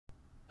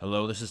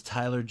Hello, this is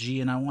Tyler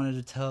G, and I wanted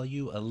to tell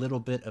you a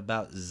little bit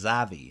about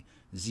Zavvi,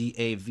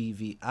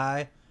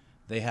 Zavvi.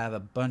 They have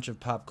a bunch of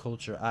pop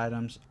culture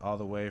items, all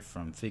the way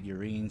from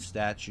figurines,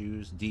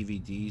 statues,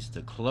 DVDs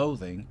to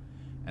clothing.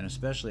 And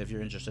especially if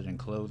you're interested in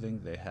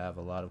clothing, they have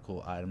a lot of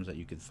cool items that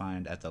you can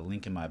find at the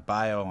link in my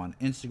bio on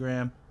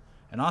Instagram.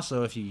 And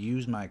also, if you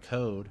use my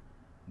code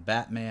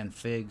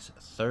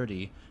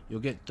BatmanFigs30, you'll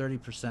get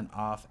 30%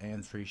 off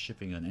and free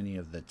shipping on any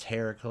of the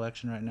Terror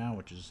collection right now,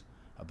 which is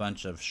a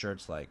bunch of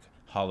shirts like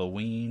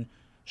Halloween,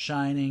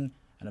 Shining,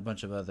 and a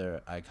bunch of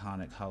other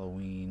iconic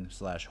Halloween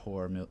slash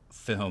horror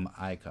film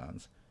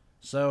icons.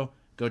 So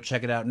go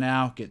check it out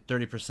now. Get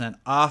 30%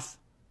 off.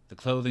 The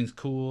clothing's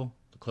cool.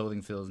 The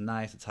clothing feels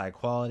nice. It's high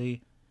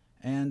quality.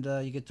 And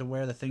you get to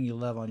wear the thing you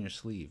love on your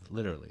sleeve,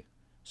 literally.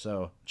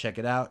 So check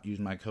it out. Use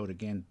my code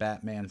again,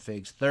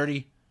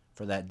 BatmanFigs30,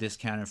 for that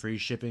discount and free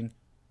shipping.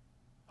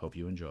 Hope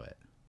you enjoy it.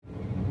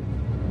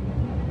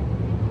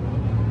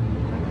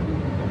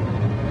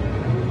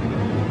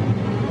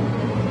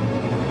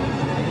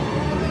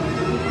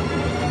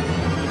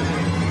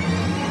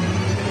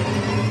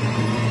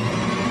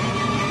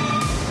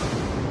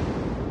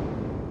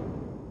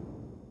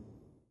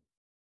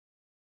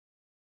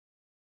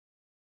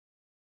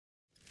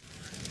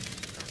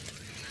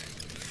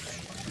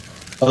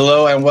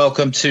 Hello and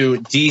welcome to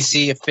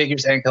DC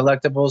Figures and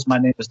Collectibles. My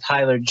name is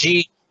Tyler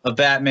G of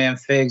Batman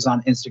Figs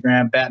on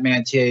Instagram,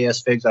 Batman TAS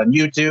Figs on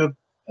YouTube,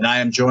 and I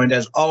am joined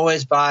as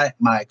always by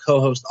my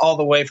co-host all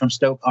the way from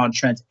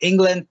Stoke-on-Trent,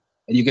 England,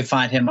 and you can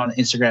find him on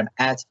Instagram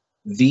at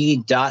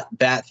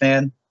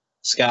the.batfan.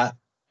 Scott,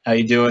 how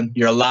you doing?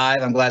 You're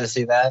alive. I'm glad to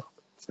see that.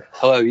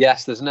 Hello.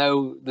 Yes, there's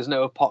no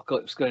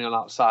apocalypse going on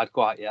outside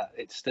quite yet.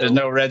 It's still There's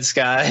no red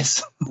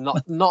skies.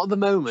 not at the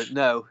moment.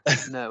 No.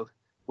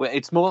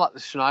 It's more like the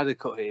Schneider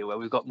cut here, where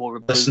we've got more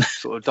of a blue,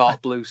 sort of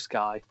dark blue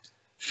sky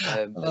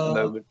at the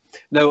moment.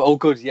 No, all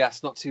good.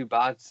 Yes, not too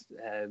bad.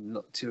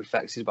 Not too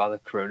affected by the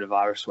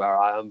coronavirus where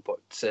I am,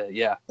 but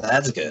yeah,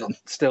 that's good.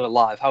 Still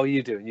alive. How are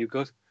you doing? You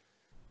good?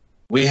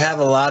 We have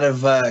a lot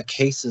of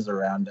cases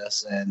around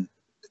us, and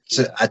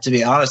to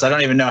be honest, I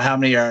don't even know how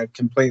many are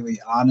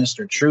completely honest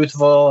or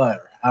truthful,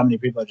 or how many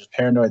people are just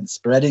paranoid and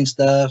spreading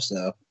stuff.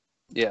 So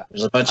yeah,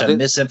 there's a bunch of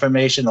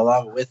misinformation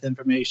along with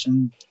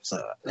information. So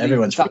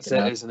everyone's that's freaking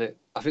out. Isn't it?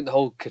 I think the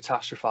whole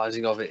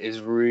catastrophizing of it is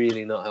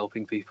really not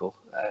helping people,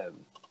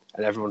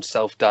 and everyone's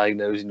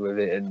self-diagnosing with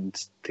it and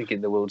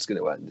thinking the world's going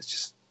to end. It's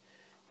just,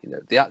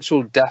 the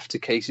actual death to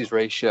cases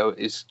ratio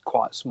is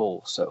quite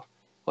small. So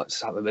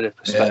let's have a bit of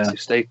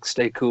perspective. Yeah.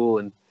 Stay cool,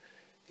 and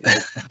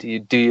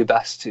do your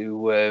best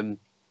to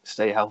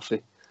stay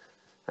healthy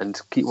and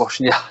keep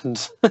washing your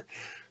hands.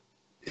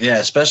 Yeah,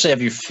 especially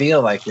if you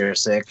feel like you're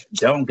sick,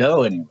 don't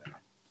go anywhere.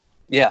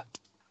 Yeah,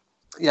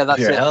 that's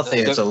if you're healthy,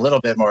 it's a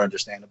little bit more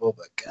understandable,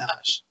 but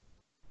gosh.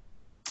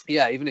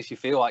 Yeah, even if you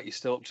feel like you're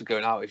still up to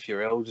going out, if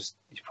you're ill,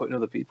 you're putting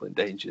other people in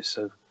danger,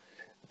 so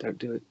don't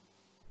do it.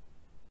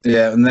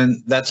 Yeah, and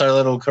then that's our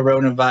little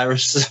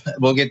coronavirus.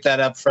 We'll get that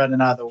up front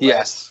and out of the way.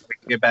 Yes. We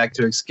can get back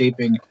to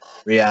escaping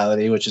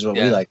reality, which is what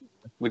we like.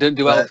 We don't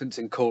do elephants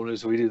in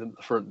corners, we do them at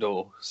the front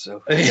door,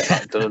 so get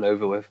that done and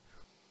over with.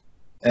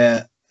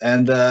 Yeah.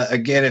 And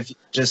again, if you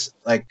just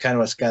like kind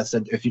of what Scott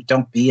said, if you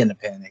don't be in a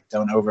panic,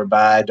 don't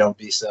overbuy, don't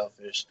be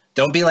selfish,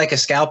 don't be like a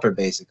scalper.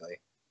 Basically,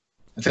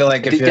 I feel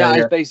like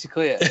it's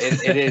basically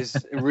it is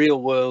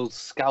real world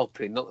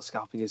scalping. Not that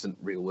scalping isn't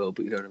real world,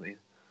 but you know what I mean.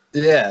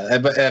 Yeah,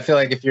 but I feel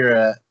like if you're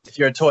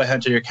a toy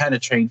hunter, you're kind of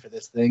trained for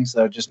this thing.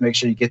 So just make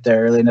sure you get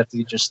there early enough to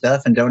get your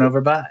stuff and don't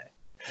overbuy.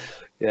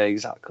 Yeah,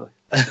 exactly.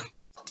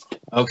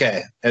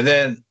 Okay, and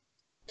then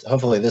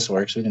hopefully this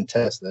works. We can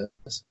test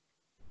this.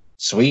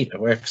 Sweet,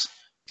 it works.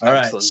 All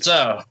right,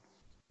 so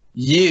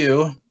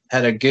you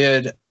had a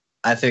great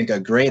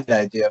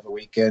idea of a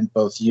weekend,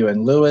 both you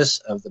and Lewis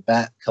of the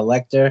Bat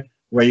Collector,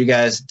 where you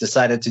guys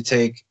decided to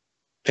take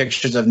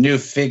pictures of new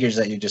figures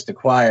that you just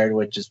acquired,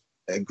 which is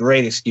a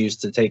great excuse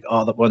to take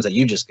all the ones that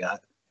you just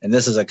got. And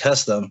this is a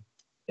custom,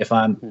 if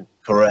I'm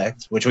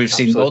correct, which we've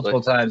seen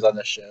multiple times on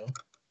the show.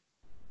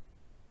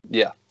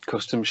 Yeah,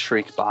 custom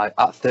Shriek by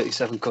at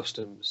 37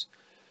 Customs.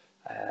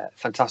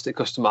 Fantastic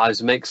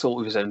customizer, makes all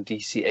of his own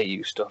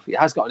DCAU stuff. He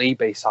has got an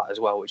eBay site as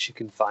well, which you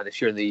can find if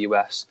you're in the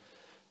US.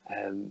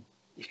 You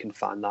can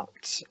find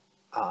that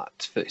at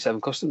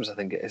 37 Customs. I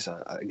think it is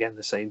again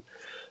the same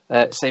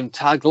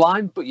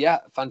tagline. But yeah,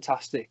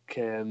 fantastic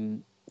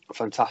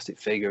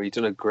figure. He's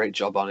done a great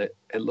job on it.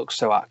 It looks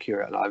so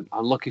accurate, and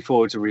I'm looking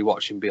forward to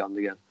rewatching Beyond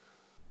again.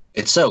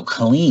 It's so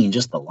clean,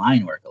 just the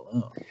line work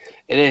alone.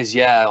 It is,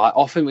 yeah. Like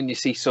often when you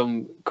see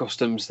some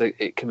customs,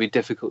 it can be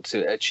difficult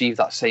to achieve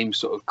that same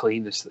sort of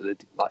cleanness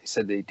that, like you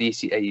said, the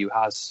DCAU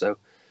has. So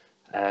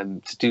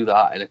to do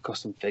that in a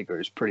custom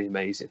figure is pretty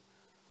amazing.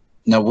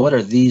 Now, what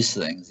are these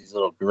things? These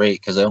little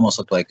grate, because they almost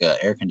look like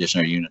air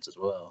conditioner units as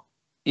well.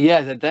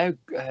 Yeah, they're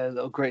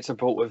little grates I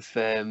bought with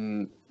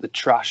the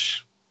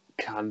trash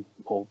can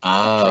or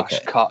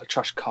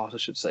trash cart, I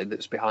should say,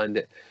 that's behind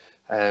it.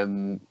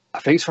 I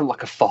think it's from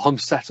like a farm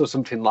set or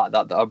something like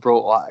that I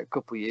brought like a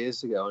couple of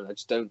years ago, and I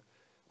just don't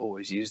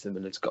always use them,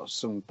 and it's got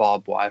some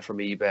barbed wire from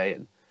eBay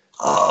and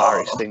a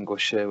fire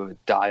extinguisher with a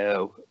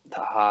Dio that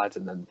I had,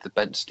 and then the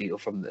bent steel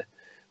from the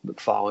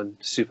McFarlane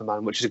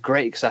Superman, which is a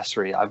great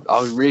accessory. I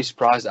was really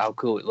surprised at how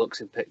cool it looks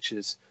in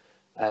pictures.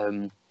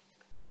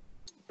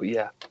 But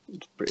yeah,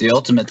 the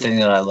ultimate thing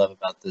that I love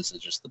about this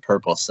is just the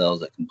purple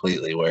sells it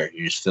completely, where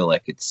you just feel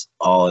like it's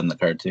all in the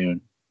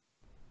cartoon.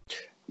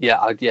 Yeah.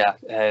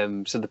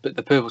 So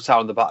the purple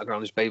tower in the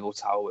background is Babel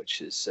Tower,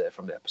 which is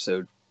from the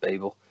episode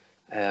Babel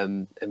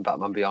in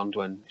Batman Beyond,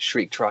 when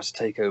Shriek tries to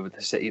take over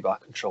the city by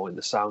controlling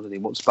the sound, and he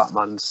wants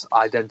Batman's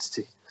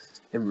identity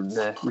in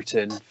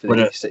return for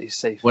the city's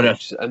safety.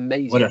 What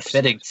amazing! What a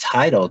fitting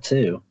title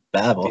too,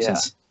 Babel,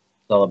 since it's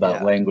all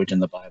about language in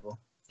the Bible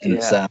and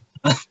the sound.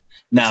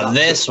 Now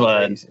this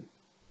one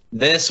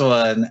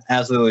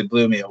absolutely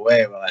blew me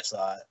away when I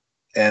saw it,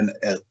 and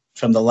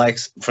from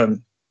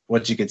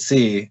what you could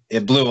see,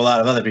 it blew a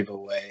lot of other people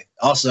away.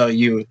 Also,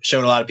 you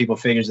showed a lot of people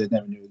figures they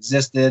never knew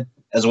existed,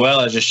 as well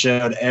as just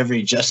showed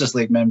every Justice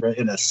League member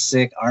in a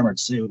sick armored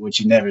suit, which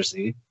you never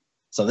see.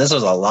 So this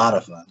was a lot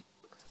of fun.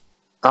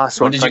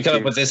 When did you come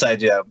up with this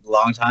idea? A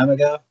long time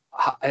ago?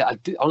 I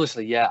did,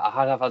 honestly,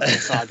 I've had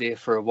this idea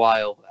for a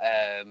while.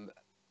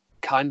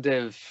 Kind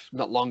of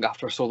not long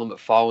after I saw the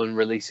McFarlane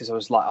releases, I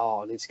was like,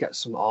 I need to get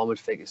some armored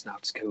figures now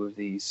to go with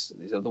these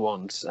other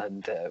ones,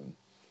 and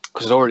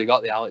because I've already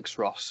got the Alex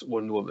Ross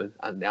Wonder Woman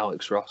and the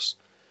Alex Ross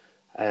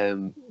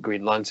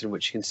Green Lantern,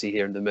 which you can see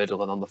here in the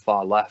middle and on the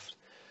far left,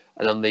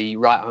 and on the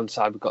right hand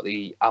side we've got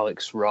the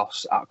Alex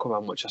Ross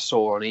Aquaman, which I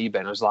saw on eBay,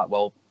 and I was like,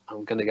 well,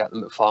 I'm going to get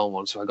the McFarlane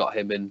one, so I got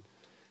him in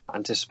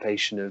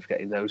anticipation of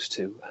getting those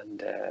two,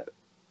 and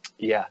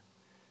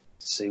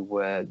see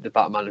where the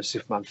Batman and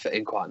Superman fit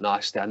in quite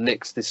nicely. I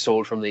nicked this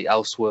sword from the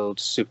Elseworlds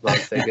Superman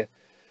figure,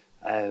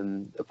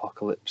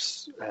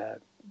 Apocalypse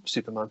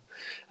Superman,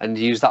 and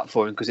used that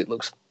for him because it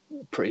looks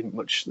pretty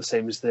much the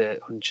same as the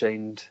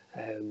Unchained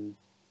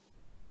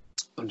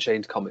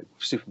comic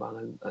with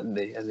Superman and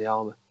the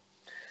armor.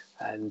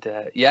 And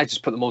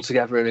just put them all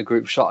together in a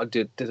group shot. I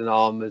did an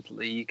armored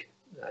league,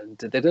 and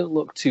they don't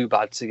look too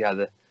bad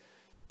together.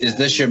 Is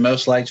this your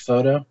most liked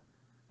photo?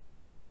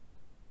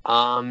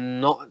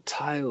 I'm not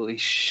entirely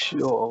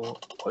sure.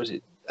 What is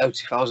it?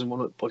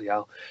 2001. Bloody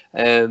hell!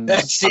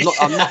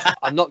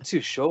 I'm not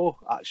too sure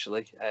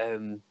actually.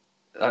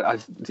 I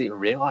didn't even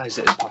realise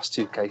it had passed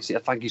 2K. So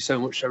thank you so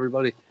much,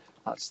 everybody.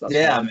 That's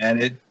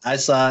man. I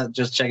saw it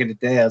just checking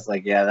today. I was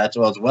like, that's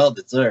well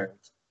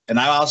deserved. And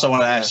I also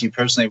want to ask you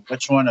personally,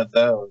 which one of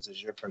those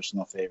is your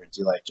personal favorite?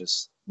 Do you like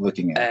just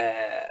looking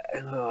at?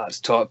 That's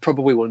tough.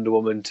 Probably Wonder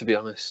Woman, to be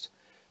honest.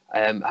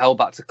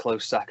 Hellbat's a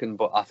close second,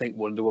 but I think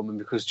Wonder Woman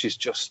because she's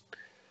just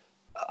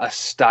a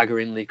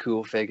staggeringly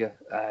cool figure.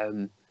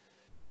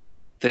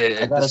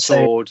 The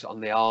sword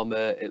on the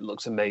armor, it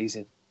looks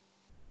amazing.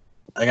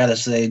 I gotta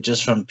say,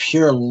 just from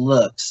pure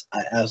looks,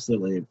 I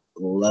absolutely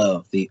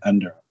love the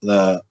Under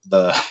Armour,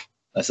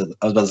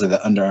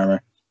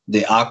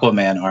 the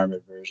Aquaman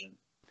armored version.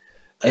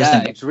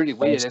 It's really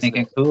weird. I was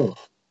thinking cool.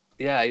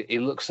 Yeah, he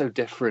looks so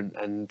different,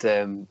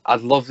 and I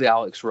love the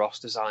Alex Ross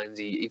designs.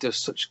 He does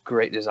such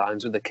great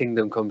designs with the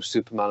Kingdom Come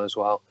Superman as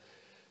well.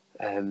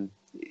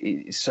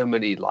 So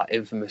many like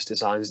infamous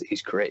designs that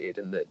he's created,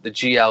 and the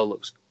GL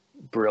looks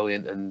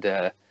brilliant,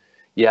 and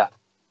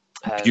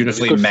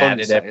beautifully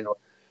matted.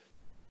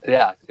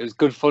 Yeah, it was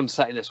good fun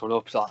setting this one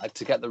up. So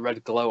to get the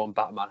red glow on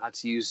Batman, I had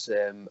to use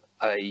a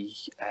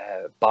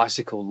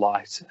bicycle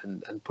light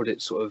and put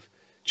it sort of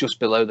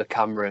just below the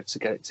camera to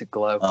get it to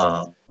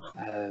glow,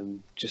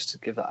 just to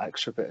give that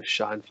extra bit of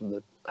shine from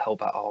the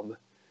Hellbat armor.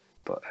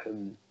 But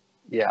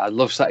I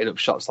love setting up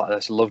shots like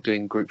this. I love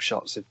doing group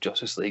shots of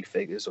Justice League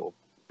figures or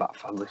Bat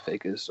Family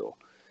figures. Or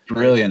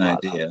brilliant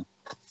idea.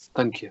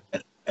 Thank you.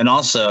 And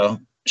also,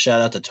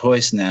 shout out to Toy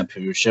Snap,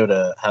 who showed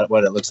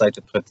what it looks like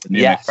to put the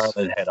new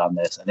McFarlane head on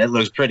this, and it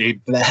looks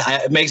pretty.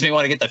 It makes me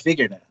want to get the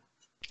figure now.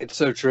 It's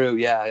so true,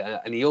 yeah.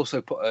 And he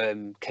also put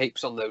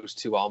capes on those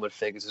two armored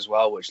figures as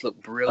well, which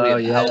look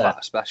brilliant. Hellbat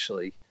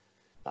especially.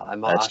 I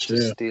might have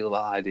to steal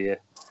that idea.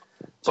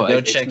 So go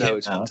check it out.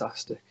 It's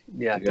fantastic.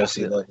 Yeah, go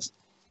see those.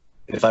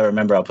 If I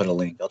remember, I'll put a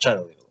link. I'll try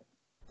to leave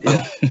a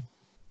link. Yeah.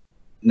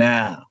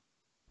 Now,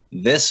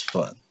 this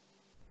one.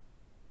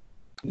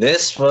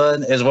 This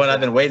one is one I've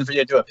been waiting for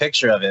you to do a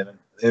picture of him.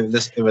 It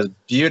was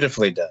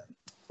beautifully done.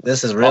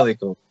 This is really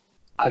cool.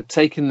 I'd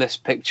taken this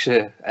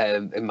picture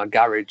in my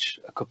garage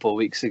a couple of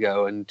weeks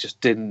ago and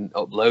just didn't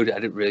upload it. I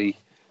didn't really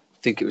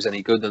think it was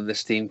any good. Then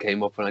this theme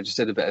came up and I just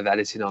did a bit of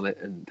editing on it.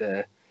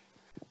 And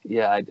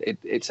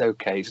it's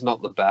okay. It's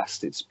not the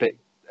best. It's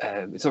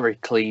it's not very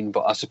clean,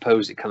 but I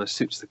suppose it kind of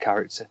suits the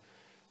character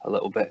a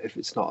little bit if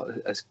it's not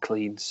as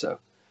clean. So.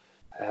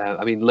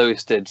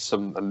 Lewis did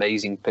some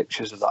amazing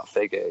pictures of that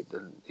figure,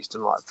 and he's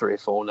done like 3 or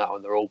 4 now,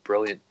 and they're all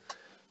brilliant.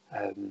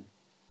 I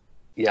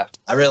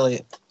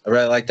really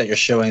like that you're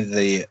showing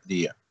the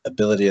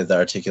ability of the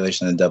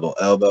articulation and double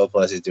elbow.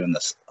 Plus, he's doing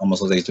this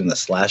almost looks like he's doing the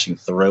slashing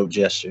throat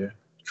gesture.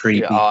 Creepy.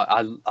 Yeah,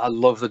 I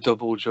love the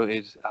double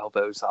jointed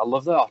elbows. I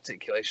love the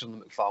articulation of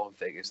the McFarlane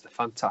figures. They're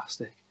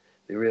fantastic.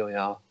 They really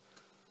are.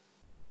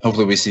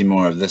 Hopefully we see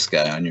more of this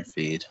guy on your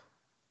feed.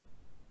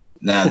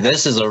 Now,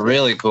 this is a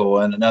really cool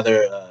one.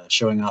 Another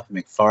showing off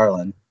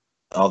McFarlane,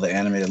 all the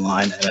animated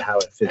line and how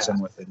it fits in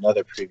with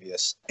another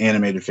previous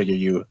animated figure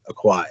you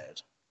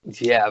acquired.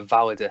 Yeah,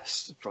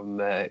 Validus from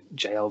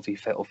JLV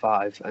Fatal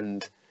 5.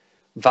 And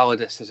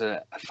Validus is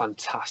a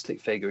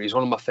fantastic figure. He's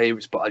one of my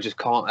favourites, but I just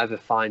can't ever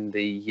find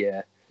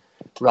the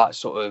right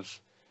sort of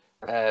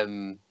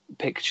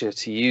picture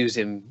to use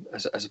him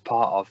as a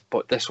part of.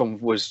 But this one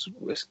was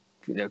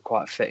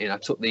quite fitting. I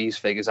took these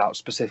figures out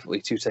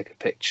specifically to take a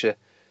picture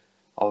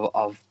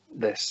of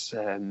this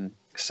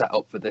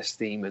setup for this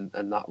theme,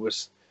 and that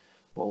was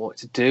what I wanted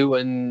to do.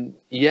 And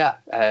yeah,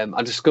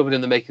 I discovered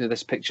in the making of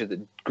this picture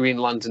that Green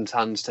Lantern's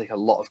hands take a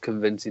lot of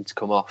convincing to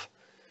come off.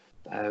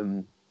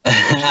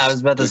 I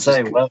was about to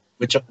say, what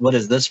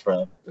is this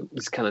from?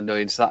 It's kind of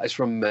annoying. So that is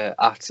from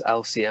at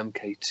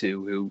LCMK2,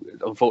 who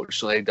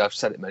unfortunately, I've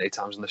said it many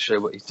times on the show,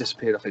 but he's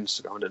disappeared off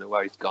Instagram. I don't know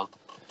where he's gone.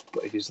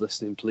 But if he's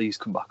listening, please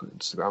come back on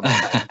Instagram.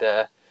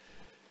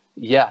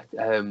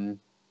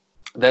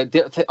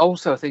 And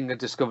also, a thing I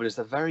discovered is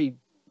they're very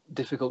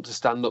difficult to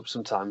stand up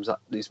sometimes.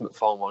 These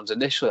McFarlane ones.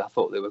 Initially, I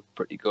thought they were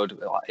pretty good,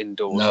 like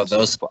indoors. No,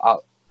 those.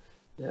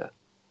 Yeah.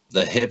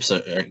 The hips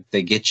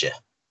they get you.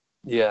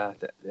 Yeah,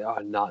 they are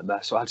a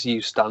nightmare. So I had to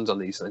use stands on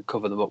these and then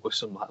cover them up with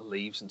some like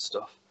leaves and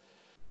stuff.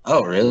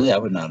 Oh, really? I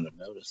would not have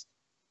noticed.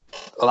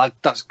 Well,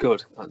 that's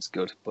good. That's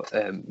good. But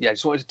yeah, I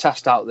just wanted to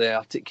test out the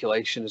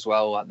articulation as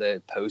well, like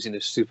the posing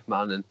as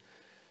Superman, and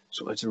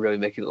just wanted to really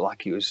make it look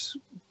like he was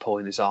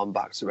pulling his arm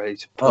back to ready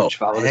to punch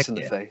Validus in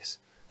the face.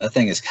 That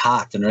thing is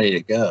cocked and ready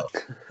to go.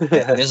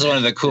 This is one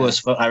of the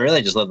coolest. I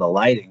really just love the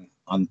lighting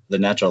on the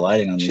natural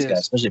lighting on these guys,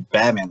 especially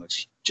Batman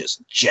looks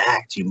just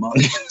jacked,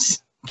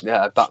 humongous.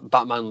 Yeah,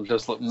 Batman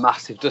does look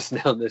massive, doesn't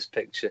he, on this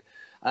picture?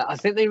 I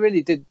think they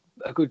really did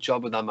a good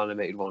job with them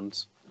animated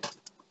ones.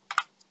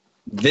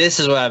 This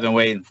is what I've been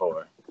waiting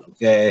for.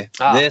 Okay,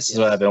 this is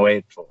what I've been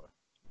waiting for.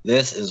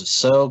 This is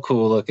so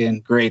cool looking,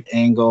 great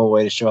angle,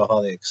 way to show off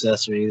all the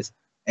accessories,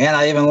 and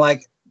I even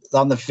like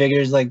on the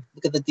figures. Like,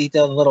 look at the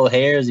detail of the little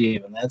hairs.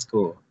 Even that's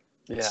cool.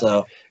 Yeah.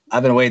 So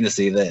I've been waiting to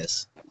see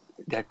this.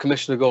 Yeah,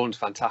 Commissioner Gordon's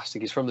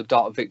fantastic. He's from the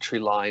Dark Victory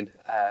line.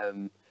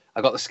 I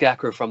got the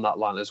Scarecrow from that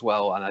line as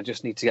well, and I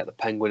just need to get the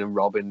Penguin and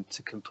Robin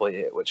to complete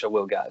it, which I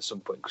will get at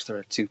some point because they're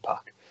a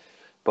 2-pack.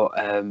 But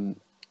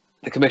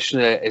the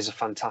Commissioner is a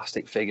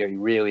fantastic figure. He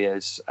really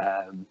is,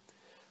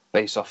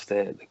 based off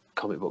the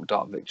comic book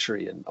Dark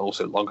Victory and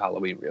also Long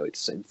Halloween, really,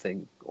 it's the same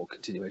thing or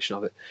continuation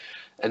of it.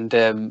 And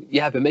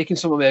yeah, I've been making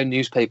some of my own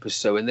newspapers.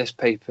 So in this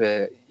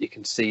paper, you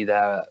can see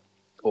there,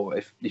 or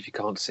if you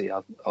can't see,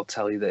 I'll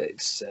tell you that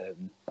it's.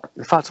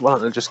 In fact, why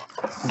don't I just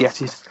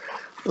get it?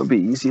 It'll be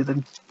easier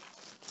than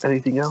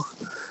anything else.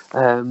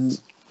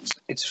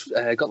 It's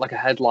got like a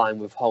headline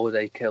with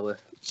Holiday Killer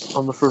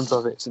on the front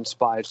of it. It's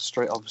inspired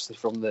straight, obviously,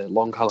 from the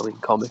Long Halloween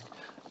comic,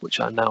 which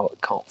I now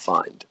can't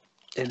find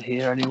in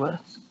here anywhere.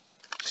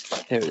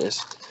 Here it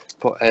is.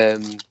 But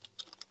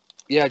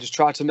yeah, I just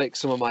try to make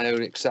some of my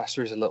own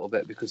accessories a little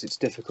bit because it's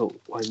difficult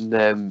when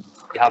you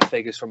have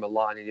figures from a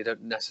line and you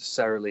don't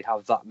necessarily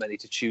have that many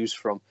to choose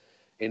from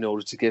in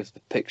order to give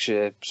the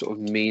picture sort of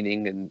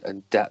meaning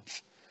and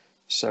depth.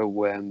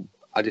 So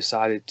I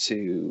decided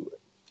to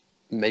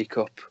make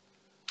up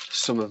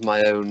some of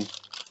my own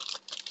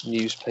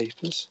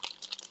newspapers.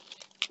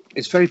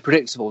 It's very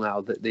predictable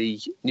now that the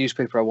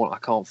newspaper I want I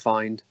can't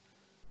find.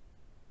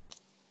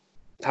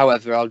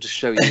 However, I'll just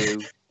show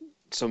you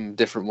some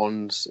different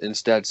ones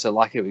instead. So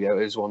like, here we go.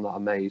 Here's one that I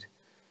made.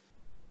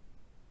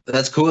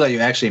 That's cool that you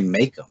actually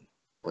make them.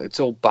 Well, it's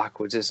all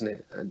backwards, isn't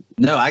it? And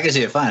no, I can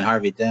see it fine.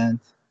 Harvey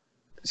Dent.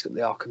 It's got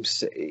the Arkham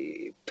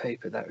City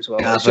paper there as well.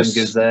 Gotham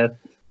Gazette.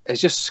 It's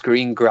just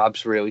screen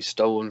grabs really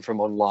stolen from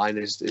online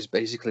is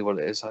basically what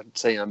it is. I'd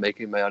say I'm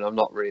making my own. I'm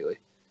not really.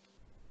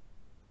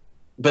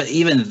 But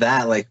even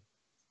that, like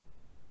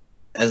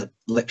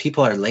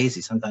people are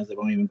lazy. Sometimes they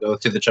won't even go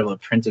through the trouble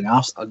of printing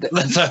off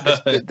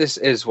stuff. This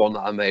is one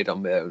that I made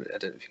on my own. I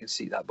don't know if you can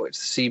see that, but it's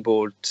the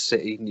Seaboard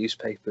City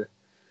newspaper.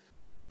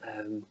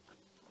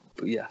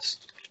 But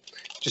yes,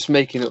 just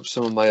making up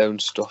some of my own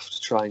stuff to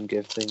try and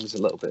give things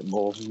a little bit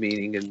more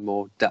meaning and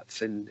more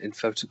depth in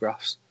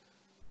photographs.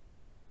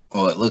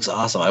 Oh, it looks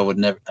awesome. I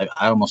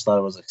almost thought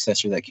it was an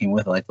accessory that came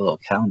with it, like the little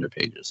calendar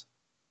pages.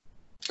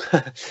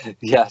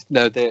 Yeah,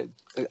 no,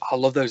 I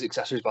love those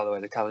accessories, by the way,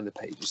 the calendar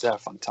pages. They're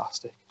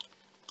fantastic.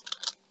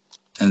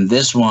 And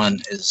this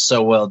one is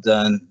so well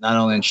done, not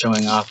only in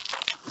showing off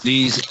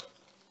these,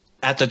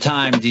 at the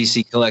time,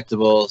 DC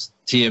Collectibles,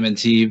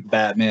 TMNT,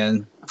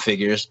 Batman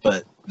figures,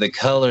 but the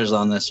colors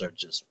on this are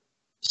just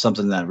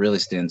something that really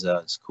stands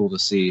out. It's cool to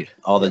see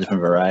all the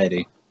different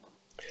variety.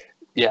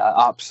 Yeah,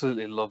 I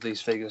absolutely love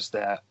these figures.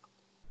 They're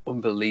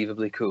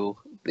unbelievably cool.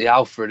 The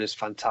Alfred is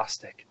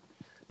fantastic.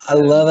 I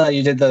love how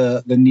you did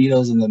the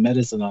needles and the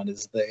medicine on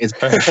it. It's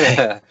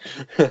perfect.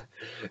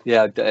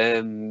 Yeah,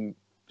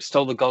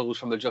 stole the goggles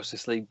from a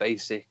Justice League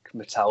basic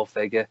Mattel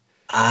figure.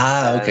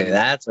 Okay,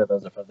 that's where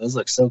those are from. Those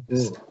look so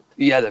cool.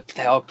 Yeah,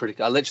 they are pretty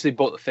cool. I literally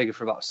bought the figure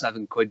for about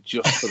 £7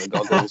 just for the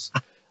goggles.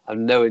 I've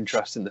no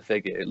interest in the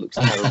figure. It looks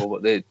terrible,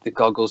 but the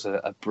goggles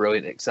are a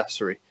brilliant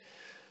accessory.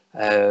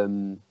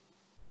 And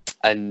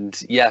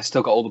yeah, I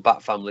still got all the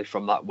Bat family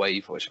from that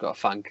wave, which I got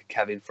to thank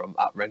Kevin from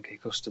at Renke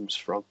Customs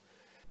from.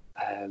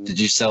 Did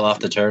you sell off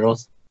the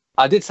turtles?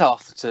 I did sell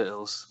off the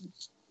turtles.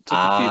 Took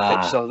a few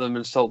pictures of them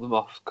and sold them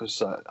off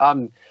because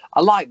I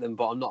like them,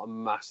 but I'm not a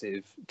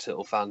massive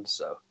turtle fan.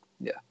 So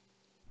yeah,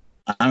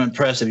 I'm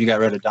impressed if you got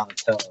rid of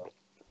Donatello.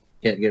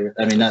 Can't get rid.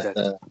 I mean,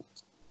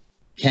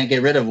 can't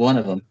get rid of one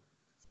of them.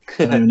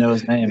 I don't even know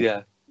his name.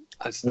 Yeah,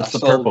 I the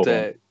sold. purple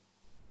one?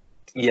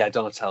 Yeah,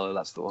 Donatello.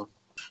 That's the one.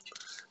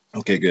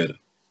 Okay, good.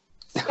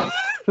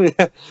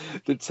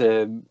 But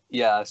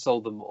yeah, I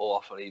sold them all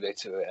off on eBay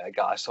to a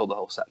guy. I sold the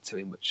whole set to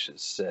him, which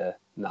is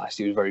nice.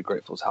 He was very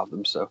grateful to have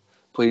them. So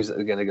pleased that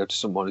they're going to go to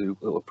someone who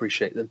will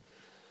appreciate them.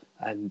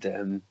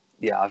 And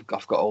yeah, I've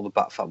got all the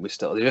Bat family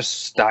still. They're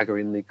just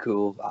staggeringly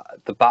cool.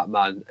 The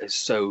Batman is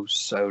so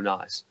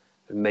nice.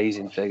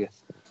 Amazing figure.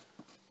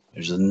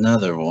 There's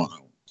another one.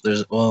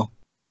 There's a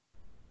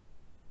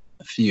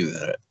few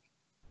that are.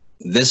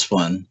 This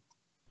one,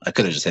 I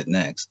could have just hit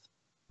next.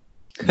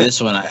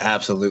 This one I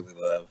absolutely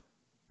love.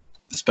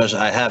 Especially,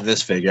 I have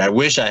this figure. I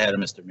wish I had a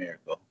Mr.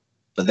 Miracle.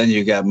 But then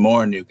you got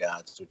more New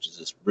Gods, which is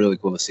just really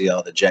cool to see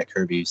all the Jack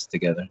Kirby's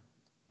together.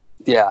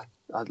 Yeah,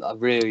 I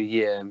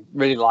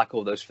really like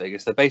all those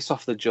figures. They're based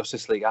off the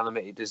Justice League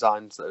animated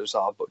designs, those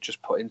are, but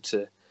just put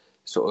into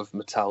sort of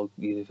Mattel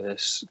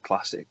Universe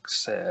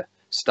Classics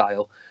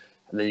style.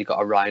 And then you got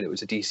Orion. It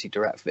was a DC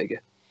Direct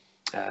figure.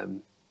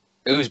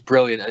 It was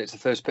brilliant, and it's the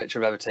first picture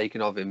I've ever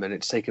taken of him, and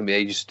it's taken me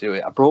ages to do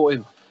it. I brought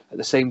him at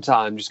the same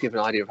time, just to give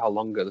an idea of how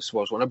long ago this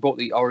was. When I bought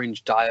the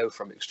orange Dio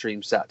from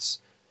Extreme Sets,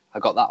 I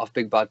got that off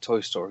Big Bad Toy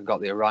Store and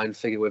got the Orion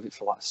figure with it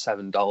for like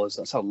 $7.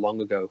 That's how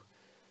long ago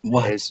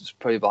What? it is. It's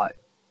probably like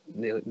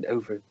nearly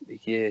over a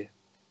year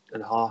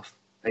and a half,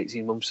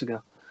 18 months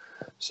ago.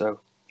 So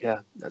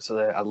yeah, that's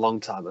a long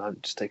time, and I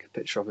didn't just take a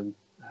picture of him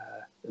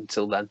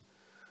until then.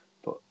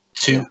 But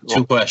Two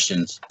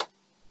questions.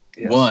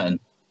 Yeah. One,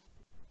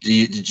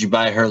 did you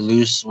buy her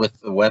loose with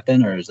the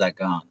weapon, or is that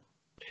gone?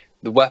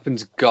 The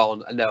weapon's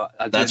gone. No,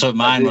 That's what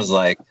mine was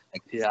like.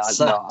 Yeah,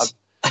 no,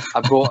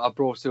 I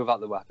brought her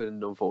without the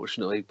weapon,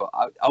 unfortunately. But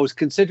I was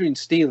considering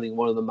stealing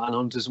one of the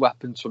Manhunter's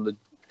weapons from the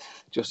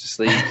Justice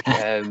League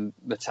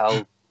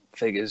Mattel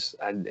figures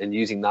and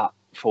using that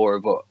for her,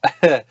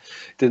 but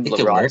didn't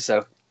look right. Work.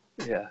 So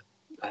yeah,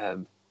 I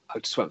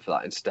just went for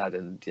that instead.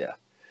 And yeah,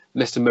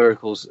 Mr.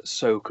 Miracle's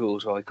so cool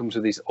as well. He comes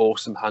with these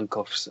awesome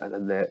handcuffs,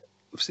 and then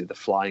obviously the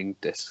flying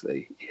disc that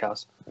he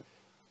has.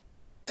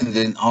 And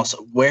then also,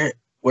 where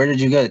did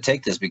you go to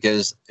take this?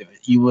 Because if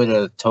you would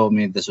have told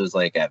me this was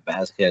like at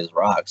Vasquez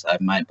Rocks, I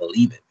might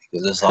believe it,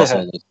 because this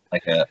also looks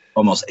like a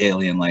almost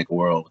alien-like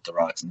world with the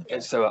rocks in the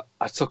back. So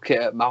I took it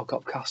at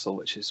Malcop Castle,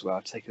 which is where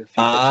I've taken a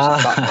few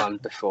pictures of Batman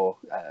before.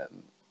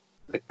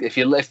 If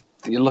you're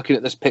looking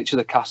at this picture,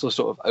 the castle's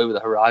sort of over the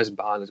horizon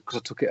behind us, because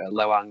I took it at a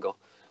low angle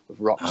with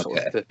rocks sort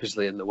of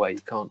purposely in the way.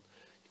 You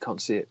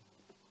can't see it.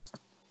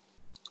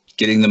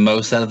 Getting the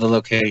most out of the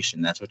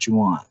location, that's what you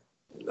want.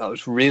 That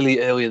was really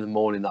early in the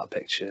morning, that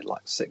picture,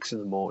 like 6 in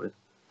the morning.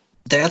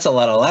 That's a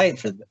lot of light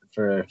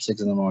for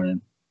 6 in the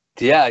morning.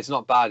 Yeah, it's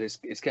not bad. It's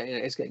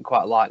getting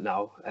quite light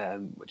now,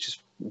 which is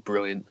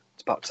brilliant.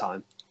 It's about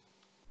time.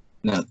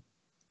 No,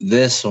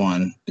 this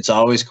one, it's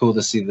always cool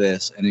to see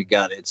this, and it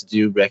got its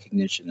due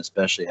recognition,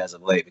 especially as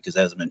of late, because it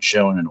hasn't been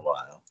shown in a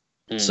while.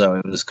 So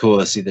it was cool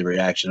to see the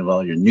reaction of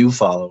all your new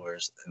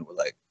followers, and we're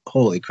like,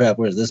 holy crap,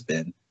 where's this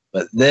been?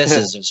 But this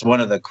is just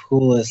one of the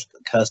coolest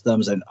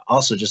customs, and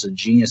also just a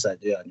genius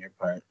idea on your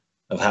part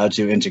of how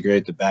to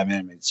integrate the Batman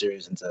animated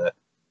series into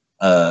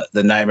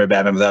the Nightmare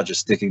Batman without just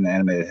sticking the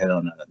animated head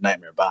on a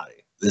Nightmare body.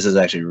 This is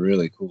actually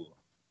really cool.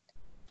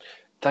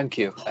 Thank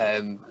you.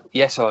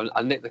 Yeah, so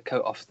I nicked the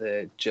coat off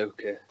the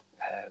Joker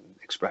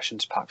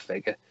Expressions pack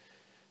figure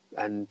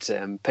and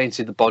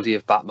painted the body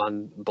of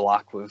Batman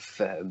black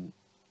with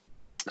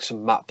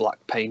some matte black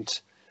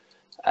paint.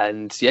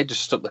 And yeah,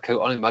 just stuck the coat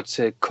on him. I had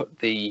to cut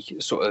the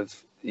sort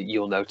of,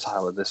 you'll know,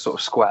 Tyler, the sort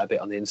of square bit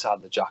on the inside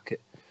of the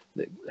jacket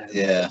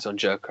that's on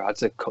Joker. I had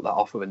to cut that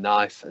off with a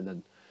knife, and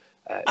then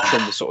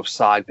trim the sort of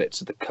side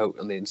bits of the coat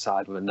on the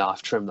inside with a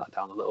knife, trim that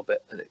down a little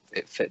bit, and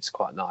it fits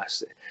quite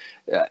nice.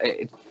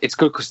 It's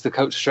good because the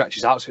coat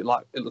stretches out,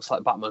 so it looks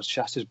like Batman's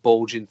chest is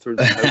bulging through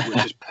the coat,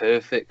 which is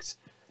perfect.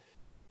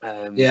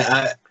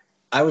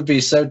 I would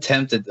be so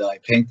tempted to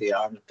like paint the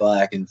arms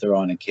black and throw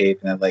on a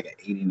cape and have like an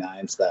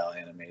 '89 style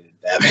animated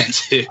Batman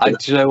too.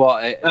 Do you know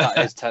what? It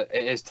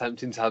is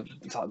tempting to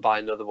buy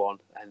another one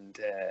and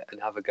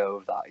have a go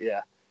of that.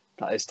 Yeah,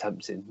 that is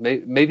tempting.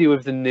 Maybe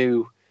with the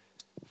new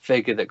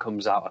figure that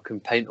comes out, I can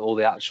paint all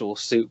the actual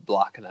suit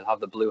black and then have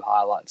the blue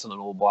highlights on an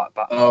all white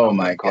Batman. Oh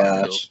my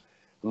gosh!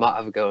 I might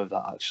have a go of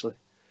that actually,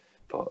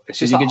 but it's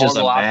just you that could just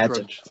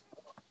imagine.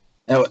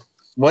 Now,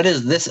 what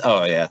is this?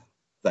 Oh yeah.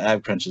 The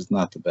ab crunch is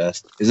not the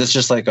best. Is this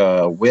just like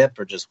a whip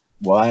or just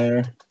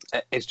wire?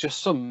 It's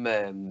just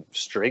some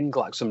string,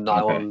 like some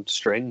nylon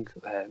string,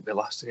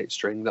 elasticate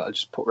string that I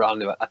just put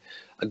around it.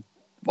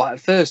 Well,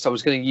 at first I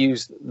was going to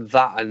use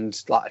that and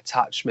like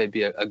attach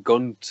maybe a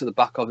gun to the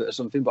back of it or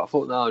something, but I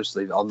thought no, I'll just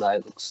leave it on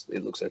there.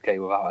 It looks okay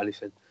without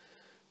anything.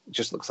 It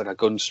just looks like a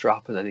gun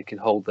strap, and then you can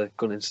hold the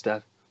gun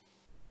instead.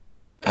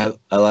 I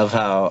love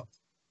how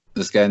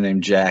this guy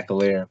named Jack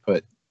Lear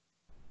put.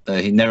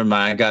 He never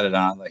mind, got it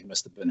on. Like he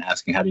must have been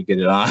asking how do you get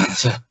it on.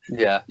 So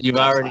Yeah, you've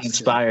already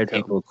inspired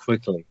people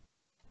quickly.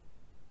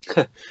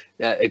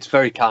 Yeah, it's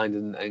very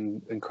kind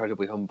and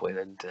incredibly humbling,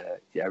 and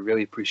yeah, I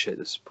really appreciate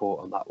the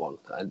support on that one.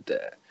 And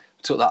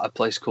I took that at a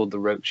place called the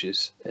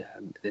Roaches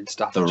in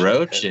Staffordshire. The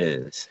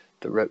Roaches.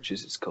 The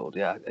Roaches, it's called.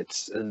 Yeah,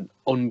 it's an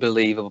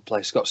unbelievable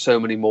place. Got so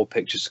many more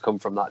pictures to come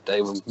from that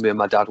day when me and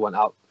my dad went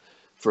out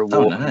for a walk.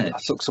 Oh, nice. I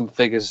took some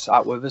figures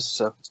out with us,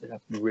 so yeah,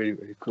 really,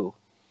 really cool.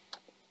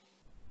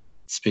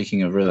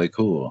 Speaking of really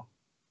cool,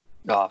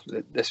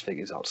 This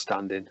figure's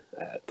outstanding.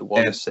 The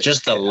one and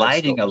just the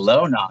lighting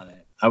alone on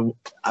it.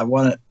 I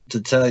wanted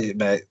to tell you,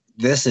 mate,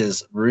 this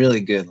is really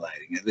good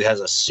lighting. It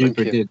has a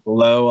super good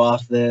glow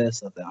off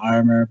this, of the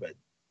armor, but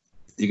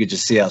you could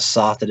just see how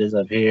soft it is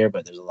up here,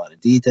 but there's a lot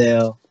of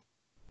detail.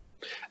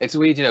 It's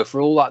weird,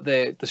 for all like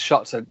the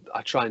shots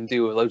I try and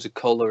do with loads of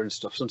colour and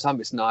stuff, sometimes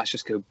it's nice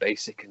just go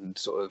basic and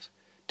sort of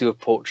do a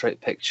portrait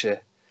picture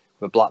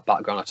with a black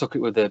background. I took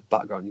it with the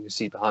background you can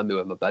see behind me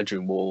with my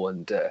bedroom wall,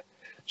 and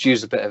just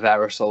used a bit of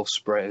aerosol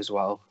spray as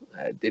well.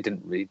 It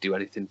didn't really do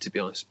anything, to be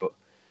honest, but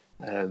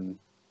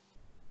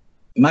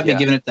might be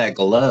giving it that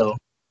glow.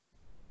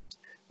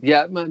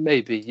 Yeah,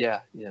 maybe,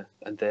 yeah.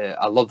 And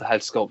I love the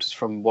head sculpt. It's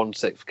from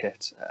 1/6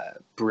 kit.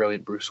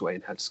 Brilliant Bruce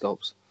Wayne head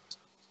sculpts.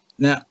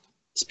 Now,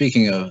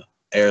 speaking of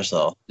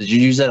aerosol, did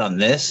you use that on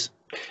this?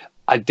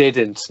 I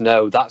didn't.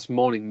 No, that's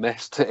Morning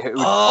Mist. It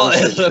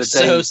looks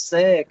so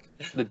sick.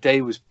 The day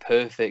was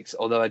perfect.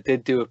 Although I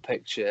did do a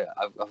picture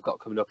I've got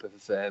coming up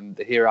of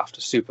the Hereafter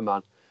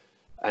Superman,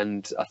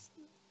 and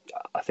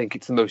I think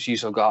it's the most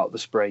use I've got out of the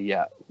spray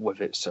yet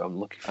with it. So I'm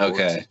looking forward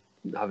to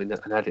having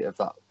an edit of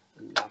that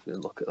and having a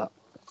look at that.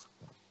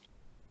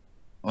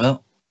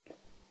 Well,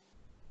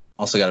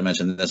 also got to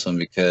mention this one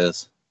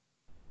because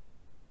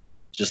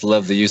just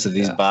love the use of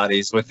these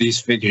bodies with these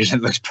figures.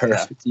 It looks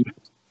perfect. Yeah.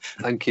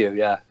 Thank you.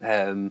 Yeah.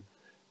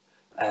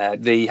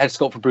 The head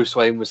sculpt for Bruce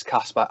Wayne was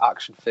cast by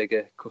Action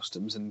Figure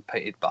Customs and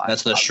painted by.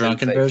 That's the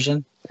shrunken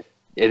version.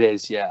 It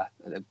is, yeah,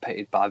 and then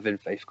painted by Vin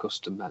Faith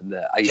Custom, and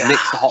I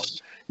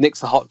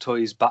nixed the Hot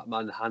Toys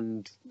Batman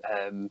hand.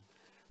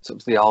 Sort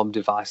of the arm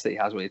device that he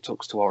has when he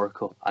talks to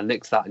Oracle. I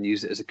nixed that and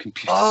used it as a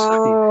computer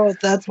screen. Oh,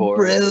 that's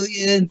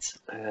brilliant!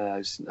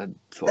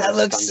 That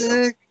looks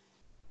sick.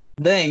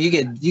 Dang, you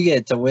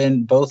get to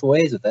win both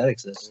ways with that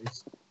accessory.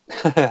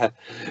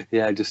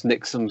 Yeah, just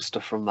nick some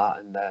stuff from that,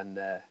 and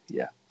then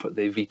put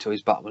the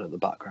V-Toys Batman at the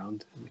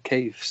background in the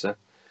cave. So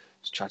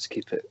just try to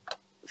keep it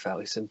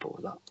fairly simple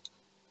with that.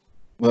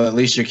 Well, at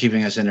least you're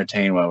keeping us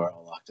entertained while we're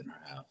all locked in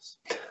our house.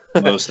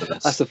 Most of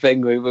us. That's the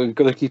thing. We're going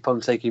to keep on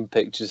taking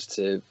pictures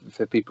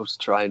for people to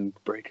try and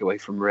break away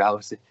from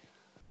reality.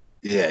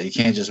 Yeah, you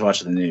can't just watch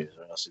the news,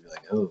 or else you'll be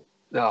like, oh.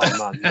 Oh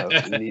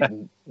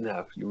man,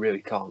 no, you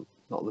really can't.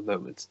 Not at the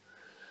moment.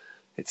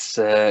 It's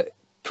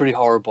pretty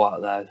horrible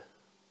out there.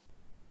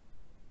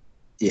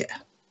 Yeah,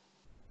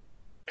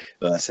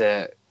 but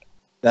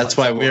that's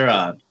why we're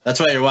on. That's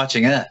why you're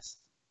watching us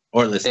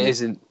or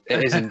listening.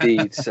 It is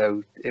indeed.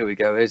 So here we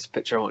go. Here's a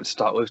picture I want to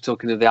start with.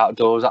 Talking of the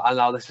outdoors, I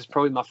know this is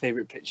probably my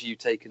favourite picture you've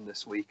taken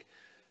this week.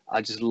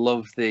 I just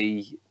love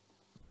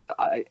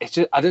it's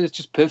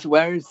just perfect.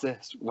 Where is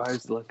this? Where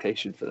is the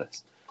location for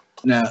this?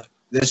 Now,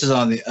 this is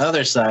on the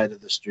other side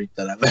of the street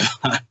that I live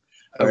on.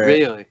 Oh,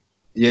 really?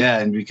 Yeah,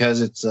 and because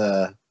it's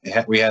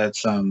we had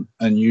some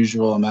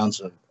unusual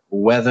amounts of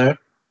weather.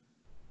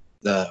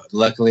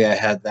 Luckily, I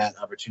had that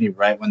opportunity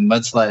right when the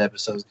mudslide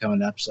episode was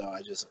coming up, so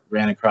I just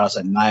ran across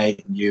at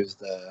night and used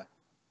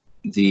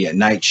the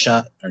night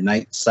shot or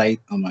night sight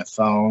on my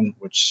phone,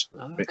 which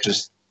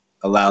just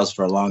allows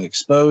for a long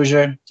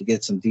exposure to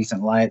get some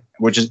decent light.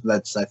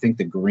 That's I think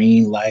the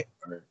green light,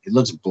 or it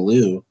looks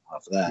blue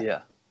off of that.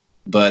 Yeah,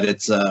 but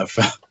it's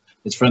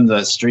from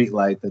the street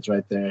light that's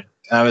right there.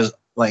 I was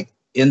like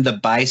in the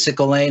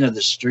bicycle lane of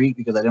the street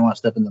because I didn't want to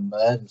step in the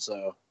mud, and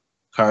so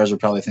cars were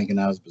probably thinking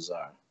I was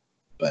bizarre.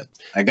 But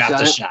I got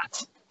the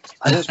shot.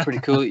 I know it's pretty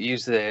cool that you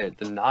use the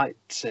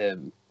night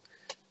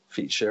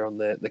feature on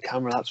the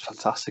camera. That's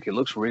fantastic. It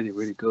looks really,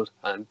 really good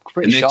and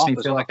pretty sharp. It makes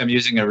me feel like I'm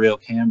using a real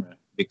camera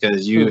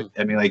because you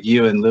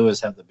and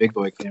Lewis have the big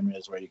boy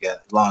cameras where you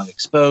get long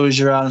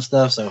exposure on and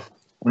stuff. So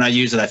when I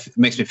use it, it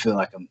makes me feel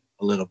like I'm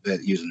a little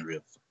bit using a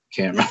real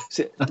camera.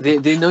 See,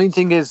 the annoying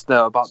thing is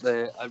though about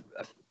a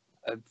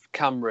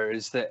camera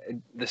is that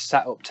the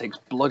setup takes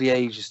bloody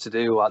ages to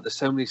do. Like there's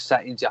so many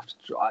settings you have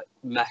to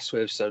mess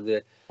with. So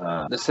the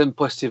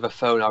simplicity of a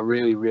phone, I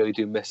really, really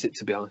do miss it,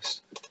 to be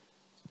honest.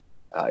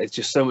 It's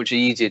just so much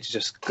easier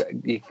to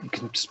you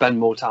can spend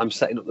more time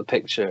setting up the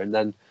picture and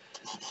then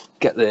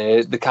get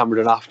the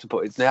camera done after.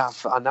 But now I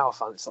find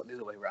it's like the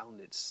other way around.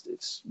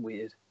 It's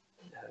weird.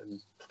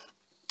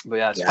 But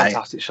yeah, it's a Yeah,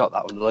 fantastic shot,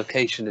 that one. The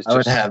location is I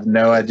would just... have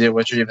no idea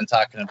what you're even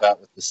talking about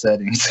with the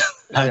settings.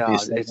 I'd Yeah, be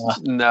so it's,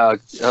 lost. no,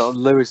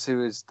 Lewis,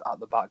 who is at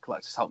the back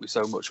collectors, helped me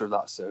so much with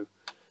that, so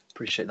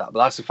appreciate that. But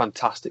that's a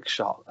fantastic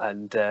shot.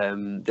 And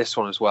this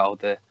one as well,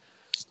 the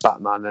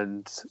Batman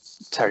and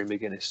Terry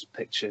McGinnis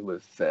picture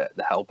with the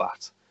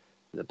Hellbat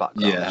in the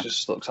background. Yeah. It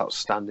just looks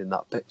outstanding,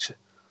 that picture.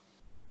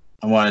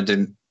 I wanted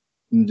to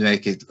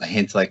make it a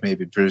hint like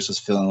maybe Bruce was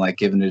feeling like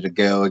giving it a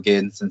go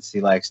again since he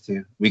likes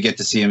to. We get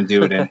to see him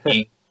do it in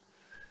ink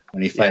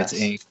when he fights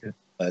Yes. ink.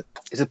 But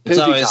It's a It's perfect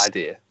always-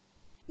 idea.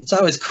 it's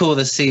always cool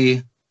to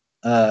see,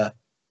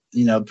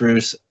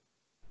 Bruce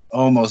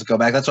almost go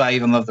back. That's why I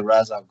even love the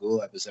Ra's al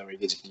Ghul episode where he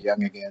gets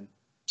young again.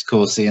 It's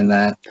cool seeing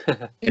that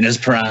in his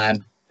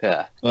prime.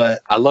 Yeah.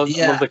 But I love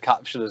Yeah. the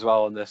caption as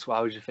well on this. Why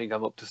would you think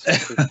I'm up to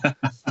something?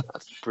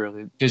 That's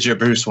brilliant. because you're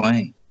Bruce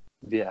Wayne.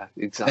 Yeah,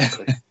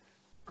 exactly.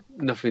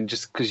 Nothing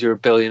just because you're a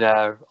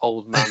billionaire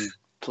old man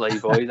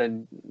playboy,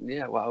 then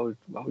yeah, why would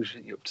you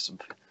think you're up to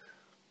something?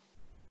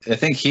 I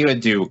think he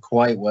would do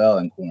quite well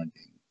in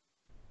quarantine.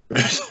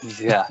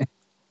 Yeah,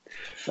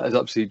 that is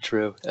absolutely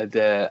true. And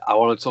I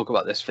want to talk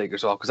about this figure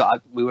as well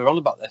because we were on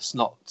about this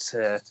not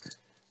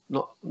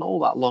all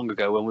that long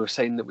ago when we were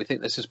saying that we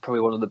think this is probably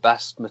one of the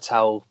best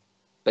Mattel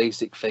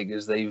basic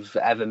figures they've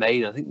ever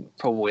made. I think it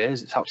probably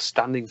is. It's an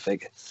outstanding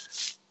figure.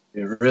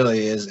 It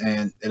really is,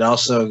 and it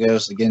also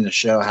goes again to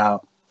show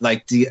how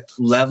like the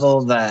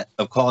level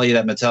of quality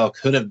that Mattel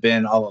could have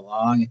been all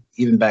along.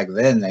 Even back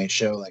then, they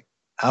show like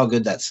how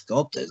good that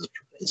sculpt is.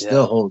 It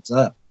still holds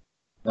up,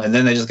 and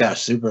then they just got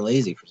super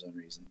lazy for some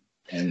reason.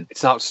 And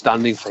It's an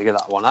outstanding figure,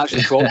 that one. I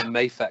actually bought the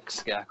Mafex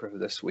Scarecrow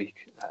this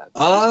week.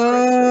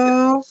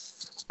 oh,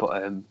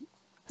 But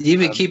you've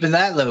been keeping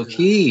that low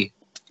key.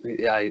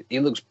 yeah, he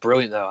looks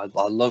brilliant though.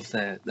 I love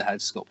the head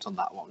sculpt on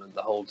that one, and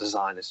the whole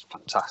design is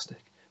fantastic.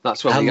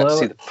 That's when we get to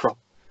see the prop.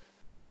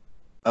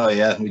 Oh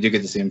yeah, we do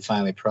get to see him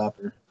finally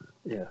proper.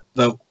 Yeah.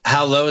 But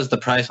how low is the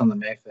price on the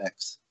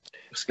Mafex?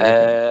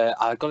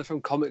 I got it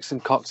from Comics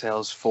and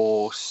Cocktails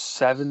for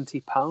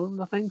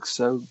 £70, I think.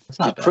 So That's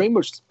not bad. pretty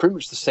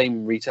much the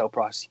same retail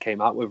price he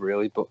came out with,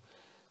 really. But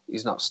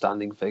he's an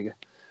outstanding figure.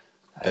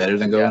 Better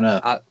than going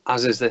up.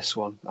 As is this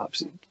one.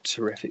 Absolutely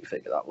terrific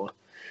figure, that one.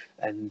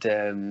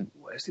 And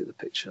where's the other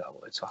picture I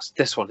wanted to ask?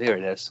 This one, here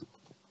it is.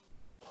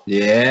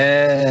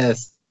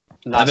 Yes,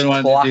 Nice I've been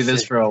wanting to do this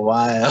classic- for a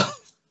while.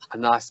 a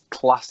nice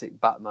classic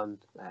Batman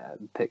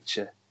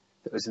picture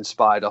that was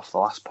inspired off the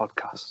last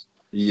podcast.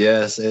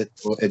 Yes, it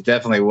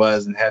definitely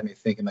was, and had me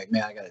thinking like,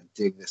 man, I gotta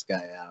dig this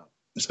guy out,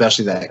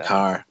 especially that Yeah.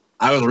 car.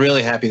 I was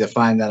really happy to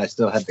find that I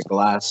still had the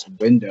glass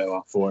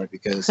window for it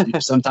because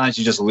sometimes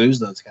you just lose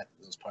those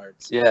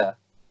parts. Yeah,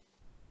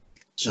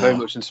 So, very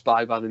much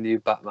inspired by the new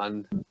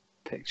Batman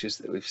pictures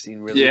that we've seen.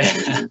 Really,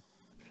 yeah.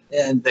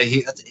 And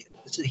he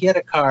had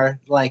a car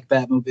like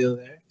Batmobile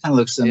there. Kind of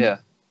looks similar.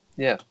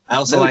 yeah. I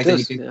also No, it like that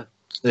does, you could, yeah.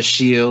 the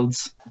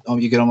shields.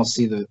 You could almost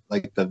see the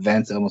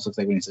vents. It almost looks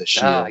like when he says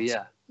shield. Ah,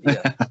 yeah.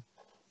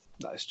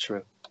 That is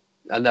true.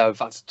 I know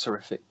that's a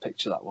terrific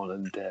picture, that one.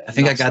 And I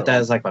think I nice got that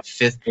little- as like my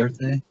 5th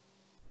birthday.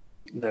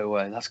 No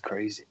way, that's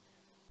crazy.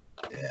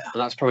 Yeah.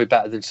 And that's probably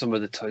better than some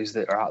of the toys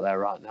that are out there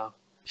right now.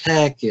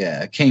 Heck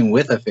yeah. It came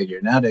with a figure.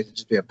 Now they could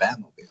just be a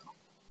Batmobile.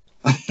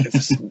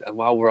 And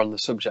while we're on the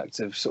subject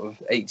of sort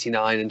of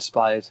 89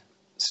 inspired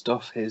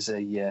stuff, here's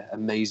a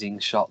amazing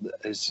shot that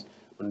is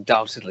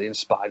undoubtedly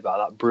inspired by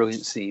that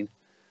brilliant scene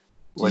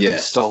when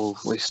Yes.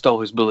 we stole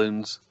his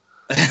balloons.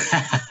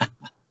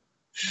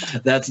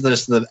 That's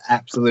just the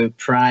absolute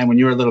prime. When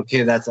you were a little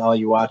kid, that's all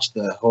you watched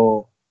the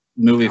whole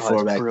movie Oh, for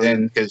it's back then,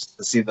 brilliant. because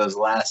to see those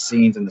last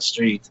scenes in the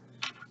street.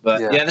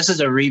 But Yeah. yeah, this is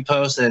a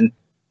repost, and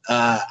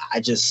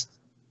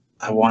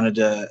I wanted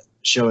to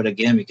show it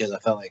again because I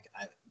felt like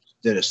I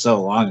did it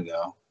so long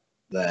ago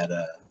that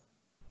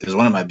it was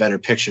one of my better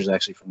pictures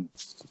actually from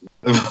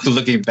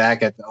looking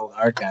back at the old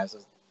archives.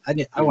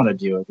 I want to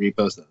do a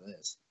repost of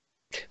this.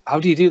 How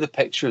do you do the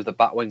picture of the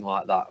Batwing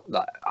like that?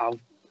 Like,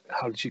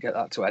 how did you get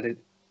that to edit?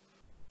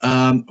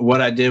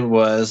 What I did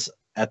was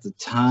at the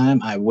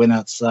time I went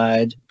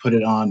outside, put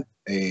it on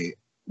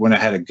when I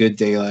had a good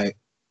daylight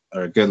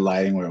or a good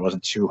lighting where it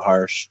wasn't too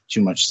harsh,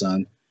 too much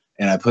sun,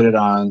 and I put it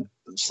on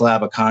a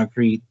slab of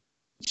concrete,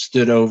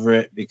 stood over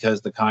it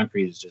because the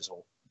concrete is just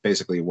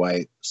basically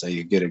white, so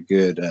you get a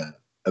good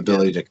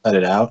ability to cut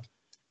it out,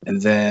 and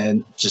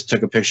then just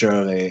took a picture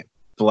of a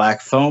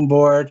black foam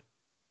board,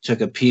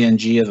 took a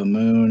PNG of a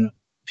moon,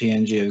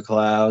 PNG of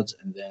clouds,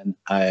 and then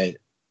I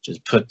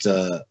just put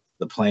the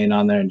plane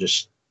on there and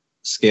just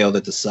scaled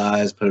it to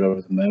size, put it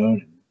over the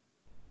moon.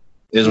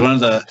 It was one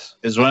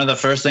of the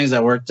first things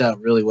that worked out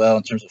really well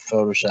in terms of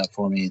Photoshop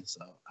for me.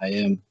 So I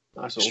am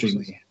That's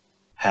extremely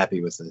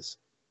happy with this,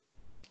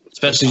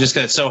 especially just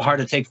because it's so hard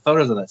to take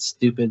photos of that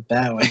stupid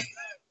Batwing.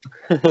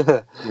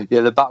 awesome.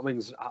 Yeah, the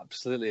Batwing's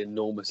absolutely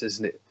enormous,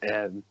 isn't it?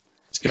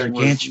 It's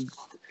gargantuan.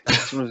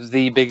 It's one of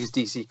the biggest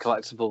DC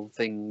collectible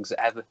things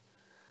ever.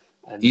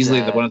 And,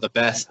 Easily one of the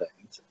best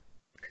things.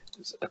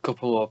 there's a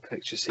couple more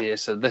pictures here.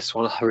 So this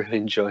one I really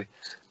enjoy.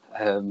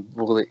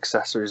 all the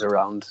accessories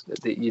around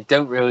that you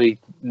don't really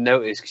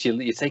notice because you're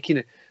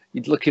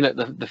looking at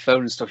the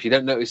phone and stuff. You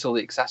don't notice all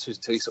the accessories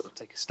until you sort of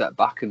take a step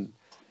back and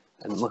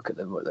look at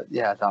them.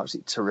 Yeah, they're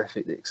absolutely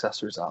terrific, the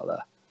accessories out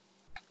there.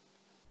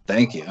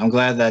 Thank you. I'm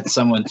glad that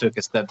someone took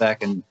a step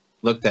back and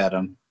looked at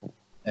them.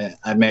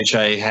 I made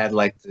sure I had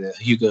like the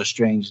Hugo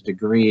Strange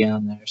degree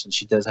on there, since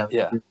she does have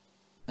a degree.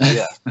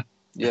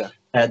 Yeah.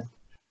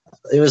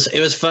 It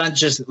was fun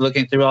just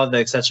looking through all the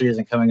accessories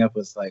and coming up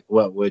with like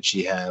what would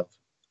she have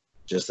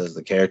just as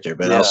the character,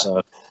 but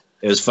also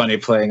it was funny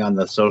playing on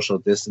the social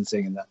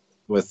distancing and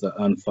with the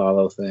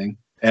unfollow thing.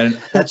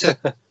 And that's just,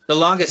 the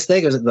longest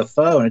thing was the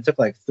phone. It took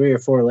like 3 or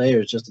 4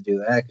 layers just to do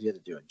that, because you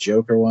had to do a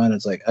Joker one.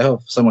 It's like, I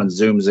hope someone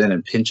zooms in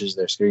and pinches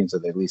their screen so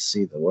they at least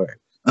see the work.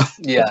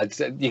 Yeah,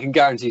 you can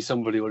guarantee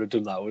somebody would have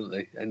done that, wouldn't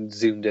they? And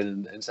zoomed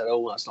in and said,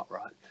 "Oh, that's not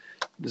right."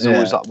 There's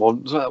always that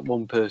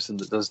one person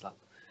that does that.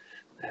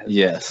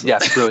 Yes. Yeah,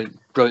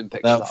 brilliant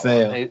picture. Without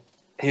fail.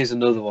 Here's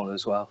another one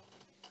as well.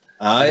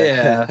 Oh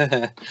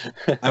yeah.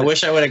 I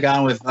wish I would have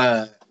gone with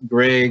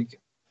Greg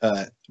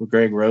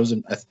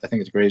Rosen. I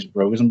think it's Greg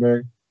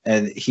Rosenberg,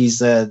 and he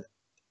said,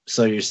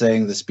 "So you're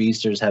saying the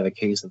speedsters have a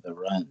case of the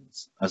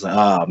runs?" I was like,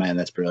 "Oh man,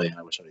 that's brilliant.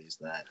 I wish I would have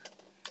used that."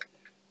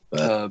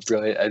 But,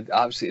 brilliant!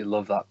 I absolutely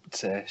love that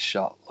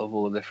shot. Love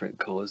all the different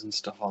colours and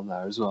stuff on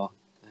there as well.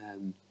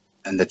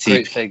 And the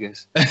great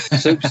figures.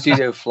 Super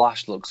Studio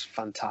Flash looks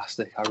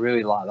fantastic. I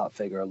really like that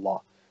figure a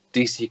lot.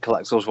 DC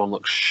Collectibles one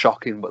looks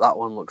shocking, but that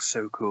one looks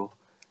so cool.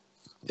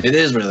 It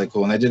is really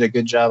cool, and they did a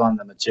good job on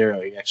the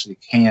material. He actually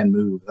can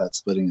move without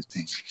splitting his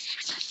paint.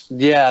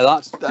 Yeah,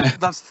 that's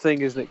the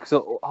thing, isn't it?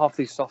 Because half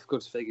these soft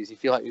goods figures, you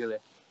feel like you're gonna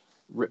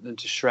rip them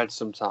to shreds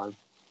sometime.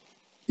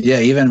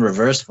 Yeah, even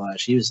Reverse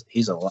Flash, he's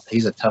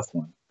a tough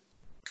one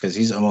because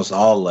he's almost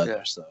all leather.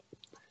 Yeah. So I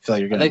feel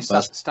like you're gonna. Are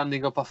they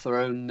standing up off their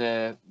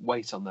own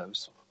weight on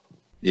those?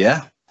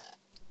 Yeah,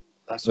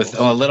 that's with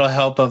awesome. a little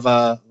help of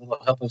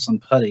some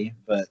putty,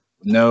 but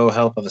no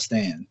help of a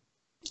stand.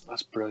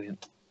 That's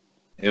brilliant.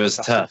 It was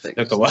tough. It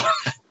took a while.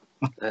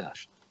 Yeah,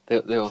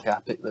 they look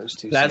epic, those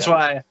two. That's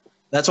why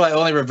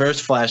only Reverse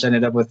Flash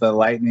ended up with the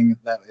lightning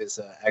that is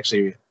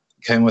actually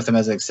came with him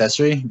as an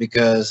accessory,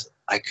 because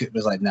I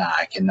was like, nah,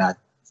 I cannot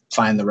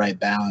find the right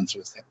balance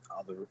with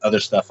all the other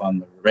stuff on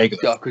the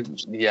regular.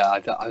 I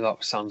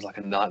thought sounds like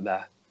a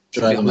nightmare.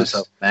 Driving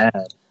myself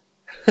mad.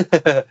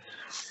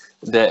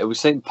 It was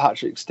St.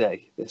 Patrick's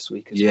Day this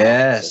week as well.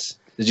 Yes.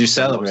 Did you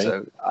celebrate?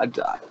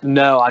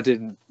 No, I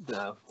didn't.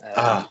 No.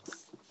 I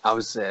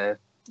was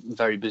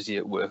very busy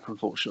at work,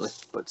 unfortunately.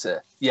 But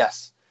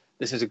yes,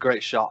 this is a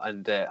great shot,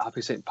 and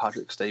happy St.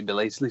 Patrick's Day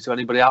belatedly to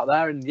anybody out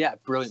there. And yeah,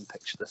 brilliant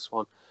picture, this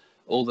one.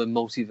 All the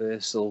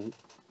multiversal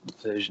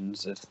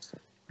versions of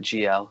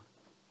GL.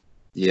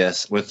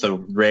 Yes, with the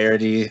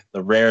rarity,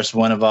 the rarest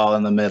one of all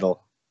in the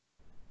middle.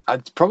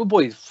 It's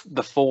probably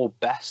the 4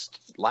 best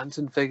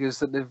Lantern figures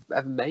that they've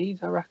ever made,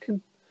 I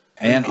reckon.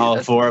 And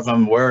all 4 of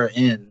them were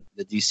in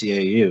the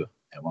DCAU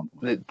at one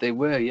point. They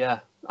were, yeah,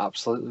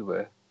 absolutely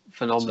were.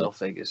 Phenomenal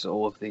figures,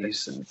 all of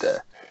these. And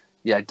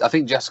yeah, I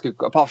think Jessica,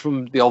 apart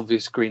from the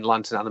obvious Green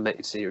Lantern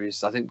animated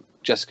series, I think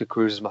Jessica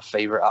Cruz is my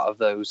favourite out of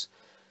those,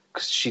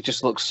 because she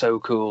just looks so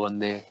cool,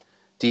 and the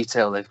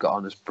detail they've got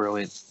on is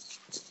brilliant.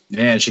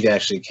 Yeah, and she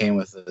actually came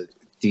with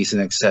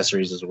decent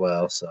accessories as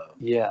well, so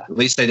yeah, at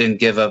least they didn't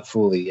give up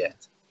fully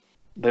yet.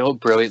 They look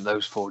brilliant,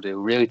 those 4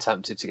 do. Really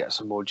tempted to get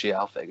some more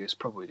GL figures.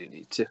 Probably do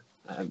need to.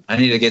 I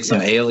need to get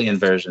some alien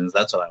versions.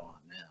 That's what I want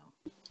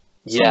now.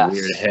 Yeah,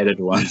 weird-headed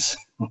ones.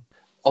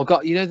 I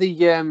got, you know, the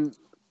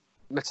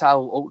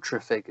Mattel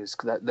Ultra figures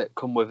that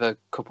come with a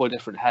couple of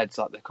different heads.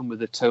 Like they come with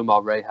the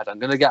Tomar Ray head. I'm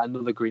gonna get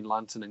another Green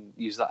Lantern and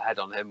use that head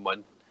on him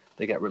when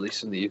they get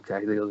released in the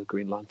UK. The other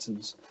Green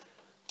Lanterns.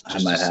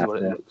 Just I might have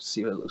to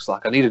see what it looks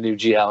like. I need a new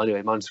GL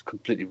anyway. Mine's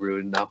completely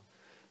ruined now.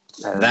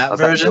 That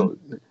version?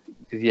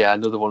 Yeah,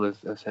 another one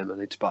of him. I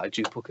need to buy a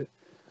duplicate.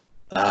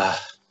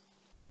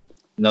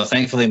 No,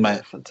 thankfully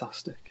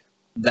fantastic.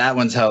 That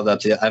one's held up.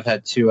 I've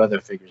had 2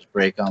 other figures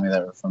break on me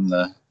that were from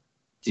the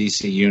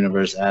DC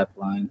Universe app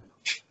line.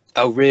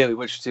 Oh, really?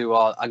 Which 2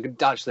 are? I'm going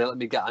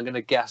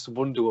to guess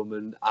Wonder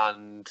Woman,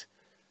 and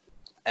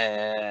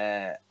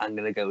I'm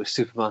going to go with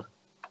Superman.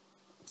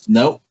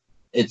 Nope.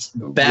 It's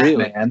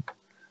Batman.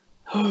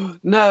 Really?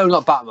 No,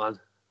 not Batman.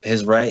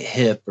 His right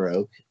hip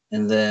broke,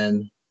 and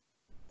then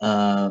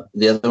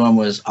the other one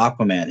was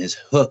Aquaman. His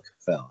hook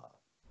fell off.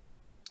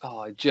 Oh,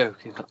 I'm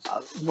joking.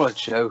 What a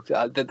joke.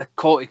 The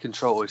quality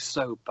control is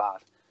so bad.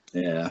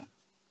 Yeah.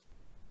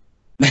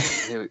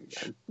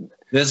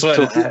 This one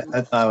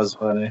I thought was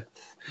funny.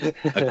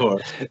 Of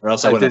course. Or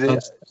else I would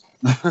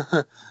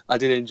have. I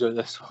did enjoy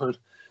this one,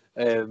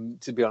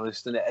 to be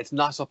honest. And it's a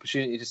nice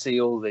opportunity to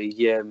see all the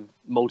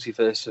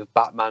multiverse of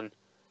Batman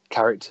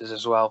characters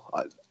as well.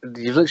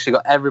 You've literally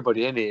got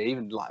everybody in here,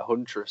 even like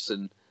Huntress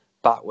and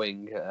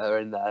Batwing are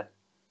in there.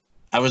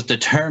 I was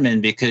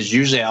determined, because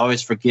usually I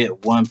always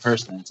forget one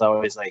person. It's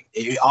always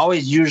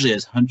usually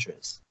is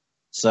Huntress.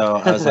 So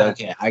I was like,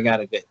 okay, I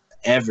gotta get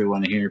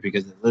everyone in here,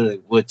 because it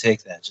literally would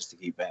take that just to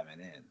keep Batman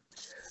in.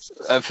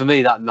 For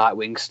me, that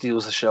Nightwing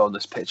steals the show on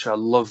this picture. I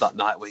love that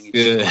Nightwing.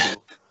 He's so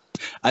cool.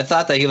 I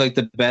thought that he looked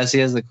the best. He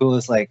has the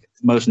coolest, like,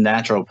 most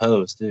natural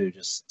pose too,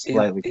 just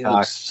slightly he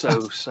cocked.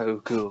 looks so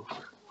cool.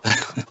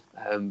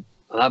 And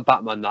that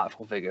Batman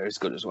Nightfall figure is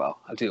good as well.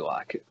 I do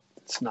like it.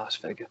 It's a nice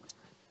figure.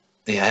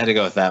 Yeah, I had to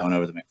go with that one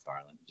over the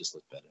McFarlane. It just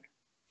looked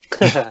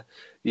better.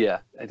 Yeah,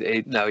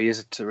 no, he is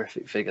a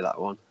terrific figure, that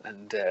one.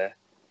 And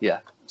yeah,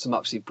 some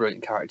absolutely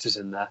brilliant characters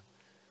in there.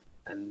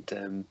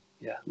 And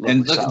yeah,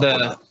 And look,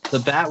 the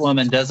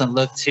Batwoman doesn't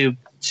look too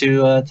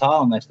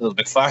tall next to those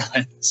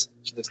McFarlanes.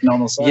 She looks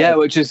normal size. Yeah,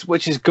 which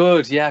is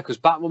good. Yeah, because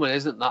Batwoman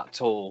isn't that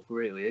tall,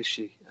 really, is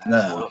she? No,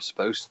 well,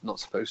 not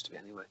supposed to be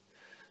anyway.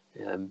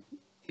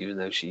 Even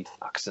though she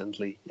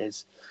accidentally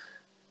is.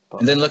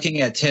 But, and then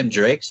looking at Tim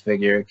Drake's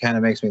figure, it kind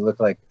of makes me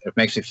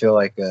feel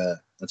like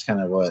that's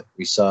kind of what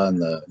we saw in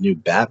the new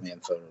Batman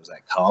photos.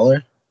 That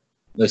collar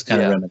looks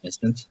kind of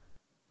reminiscent.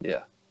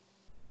 Yeah.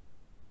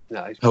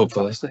 No, he's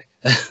hopefully.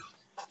 Fantastic.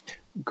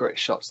 Great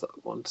shots that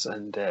once,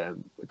 and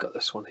we've got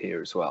this one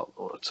here as well.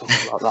 I want to talk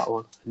about that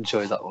one.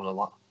 Enjoyed that one a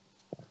lot.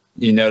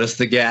 You noticed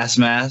the gas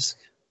mask?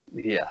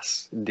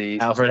 Yes,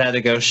 indeed. Alfred had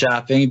to go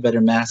shopping.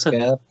 Better mask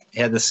up. He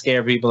had to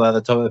scare people out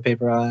of the toilet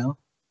paper aisle.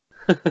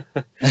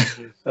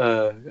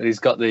 And he's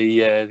got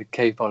the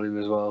cape on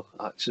him as well.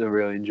 Actually, I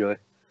really enjoy.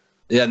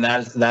 Yeah, and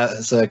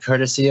that's a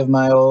courtesy of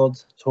my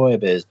old Toy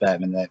Biz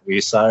Batman that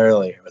we saw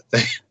earlier.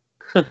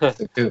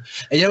 And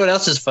you know what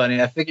else is funny?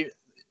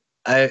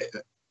 I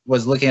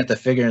was looking at the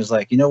figure and was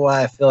like, you know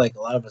why I feel like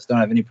a lot of us don't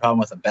have any problem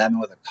with a Batman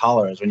with a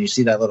collar is when you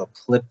see that little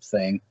clip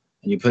thing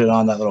and you put it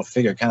on that little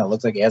figure, it kind of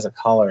looks like he has a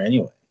collar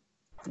anyway.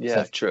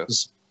 Yeah, so true.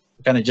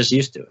 Kind of just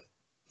used to it.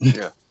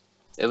 Yeah.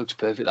 It looks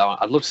perfect, that one.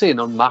 I'd love to see an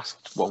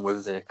unmasked one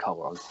with the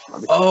collar on.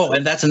 Oh,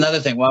 and that's another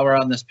thing. While we're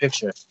on this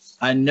picture,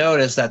 I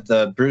noticed that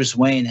the Bruce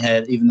Wayne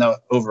head, even though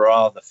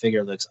overall the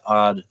figure looks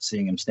odd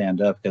seeing him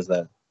stand up because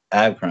of the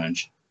ab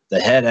crunch, the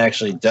head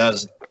actually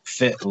does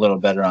fit a little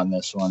better on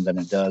this one than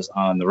it does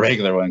on the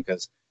regular one.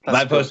 Because if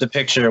I post a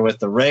picture with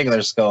the regular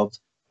sculpt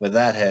with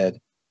that head,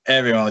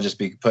 everyone will just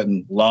be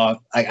putting long.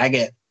 I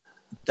get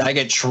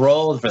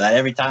trolled for that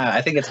every time.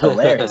 I think it's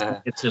hilarious.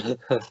 It's just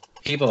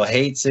people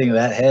hate seeing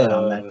that head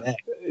on that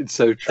neck. It's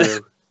so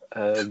true.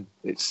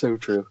 It's so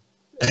true.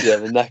 Yeah,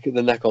 the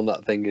neck on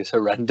that thing is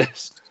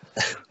horrendous.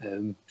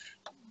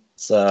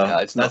 That's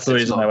the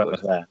reason I went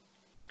with that.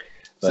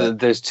 But, so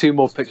there's two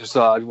more pictures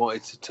that I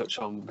wanted to touch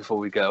on before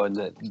we go,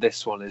 and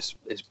this one is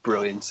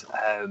brilliant.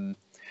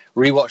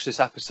 Rewatched this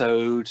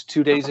episode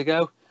 2 days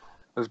ago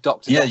with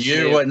Dr. Yeah,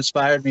 you're what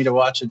inspired me to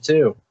watch it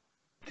too.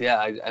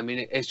 Yeah, I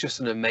mean, it's just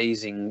an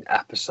amazing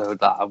episode.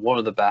 That one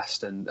of the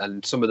best,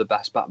 and some of the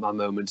best Batman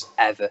moments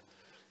ever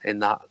in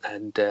that,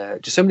 and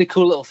just so many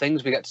cool little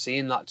things we get to see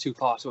in that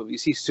two-part. You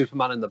see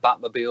Superman in the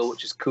Batmobile,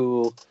 which is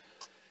cool,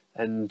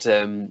 and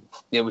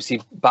we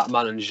see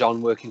Batman and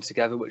Jean working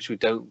together, which we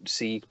don't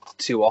see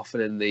too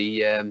often in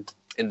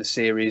the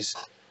series,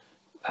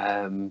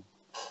 and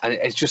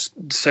it's just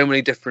so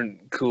many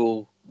different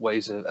cool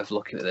ways of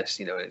looking at this.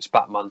 It's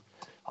Batman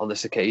on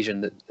this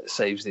occasion that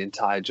saves the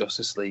entire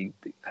Justice League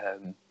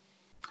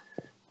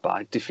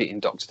by defeating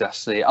Dr.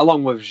 Destiny,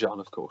 along with Jean,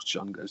 of course.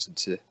 Jean goes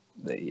into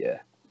the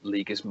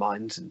League's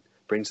minds and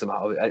brings them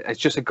out of it. It's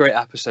just a great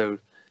episode.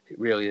 It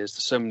really is.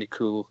 There's so many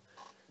cool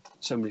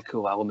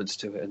elements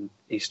to it, and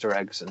Easter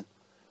eggs and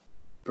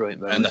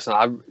brilliant moments. And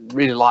I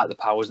really like the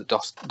powers that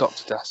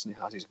Dr. Destiny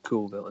has. He's a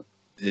cool villain.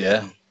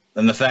 Yeah.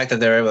 And the fact that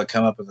they're able to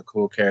come up with a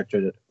cool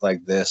character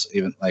like this,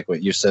 even like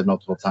what you said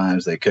multiple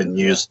times, they couldn't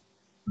use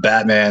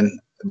Batman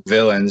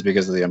villains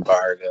because of the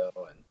embargo,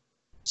 and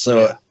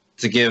so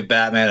to give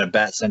Batman a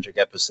Bat-centric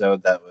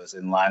episode that was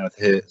in line with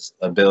his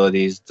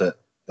abilities, to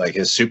like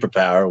his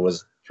superpower,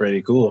 was pretty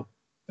cool.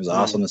 It was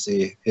awesome to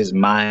see his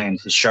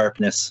mind, his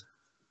sharpness.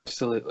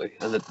 Absolutely,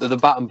 and the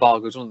Bat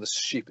embargo is one of the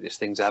stupidest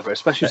things ever,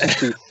 especially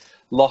since we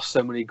lost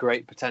so many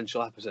great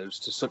potential episodes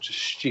to such a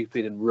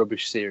stupid and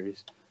rubbish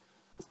series.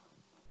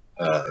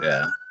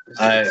 Yeah,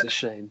 it's a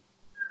shame.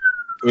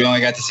 We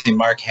only got to see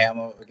Mark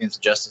Hamill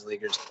against Justice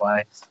Leaguers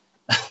twice.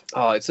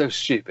 Oh, it's so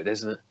stupid,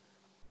 isn't it?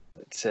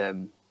 It's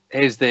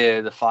here's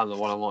the final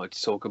one I wanted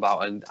to talk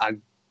about, and I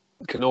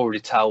can already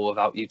tell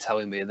without you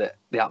telling me that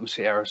the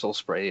atmosphere aerosol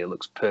spray here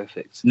looks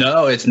perfect.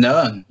 No, it's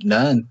none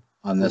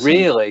on this.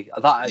 Really?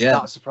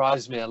 That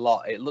surprised me a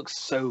lot. It looks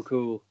so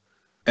cool.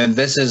 And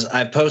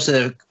I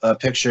posted a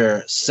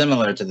picture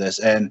similar to this,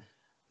 and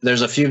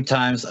there's a few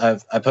times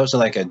I posted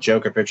like a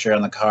Joker picture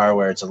on the car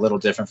where it's a little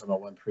different from the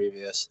one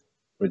previous,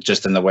 with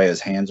just in the way his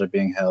hands are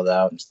being held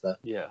out and stuff.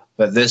 Yeah.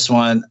 But this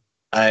one,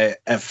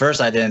 at first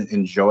I didn't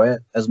enjoy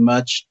it as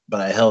much, but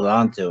I held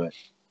on to it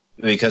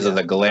because of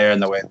the glare and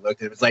the way it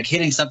looked. It was like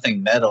hitting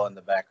something metal in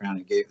the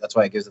background. That's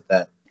why it gives it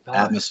that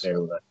atmosphere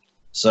look.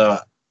 So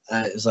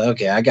I was like,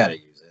 okay, I gotta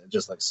use it.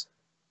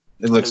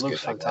 It looks good,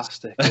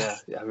 fantastic.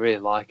 Yeah, I really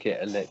like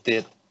it, and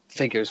the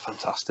figure is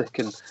fantastic.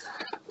 And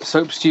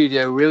Soap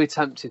Studio really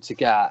tempted to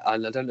get,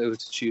 and I don't know who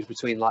to choose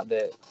between, like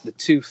the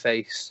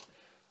Two-Face,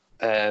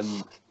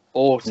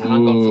 or to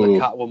hang on for the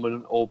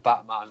Catwoman or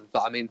Batman.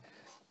 But I mean,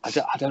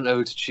 I don't know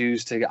who to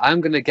choose to get.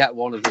 I'm going to get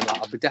one of them.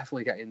 I'll be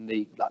definitely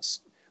getting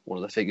that's one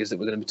of the figures that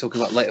we're going to be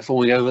talking about later for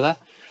when we go over there.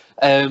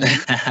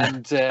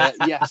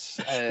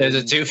 Yes. There's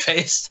a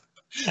Two-Face.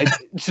 Do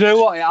you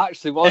know what? It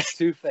actually was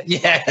Two-Face.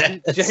 Yeah.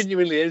 It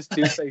genuinely is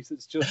Two-Face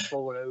that's just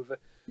fallen over.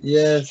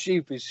 Yeah.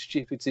 Stupid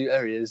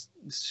there he is.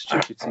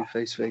 Stupid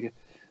Two-Face figure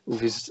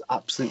with his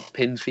absolute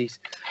pin feet.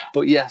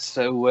 But yes,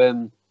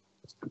 so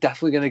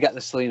definitely going to get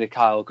the Selena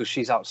Kyle because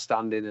she's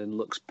outstanding and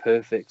looks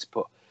perfect.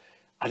 But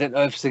I don't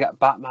know if to get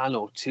Batman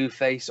or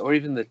Two-Face or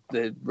even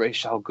the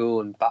Ra's al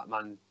Ghul and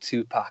Batman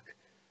 2-pack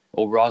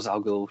or Ra's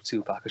al Ghul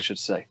 2-pack, I should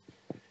say.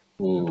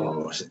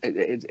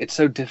 It's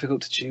so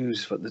difficult to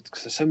choose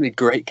because there's so many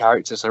great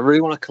characters. I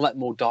really want to collect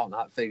more Dark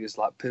Knight figures,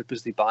 like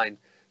purposely buying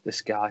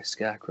this guy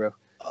Scarecrow.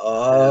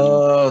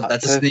 Oh,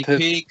 that's a sneak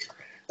peek.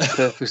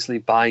 Purposely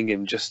buying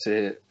him just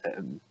to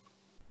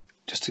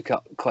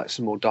collect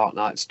some more Dark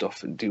Knight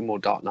stuff and do more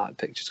Dark Knight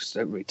pictures because I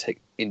don't really take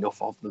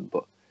enough of them.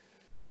 But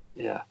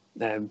yeah,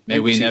 may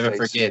we never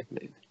forget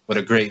what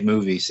a great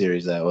movie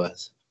series that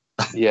was.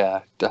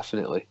 Yeah,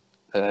 definitely.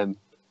 Who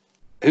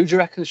do you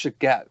reckon should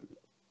get?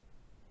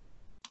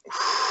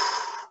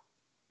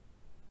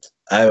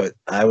 I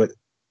would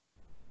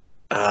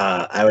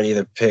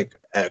either pick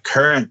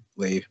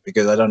currently,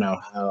 because I don't know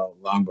how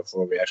long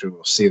before we actually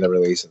will see the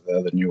release of the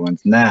other new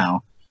ones.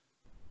 Now,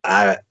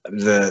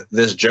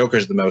 this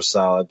Joker's the most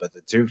solid, but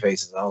the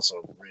Two-Face is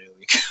also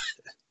really good.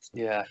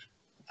 Yeah.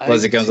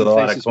 Plus, it comes with a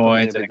lot of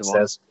coins and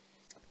accessories.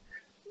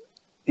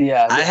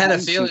 Yeah, I had a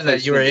feeling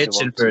that you were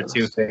itching for a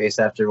Two-Face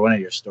after one of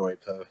your story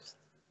posts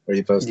where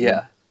you posted.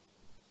 Yeah.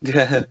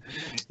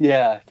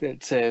 Yeah.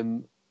 It's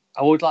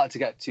I would like to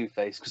get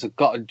Two-Face because I've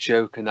got a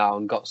Joker now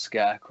and got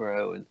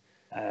Scarecrow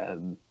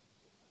and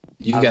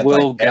you got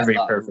like every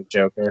perfect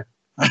Joker.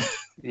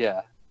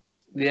 Yeah,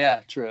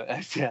 true.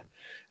 Yeah,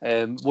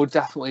 would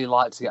definitely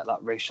like to get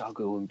that Ra's al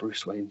Ghul and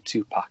Bruce Wayne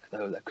 2-pack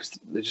though, because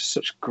they're just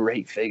such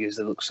great figures.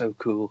 They look so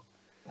cool.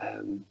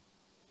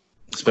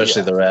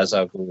 Especially the Ra's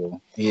al Ghul.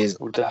 He's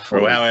or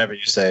however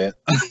you say it.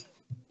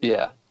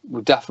 Yeah,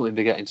 we'll definitely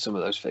be getting some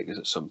of those figures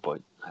at some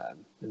point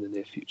in the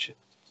near future.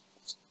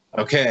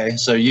 Okay,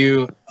 so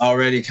you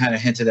already kind of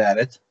hinted at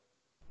it.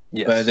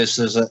 Yes. But this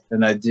is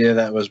an idea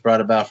that was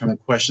brought about from the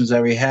questions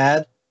that we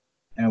had,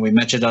 and we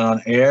mentioned it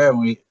on air,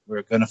 and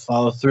we're going to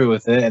follow through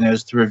with it. And it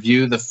was to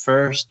review the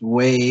first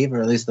wave,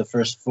 or at least the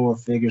first 4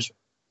 figures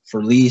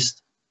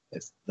released,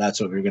 if that's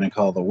what we're going to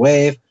call the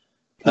wave,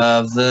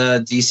 of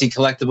the DC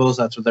collectibles.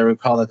 That's what they were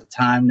called at the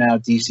time. Now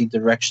DC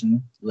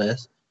Direction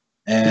list,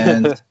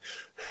 and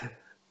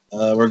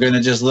we're going to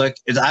just look.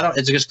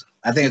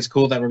 I think it's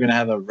cool that we're going to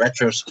have a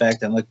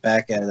retrospect and look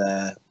back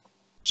at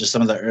just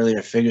some of the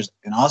earlier figures,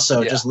 and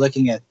also just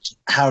looking at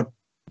how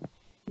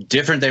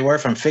different they were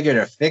from figure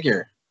to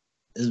figure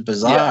is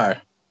bizarre.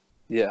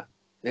 Yeah,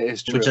 it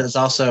is true. Which is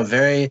also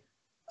very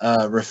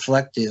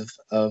reflective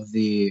of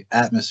the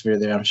atmosphere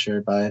there, I'm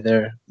sure, by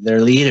their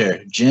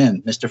leader,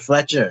 Jim, Mr.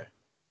 Fletcher.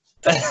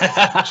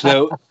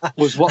 So,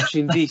 was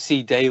watching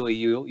DC Daily.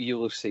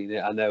 You'll have seen it,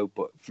 I know,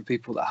 but for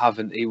people that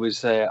haven't, he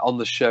was on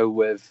the show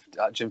with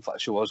Jim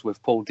Fletcher was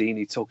with Paul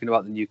Dini talking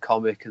about the new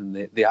comic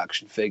and the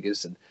action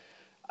figures. And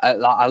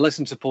I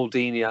listen to Paul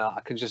Dini.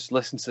 I can just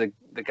listen to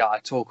the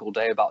guy talk all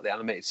day about the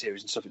animated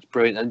series and stuff. It's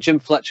brilliant. And Jim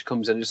Fletcher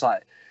comes in and just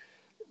like,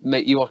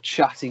 mate, you are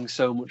chatting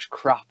so much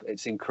crap.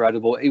 It's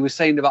incredible. He was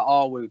saying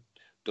about, we've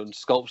done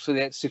sculpts for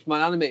the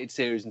Superman animated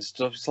series and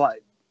stuff. It's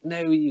like,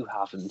 no, you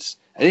haven't.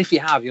 And if you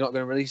have, you're not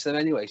going to release them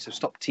anyway. So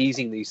stop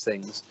teasing these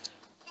things.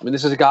 I mean,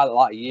 this is a guy that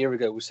like a year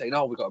ago was saying,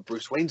 we got a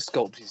Bruce Wayne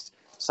sculpt. He's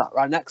sat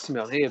right next to me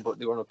on here, but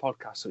they were on a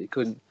podcast, so he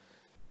couldn't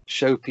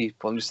show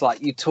people. I'm just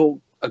like, you talk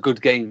a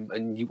good game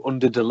and you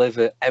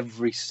under-deliver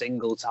every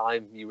single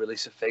time you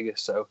release a figure.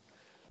 So,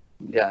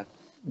 yeah,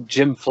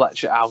 Jim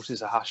Fletcher out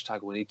is a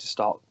hashtag we need to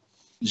start.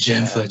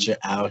 Jim Fletcher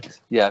out.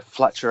 Yeah,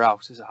 Fletcher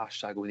out is a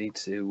hashtag we need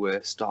to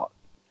start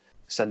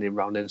sending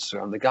around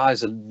Instagram. The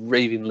guy's a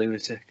raving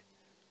lunatic.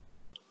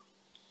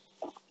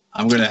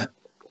 I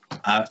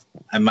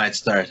might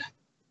start.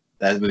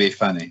 That would be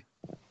funny.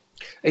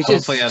 It's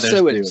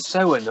just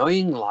so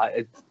annoying.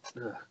 Like,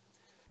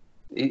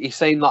 he's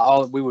saying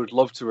that we would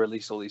love to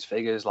release all these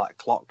figures like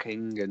Clock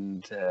King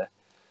and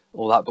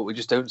all that, but we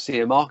just don't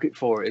see a market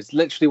for it. It's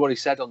literally what he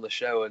said on the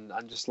show, and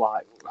I'm just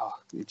like,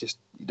 you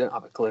don't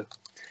have a clue.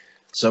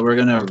 So we're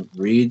gonna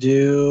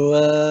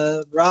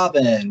redo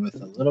Robin with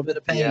a little bit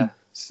of pain.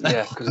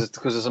 Yeah, because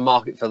there's a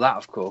market for that,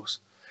 of course.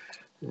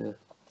 Yeah.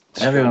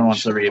 Everyone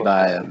wants to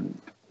rebuy him.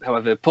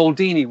 However, Paul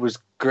Dini was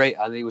great,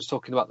 and he was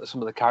talking about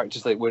some of the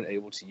characters they weren't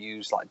able to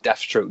use, like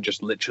Deathstroke,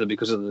 just literally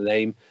because of the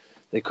name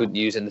they couldn't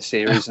use in the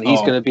series. And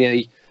he's going to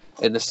be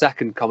in the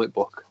second comic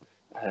book.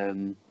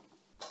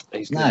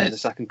 He's going to be in the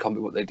second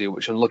comic book they do,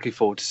 which I'm looking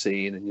forward to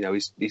seeing.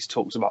 And he's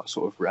talks about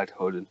sort of Red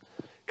Hood and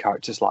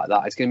characters like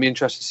that. It's going to be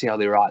interesting to see how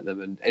they write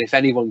them, and if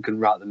anyone can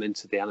write them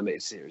into the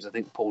animated series, I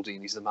think Paul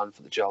Dini's the man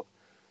for the job.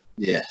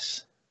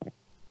 Yes.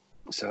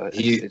 So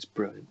it's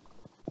brilliant.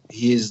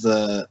 He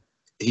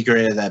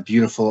created that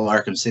beautiful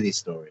Arkham City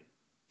story.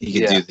 He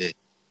could do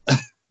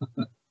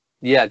that.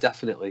 Yeah,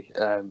 definitely.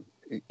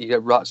 you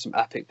write some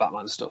epic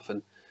Batman stuff,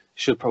 and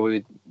should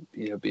probably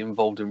be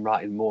involved in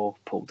writing more,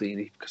 Paul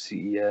Dini, because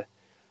he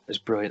is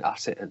brilliant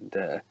at it.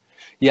 And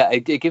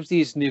it gives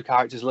these new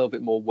characters a little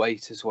bit more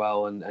weight as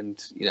well,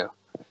 and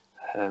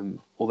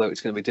although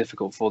it's going to be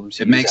difficult for them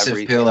to It use makes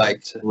every it feel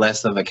character. like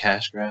less of a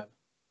cash grab.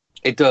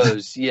 It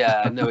does,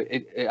 yeah. No,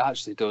 it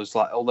actually does.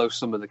 Like, although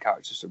some of the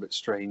characters are a bit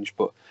strange,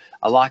 but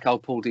I like how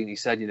Paul Dini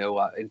said,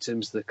 in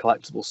terms of the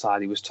collectible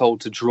side, he was told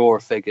to draw a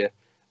figure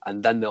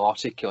and then they'll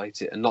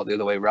articulate it, and not the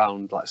other way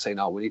around. Like saying,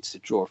 "Oh, we need to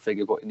draw a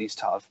figure, but it needs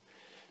to have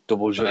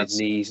double jointed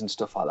knees and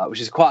stuff like that,"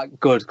 which is quite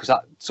good because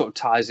that sort of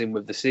ties in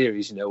with the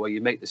series. Where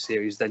you make the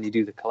series, then you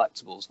do the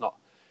collectibles, not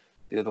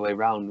the other way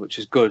around, which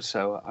is good.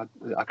 So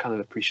I kind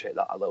of appreciate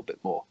that a little bit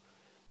more.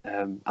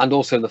 And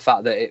also the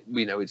fact that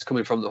it's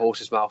coming from the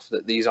horse's mouth,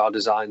 that these are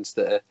designs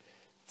that are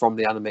from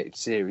the animated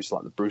series,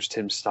 like the Bruce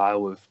Timm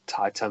style with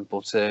Ty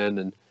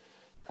Templeton,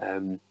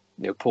 and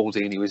Paul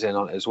Dini was in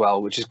on it as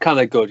well, which is kind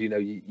of good.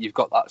 You've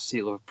got that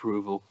seal of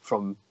approval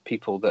from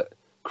people that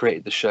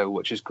created the show,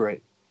 which is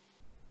great.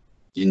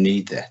 You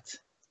need that.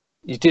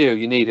 You do.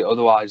 You need it.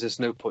 Otherwise, there's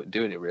no point in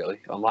doing it, really.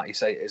 And like you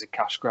say, it is a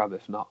cash grab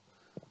if not.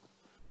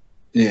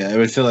 Yeah, it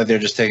would feel like they're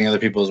just taking other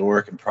people's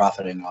work and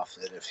profiting off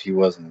it if he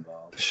wasn't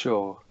involved.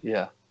 Sure,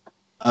 yeah.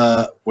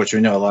 Which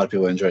we know a lot of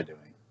people enjoy doing.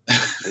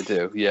 They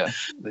do, yeah,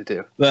 they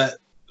do. But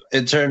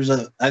in terms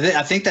of,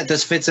 I think that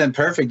this fits in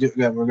perfect.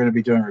 That we're going to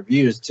be doing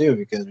reviews too,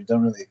 because we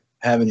don't really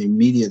have any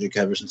media to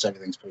cover since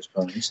everything's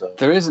postponed. So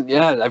there isn't,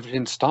 yeah.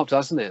 Everything's stopped,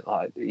 hasn't it?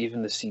 Like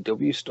even the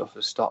CW stuff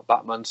has stopped.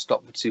 Batman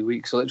stopped for 2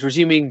 weeks, so it's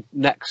resuming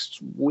next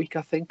week.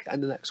 I think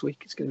end of next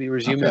week it's going to be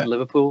resuming in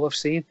Liverpool. I've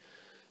seen.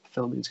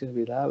 Filming's going to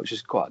be there, which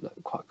is quite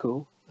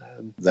cool.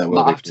 That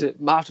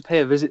might have to pay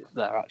a visit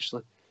there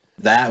actually.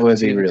 That would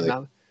be really.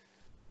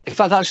 In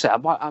fact, actually,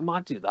 I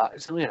might do that.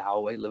 It's only an hour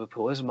away.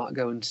 Liverpool is. I might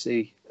go and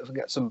see if I can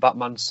get some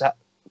Batman set.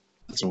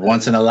 It's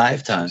once in a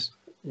lifetime.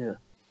 Yeah.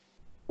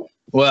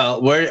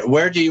 Well,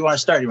 where do you want to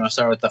start? You want to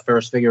start with the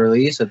first figure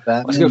release of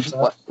Batman?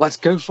 Let's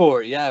go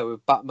for it. Yeah,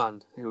 with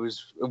Batman.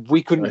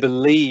 We couldn't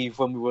believe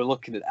when we were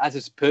looking at it. As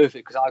it's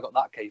perfect because I got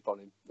that cape on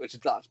him, that's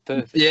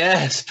perfect.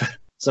 Yes.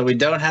 So we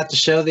don't have to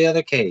show the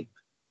other cape.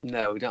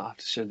 No, we don't have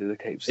to show the other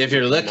capes. If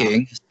you're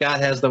looking, Scott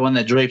has the one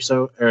that drapes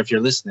over, or if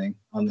you're listening,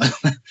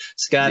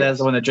 Scott has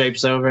the one that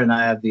drapes over, and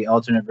I have the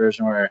alternate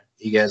version where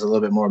he has a little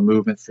bit more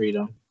movement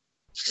freedom.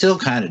 Still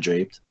kind of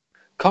draped.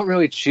 Can't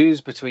really choose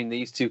between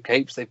these two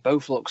capes. They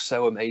both look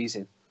so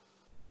amazing.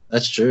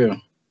 That's true.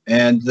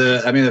 And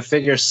the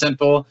figure's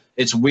simple.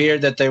 It's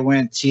weird that they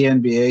went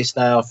TNBA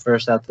style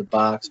first out the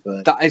box,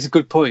 but that is a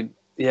good point.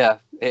 Yeah,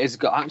 it has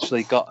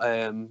actually got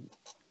a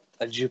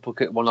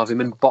duplicate one of him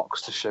in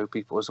box to show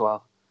people as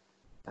well.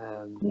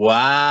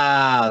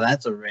 Wow,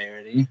 that's a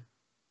rarity.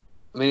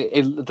 I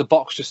mean, the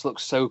box just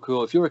looks so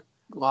cool. If you're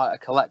a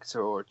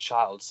collector or a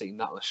child seeing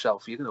that on the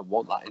shelf, you're going to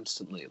want that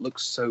instantly. It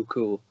looks so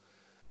cool.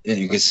 Yeah,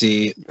 you can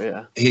see.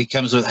 Yeah, he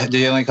comes with. Do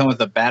you only come with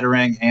the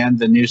Batarang and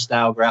the new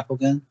style grapple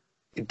gun?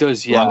 It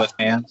does, yeah. Along with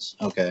hands.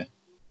 Okay.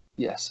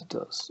 Yes, it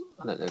does.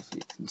 I don't know if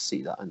you can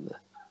see that in there.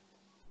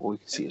 All you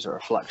can see is a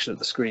reflection of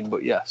the screen,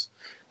 but yes.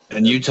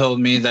 And you told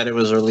me that it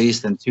was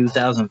released in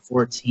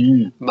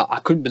 2014. I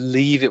couldn't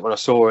believe it when I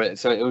saw it.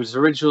 So it was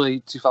originally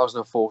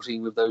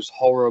 2014 with those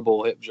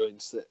horrible hip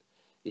joints that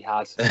he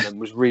had, and then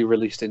was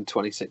re-released in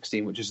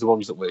 2016, which is the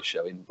ones that we're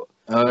showing. But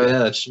oh yeah,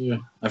 that's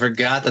true. I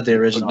forgot that the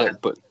original.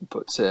 But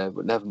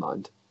never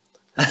mind.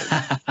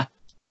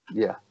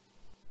 Yeah,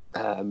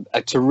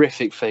 a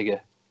terrific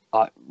figure.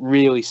 Like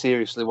really,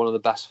 seriously, one of the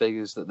best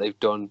figures that they've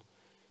done.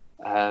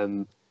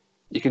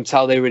 You can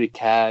tell they really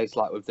care. It's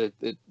like with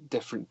the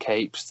different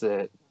capes,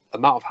 the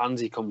amount of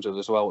hands he comes with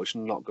as well, which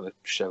I'm not going to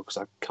show because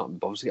I can't be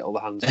bothered to get all the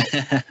hands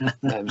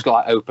out. He's got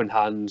like open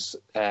hands,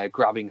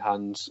 grabbing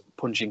hands,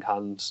 punching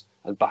hands,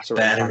 and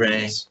batarang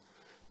hands.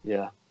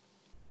 Yeah,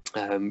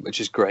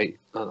 which is great.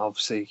 And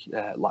obviously,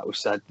 like we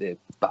said, the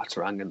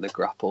batarang and the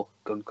grapple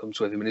gun comes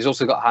with him. And he's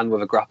also got a hand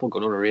with a grapple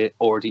gun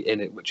already in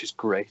it, which is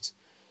great.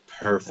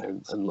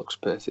 Perfect. And looks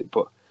perfect.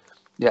 But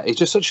yeah, he's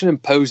just such an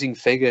imposing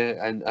figure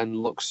and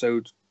looks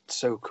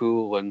so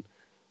cool, and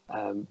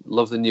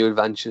love the new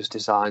adventures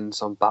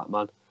designs on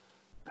Batman.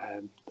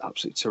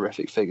 Absolutely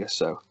terrific figure.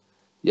 So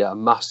yeah,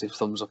 massive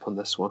thumbs up on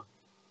this one.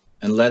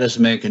 And let us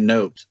make a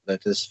note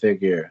that this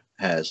figure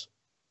has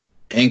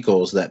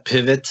ankles that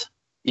pivot.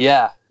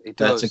 Yeah, it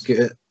does. That's a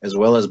good, as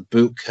well as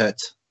boot cut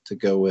to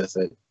go with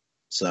it.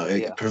 So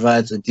it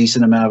provides a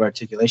decent amount of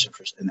articulation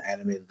for an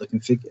animated looking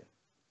figure.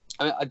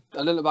 I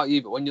don't know about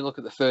you, but when you look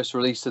at the first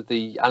release of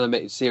the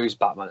animated series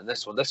Batman and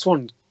this one is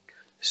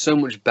so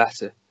much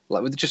better.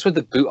 Like with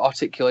the boot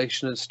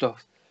articulation and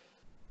stuff.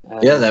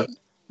 Yeah,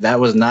 that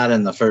was not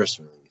in the first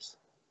release.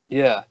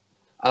 Yeah,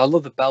 and I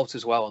love the belt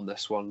as well on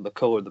this one, the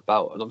colour of the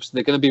belt. And obviously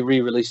they're going to be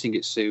re-releasing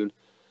it soon.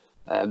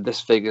 This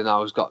figure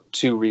now has got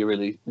 2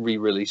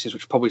 re-releases,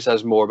 which probably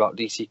says more about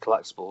DC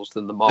Collectibles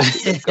than the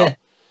market they've got.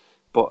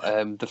 But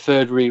the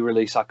third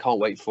re-release I can't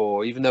wait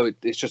for, even though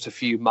it's just a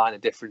few minor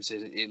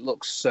differences. It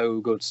looks so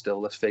good still,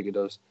 this figure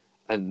does.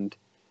 And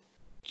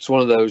it's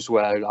one of those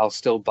where I'll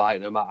still buy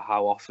it no matter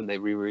how often they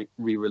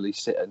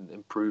re-release it and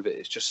improve it.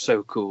 It's just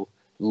so cool.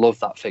 Love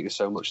that figure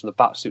so much, and the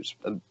Batsuit's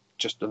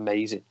just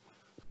amazing.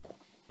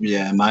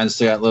 Yeah, mine's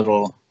still got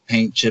little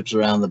paint chips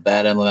around the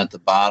bat emblem at the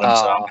bottom,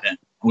 so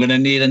I'm gonna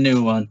need a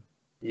new one.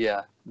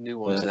 Yeah, new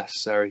one's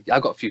necessary. I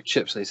got a few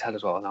chips on his head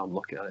as well. Now I'm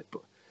looking at it,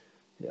 but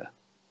yeah.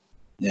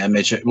 Yeah, I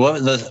made sure.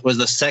 What was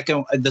the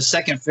second? The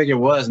second figure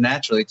was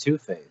naturally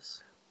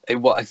Two-Face. It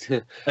was.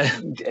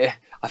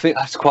 I think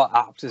that's quite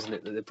apt, isn't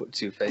it, that they put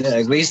Two-Face? Yeah,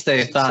 at least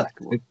they thought.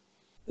 At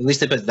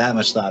least they put that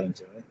much thought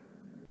into it.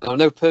 I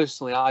know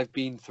personally, I've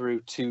been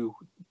through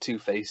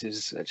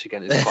Two-Faces, which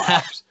again is quite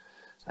apt.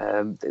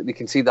 You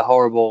can see the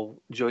horrible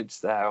joints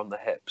there on the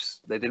hips.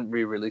 They didn't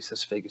re-release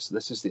this figure, so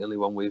this is the only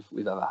one we've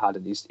ever had,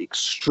 and he's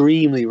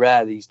extremely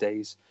rare these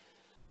days.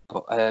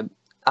 But I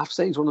have to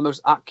say, he's one of the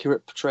most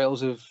accurate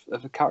portrayals of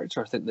a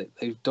character I think that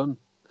they've done.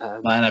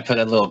 Mine, I put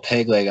a little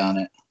peg leg on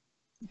it.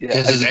 Yeah,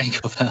 his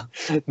ankle fell.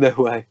 No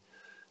way.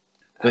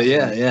 But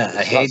yeah,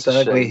 I hate the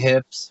ugly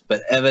hips,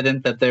 but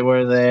evident that they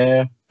were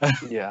there.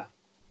 Yeah.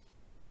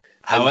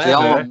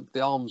 However,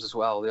 the arms as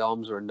well. The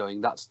arms are annoying.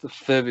 That's the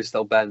furthest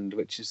they'll bend,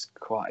 which is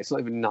it's not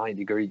even 9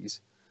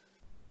 degrees.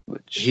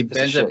 Which he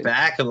bends it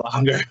back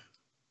longer.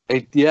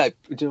 You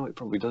know, it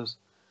probably does.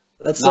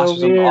 That's so weird.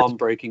 Some arm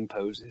breaking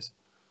poses.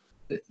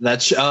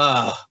 That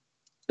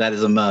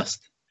is a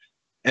must.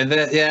 And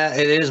then,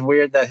 it is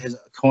weird that his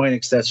coin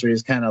accessory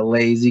is kind of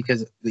lazy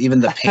because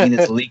even the paint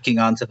is leaking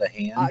onto the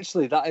hand.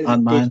 Actually, that is a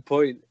good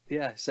point.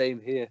 Yeah,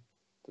 same here.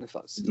 If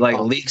that's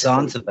leaks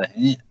onto the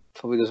hand.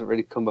 Probably doesn't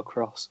really come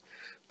across,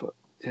 but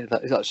yeah,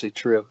 that is actually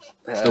true.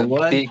 So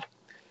what?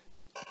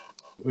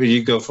 Well,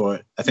 you go for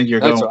it. I think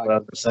you're going with what I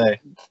was going to say.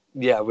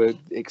 Yeah,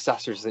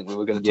 accessories. I think we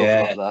were going to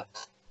talk about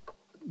that.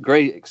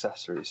 Great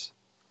accessories.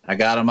 I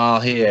got them all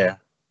here.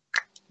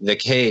 The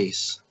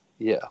case.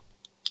 Yeah.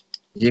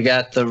 You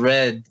got the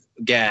red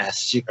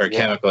gas or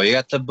chemical. You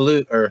got the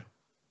blue, or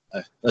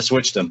let's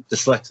switch them.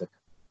 Dyslexic.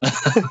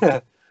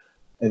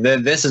 And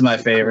then this is my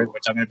favorite,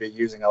 which I'm going to be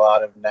using a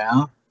lot of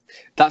now.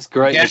 That's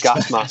great, the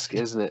gas mask,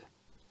 isn't it?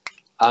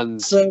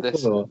 And so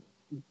cool.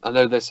 I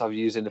know this I've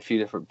used in a few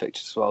different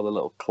pictures as well, the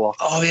little clock.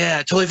 Oh, yeah,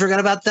 I totally forgot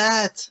about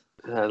that.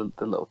 The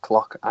little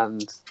clock,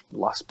 and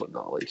last but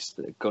not least,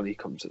 the gun he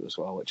comes with as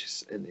well, which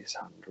is in his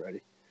hand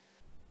ready.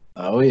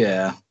 Oh,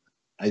 yeah.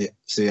 I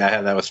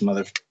have that with some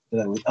other...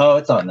 Oh,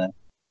 it's on there.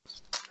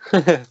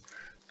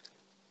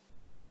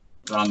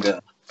 Wrong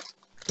gun.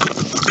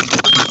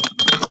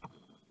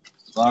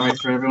 Sorry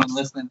for everyone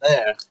listening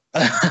there.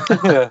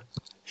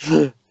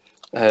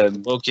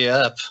 Woke you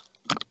up.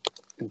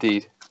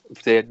 Indeed.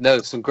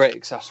 Some great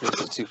accessories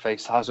that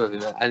Two-Face has with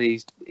him, and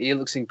he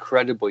looks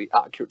incredibly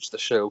accurate to the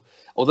show.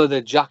 Although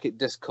the jacket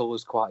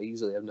discolors quite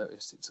easily, I've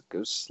noticed it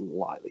goes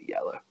slightly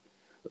yellow,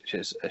 which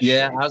is a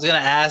shame. I was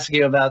going to ask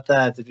you about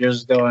that. If yours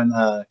is going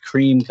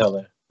cream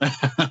color.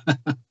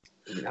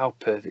 How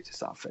perfect is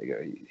that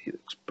figure? He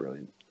looks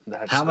brilliant.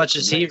 How much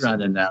is he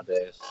running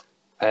nowadays?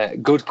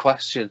 Good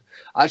question.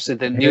 Actually,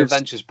 the New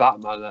Adventures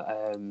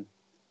Batman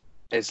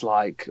is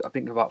like, I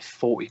think about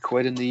 40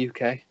 quid in the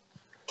UK.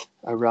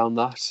 Around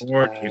that.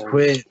 40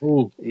 quid.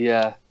 Ooh.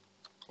 Yeah.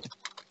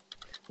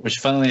 Which,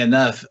 funnily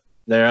enough,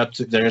 they're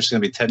just going to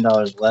be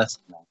 $10 less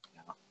now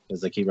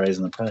because they keep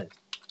raising the price.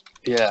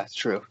 Yeah,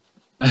 true.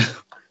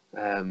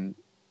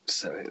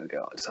 So here we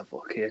go. Let's have a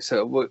look here.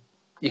 So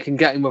you can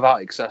get him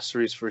without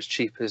accessories for as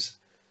cheap as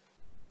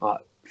like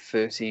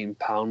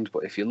 £13,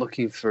 but if you're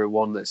looking for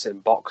one that's in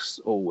box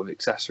or with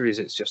accessories,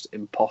 it's just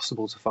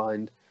impossible to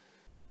find.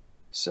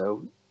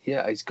 So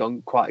yeah, it's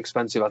gone quite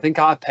expensive. I think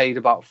I paid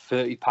about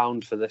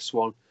 £30 for this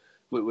one,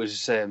 which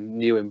was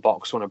new in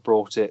box when I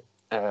brought it,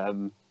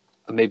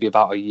 maybe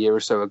about a year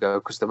or so ago.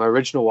 Because my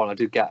original one I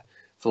did get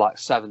for like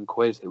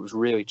 £7. It was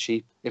really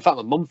cheap. In fact,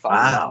 my mum found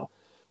me that.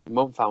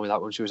 My mum found me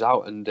that when she was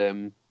out,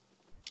 and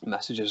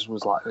messages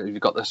was like, "Have you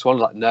got this one?" I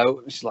was like,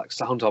 no. She's like,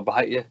 "Sound, I'll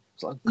bite you."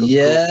 It's like,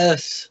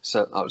 yes. Cool.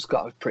 So that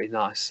was pretty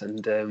nice,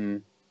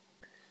 and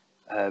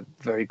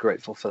very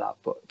grateful for that.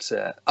 But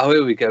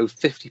here we go,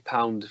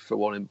 £50 for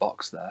one in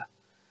box there.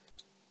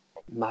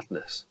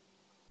 Madness.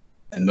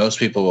 And most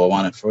people will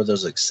want it for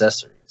those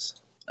accessories.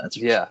 That's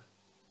yeah,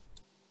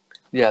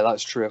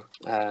 that's true.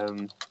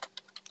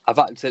 I've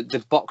actually, the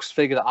box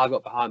figure that I've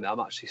got behind me, I'm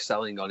actually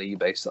selling on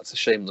eBay, so that's a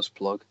shameless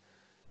plug.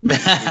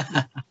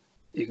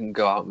 You can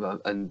go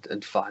out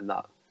and find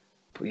that.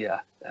 But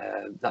yeah,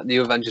 that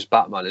New Avengers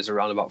Batman is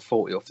around about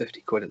 40 or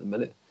 50 quid at the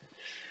minute.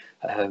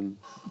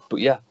 But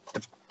yeah,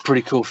 a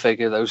pretty cool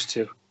figure, those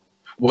two.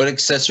 What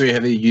accessory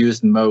have you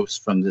used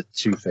most from the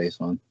Two-Face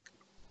one?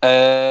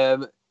 I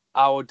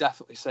would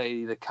definitely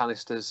say the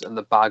canisters and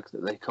the bag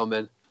that they come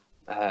in.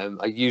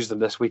 I used them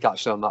this week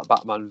actually on that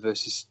Batman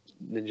versus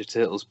Ninja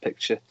Turtles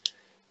picture.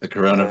 The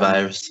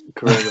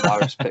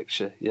coronavirus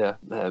picture, yeah.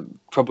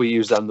 Probably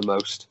use them the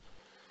most.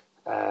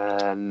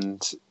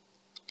 And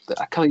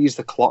I kind of use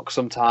the clock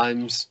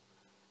sometimes.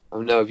 I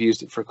know I've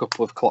used it for a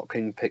couple of Clock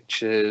King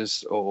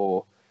pictures,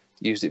 or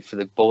used it for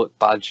the bullet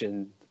badge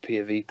and the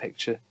POV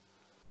picture.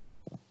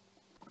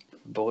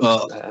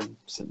 Bullet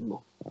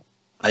symbol.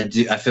 I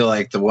do. I feel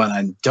like the one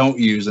I don't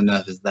use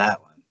enough is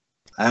that one.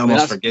 I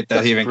almost forget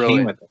that he even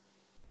came with it.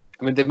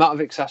 I mean, the amount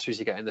of accessories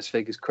you get in this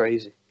figure is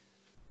crazy.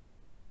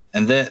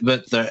 And then,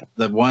 but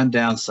the one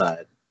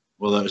downside,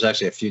 well, there's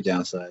actually a few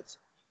downsides,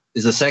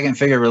 is the second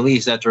figure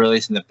released after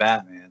releasing the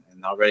Batman,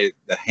 and already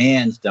the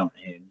hands don't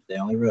hinge; they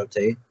only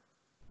rotate,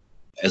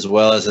 as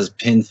well as his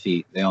pin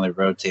feet. They only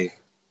rotate,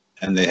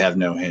 and they have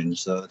no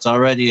hinge. So it's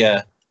already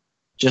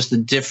just a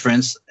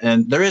difference,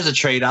 and there is a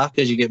trade-off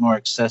because you get more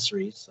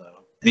accessories. So,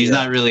 and he's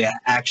not really an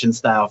action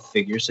style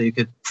figure, so you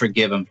could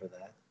forgive him for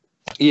that.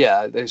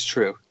 Yeah, that's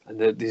true. And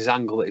his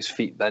angle that his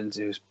feet bend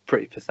to is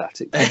pretty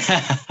pathetic.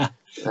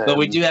 But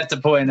we do have to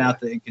point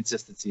out the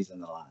inconsistencies in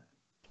the line.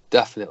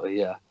 Definitely,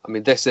 yeah. I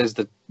mean, this is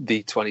the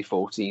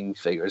 2014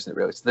 figure, isn't it?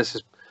 Really, so this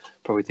is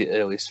probably the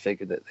earliest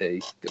figure that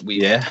we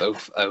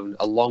both own,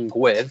 along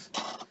with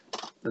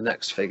the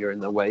next figure in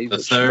the wave, the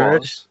which third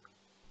was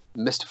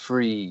Mr.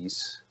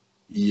 Freeze.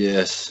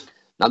 Yes.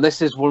 Now,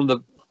 this is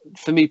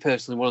for me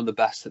personally, one of the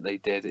best that they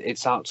did.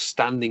 It's an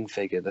outstanding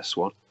figure, this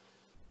one.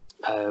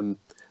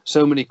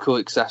 So many cool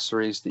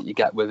accessories that you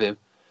get with him.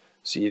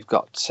 So you've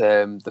got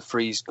the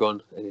freeze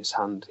gun in his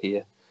hand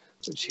here,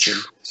 which you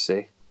can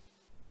see,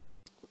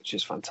 which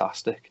is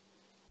fantastic.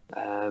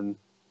 I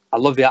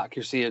love the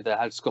accuracy of the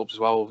head sculpt as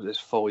well. It's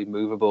fully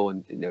movable,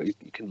 and you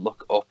can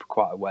look up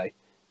quite a way.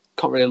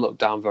 Can't really look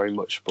down very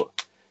much, but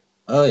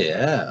which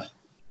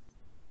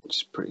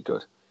is pretty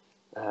good.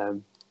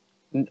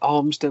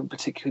 Arms don't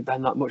particularly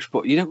bend that much,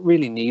 but you don't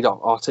really need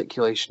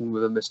articulation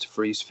with a Mr.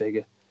 Freeze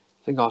figure.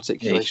 I think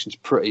articulation's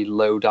pretty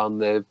low down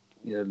the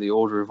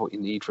order of what you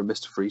need for a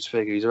Mr. Freeze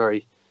figure. He's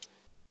very,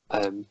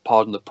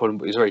 pardon the pun,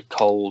 but he's very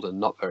cold and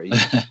not very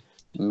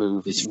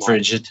moved. He's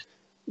frigid.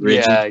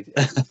 Yeah,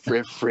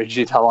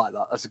 frigid. I like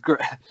that. That's a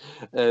great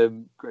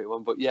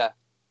one. But yeah,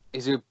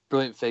 he's a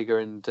brilliant figure,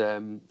 and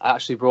I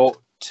actually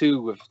brought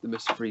two of the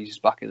Mr. Freezes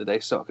back in the day,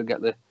 so I could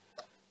get the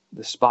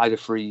Spider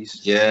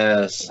Freeze.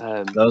 Yes,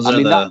 those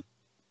are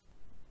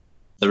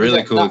the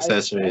really cool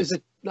accessories.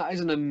 That is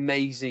an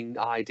amazing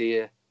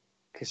idea.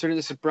 Considering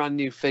this is a brand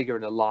new figure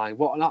in a line,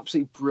 what an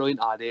absolutely brilliant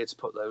idea to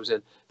put those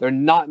in. They're a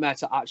nightmare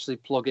to actually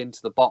plug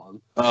into the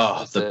bottom.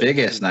 Oh, the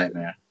biggest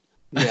nightmare.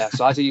 Yeah,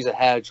 so I had to use a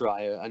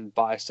hairdryer and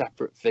buy a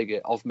separate figure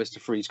of Mr.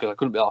 Freeze because I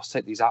couldn't be asked to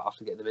take these out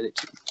after getting them in.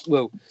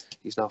 Whoa,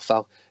 he's now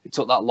fell. It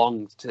took that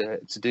long to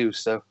do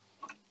so.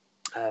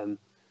 But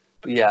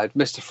yeah,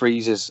 Mr.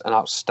 Freeze is an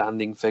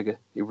outstanding figure.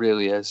 He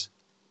really is.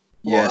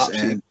 Yes,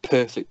 and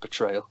perfect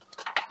portrayal.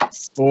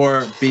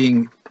 For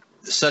being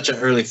such an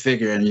early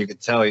figure, and you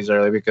could tell he's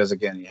early because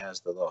again he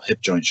has the little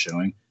hip joint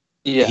showing.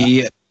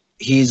 Yeah,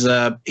 he's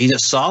a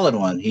solid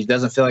one. He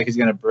doesn't feel like he's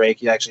gonna break.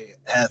 He actually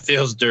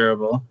feels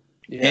durable.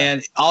 Yeah.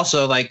 And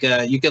also, like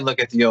you could look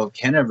at the old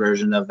Kenner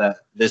version of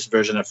this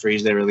version of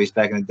Freeze they released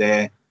back in the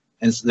day,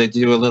 and so they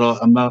do a little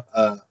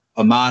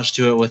homage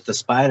to it with the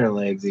spider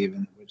legs,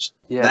 even, which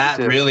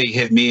really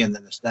hit me in the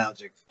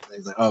nostalgic.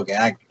 It's like,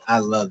 okay, I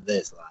love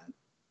this line.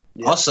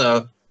 Yeah.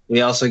 Also,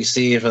 we also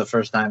see for the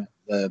first time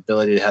the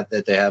ability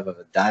that they have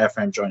a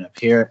diaphragm joint up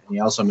here, and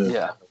you also move.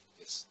 Yeah.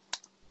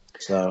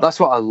 So that's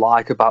what I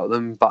like about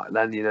them back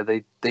then.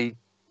 They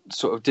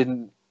sort of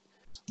didn't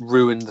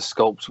ruin the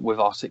sculpt with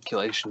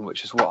articulation,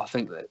 which is what I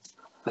think that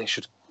they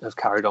should have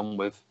carried on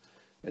with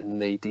in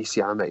the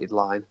DC animated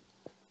line.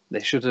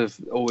 They should have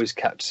always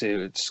kept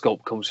to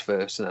sculpt comes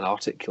first and then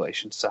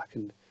articulation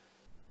second.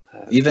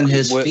 Even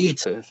his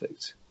feet,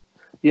 perfect.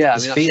 Yeah,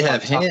 his feet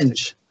have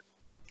hinge,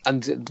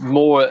 and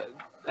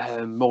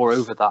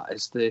moreover that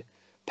is the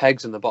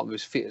pegs on the bottom of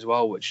his feet as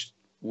well, which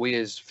we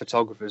as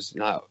photographers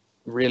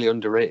really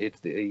underrated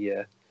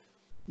the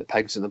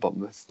pegs in the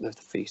bottom of the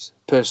feet.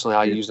 Personally,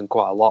 I use them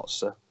quite a lot.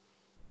 So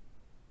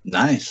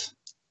nice.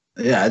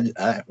 Yeah,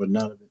 I would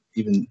not have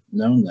even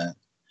known that.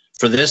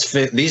 For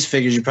these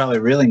figures, you probably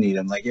really need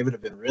them. Like, it would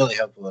have been really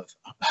helpful if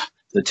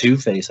the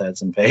Two-Face had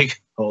some peg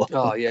holes.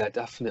 Oh yeah,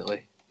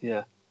 definitely.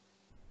 Yeah,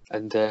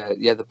 and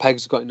the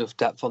pegs have got enough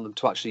depth on them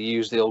to actually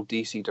use the old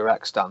DC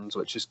Direct stands,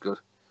 which is good.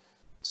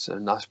 So a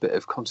nice bit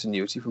of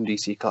continuity from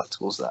DC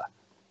Collectibles there.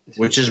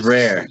 Which is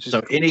rare.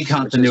 So any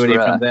continuity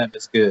from them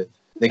is good.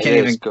 They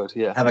can't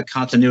even have a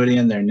continuity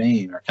in their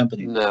name or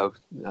company. No,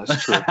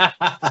 that's true.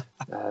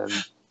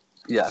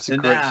 It's a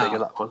great figure,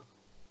 that one.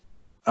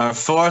 Our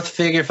fourth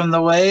figure from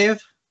the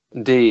wave.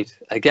 Indeed.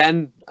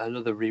 Again,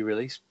 another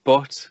re-release,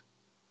 but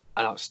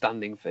an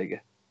outstanding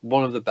figure.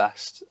 One of the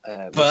best.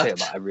 We'll say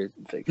about every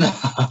figure.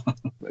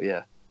 But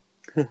yeah.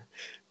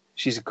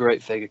 She's a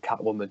great figure,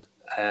 Catwoman.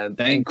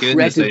 Thank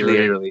goodness they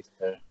re-released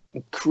her.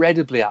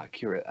 Incredibly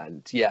accurate,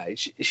 and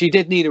she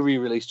did need a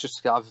re-release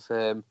just to have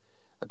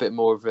a bit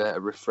more of a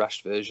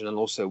refreshed version, and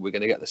also we're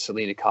going to get the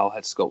Selina Kyle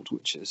head sculpt,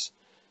 which is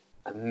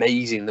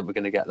amazing that we're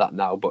going to get that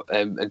now. But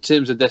in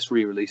terms of this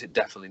re-release, it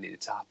definitely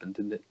needed to happen,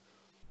 didn't it?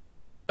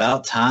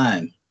 About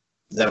time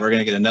that we're going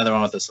to get another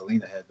one with the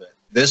Selina head, but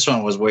this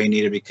one was way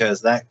needed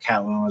because that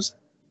Catwoman was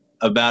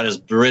about as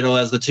brittle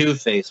as the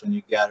Two-Face when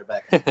you got her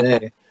back in the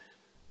day.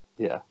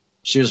 Yeah,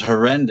 she was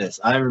horrendous.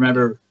 I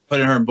remember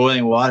putting her in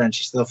boiling water and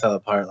she still fell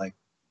apart like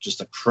just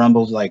a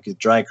crumbled, like a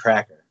dry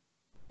cracker.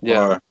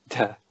 Yeah.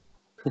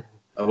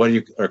 Or what do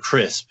you, or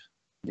Crisp?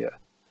 Yeah.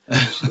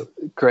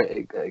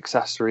 Great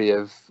accessory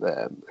of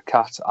a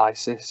cat,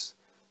 Isis,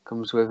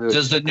 comes with it.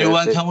 Does the new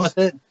one come with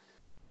it?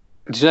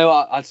 Do you know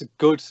what?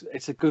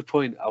 It's a good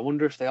point. I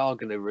wonder if they are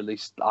going to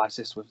release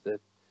Isis with the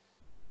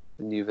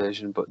new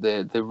version, but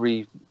the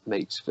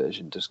remakes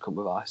version does come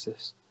with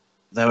Isis.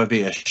 That would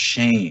be a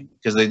shame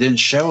because they didn't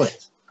show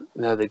it.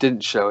 No, they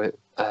didn't show it,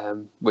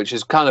 which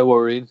is kind of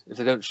worrying. If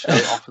they don't show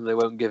it often, they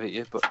won't give it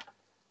you. But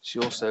she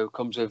also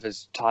comes with,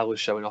 as Tyler was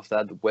showing off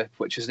there, the whip,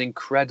 which is an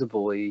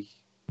incredibly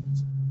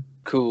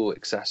cool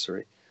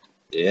accessory.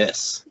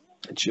 Yes.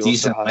 And she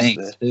Decent also has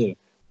length, too.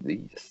 the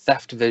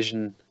theft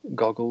vision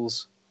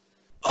goggles.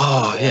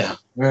 Oh, yeah.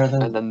 Where are they?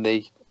 And then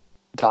the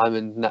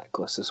diamond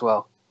necklace as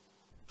well.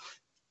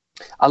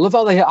 I love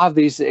how they have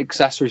these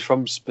accessories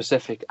from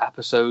specific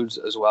episodes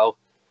as well.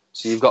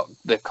 So you've got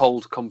the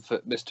Cold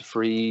Comfort, Mr.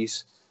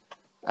 Freeze.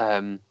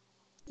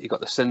 You've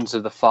got the Sins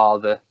of the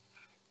Father,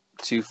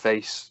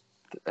 Two-Face.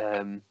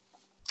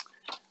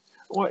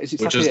 What is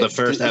it? Which was the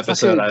first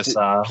episode I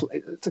saw.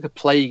 It's like a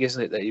plague,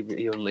 isn't it, that he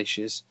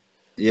unleashes?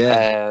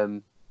 Yeah.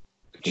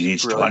 He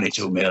needs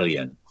 22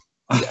 million.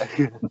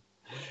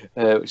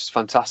 Which is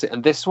fantastic.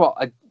 And this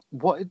what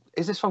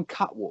is this from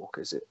Catwalk?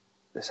 Is it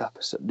this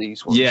episode?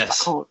 These ones?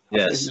 Yes.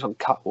 This is from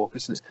Catwalk,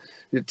 isn't it?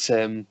 It's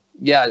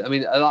yeah. I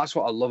mean, that's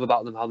what I love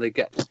about them. How they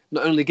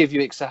not only give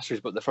you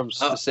accessories, but they're from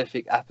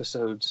specific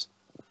episodes.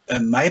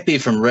 It might be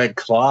from Red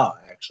Claw,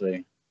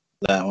 actually.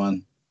 That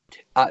one.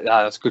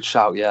 That's a good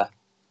shout. Yeah.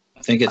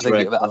 I think it's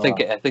Red Claw.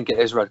 I think it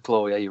is Red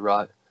Claw. Yeah, you're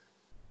right.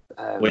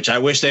 Which I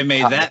wish they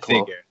made that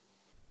figure.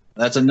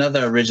 That's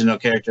another original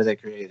character they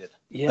created.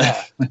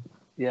 Yeah.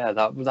 Yeah,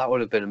 that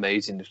would have been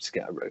amazing to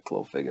get a Red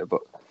Claw figure,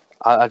 but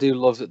I do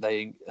love that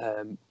they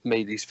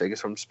made these figures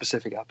from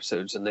specific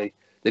episodes, and they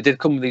did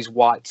come with these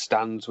white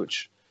stands,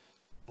 which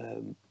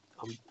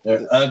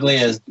they're ugly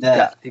as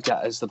death. You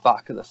get as the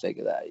back of the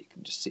figure there. You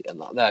can just see it.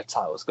 And there,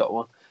 Tyler's got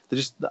one. They're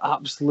just the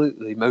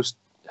absolutely most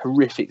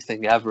horrific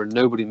thing ever, and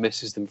nobody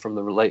misses them from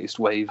the latest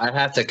wave. I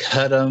have to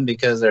cut them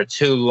because they're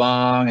too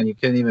long, and you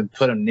couldn't even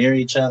put them near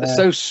each other. It's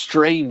so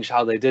strange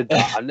how they did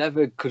that. I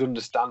never could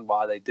understand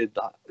why they did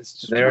that. It's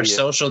just they were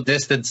social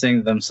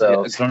distancing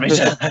themselves from each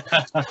other.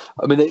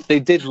 I mean, they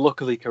did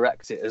luckily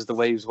correct it as the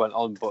waves went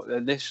on, but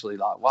initially,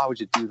 like, why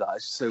would you do that?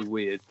 It's so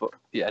weird. But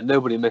yeah,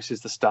 nobody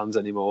misses the stands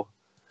anymore.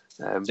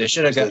 They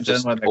should have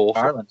done what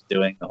McFarlane's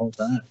doing the whole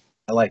time.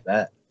 I like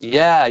that.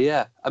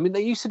 Yeah. I mean,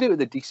 they used to do it with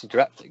the DC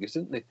Direct figures,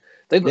 didn't they?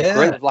 They look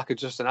great with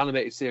just an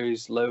animated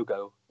series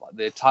logo, like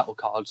the title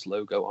cards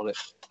logo on it.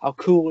 How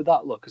cool would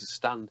that look as a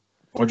stand?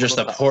 Or just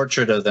a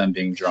portrait of them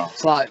being drawn.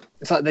 It's like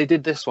they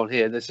did this one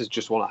here. This is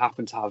just one I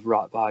happen to have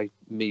right by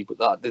me,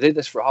 but they did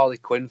this for a Harley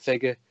Quinn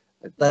figure.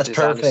 That's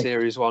perfect.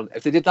 Series one.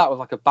 If they did that with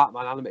like a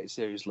Batman animated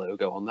series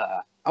logo on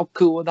there, how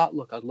cool would that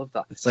look? I'd love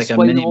that. It's like a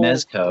mini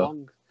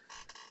Mezco.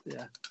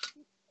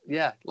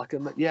 Yeah,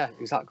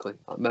 exactly.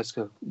 Like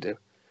Mezco would do.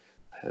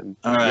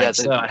 All right,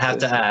 so I have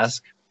to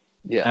ask.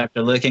 Yeah.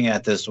 After looking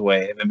at this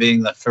wave and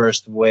being the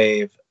first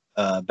wave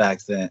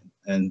back then,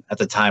 and at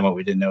the time, what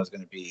we didn't know was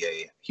going to be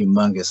a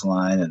humongous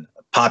line and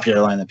a popular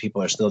line that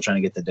people are still trying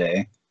to get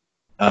today.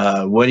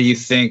 What do you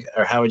think,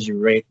 or how would you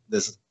rate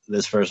this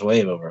first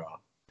wave overall?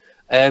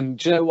 Do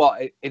you know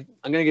what? I'm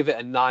going to give it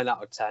a 9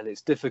 out of 10.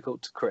 It's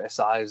difficult to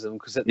criticize them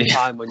because at the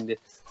time when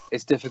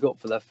it's difficult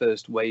for their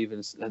first wave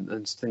and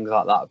things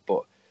like that,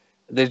 but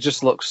they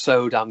just look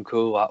so damn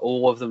cool. Like,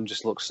 all of them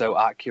just look so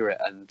accurate,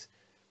 and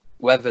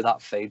whether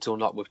that fades or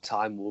not with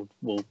time,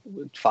 we'll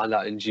find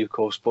out in due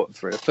course. But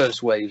for the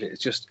first wave, it's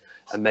just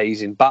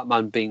amazing.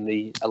 Batman being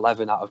the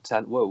 11 out of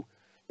 10. Whoa,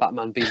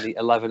 Batman being the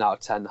 11 out of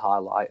 10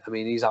 highlight. I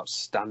mean, he's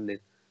outstanding.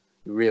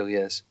 He really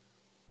is.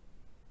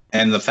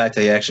 And the fact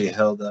that he actually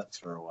held up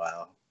for a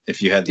while.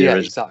 If you had the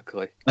original.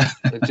 Exactly.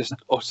 Just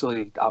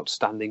utterly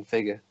outstanding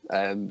figure.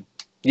 How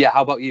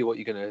about you? What are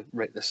you going to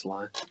rate this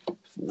line?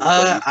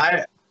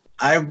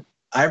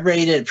 I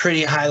rate it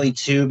pretty highly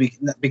too,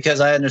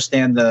 because I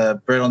understand the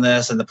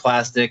brittleness and the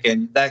plastic,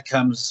 and that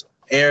comes.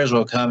 Errors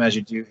will come as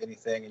you do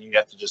anything, and you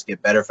have to just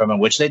get better from it,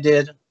 which they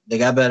did. They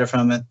got better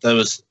from it.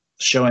 Those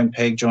showing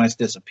peg joints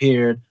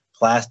disappeared.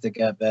 Plastic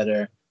got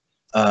better.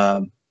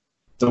 The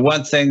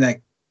one thing that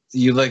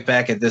you look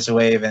back at this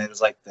wave, and it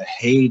was like the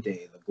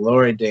heyday, the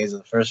glory days of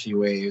the first few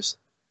waves,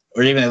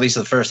 or even at least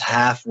the first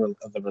half of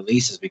the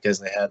releases, because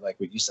they had, like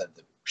what you said,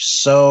 they were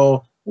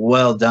so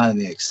well done in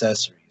the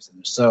accessories, and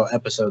they're so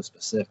episode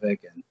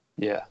specific, and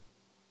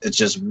it's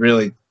just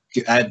really.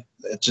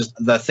 It's just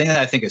the thing that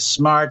I think is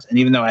smart, and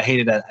even though I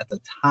hated that at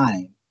the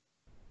time,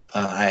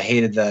 I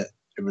hated that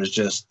it was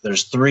just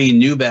there's 3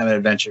 new Batman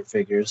Adventure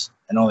figures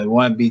and only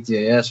 1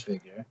 BTAS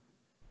figure,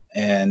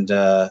 and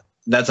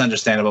that's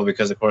understandable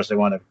because of course they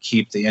want to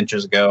keep the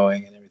interest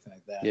going and everything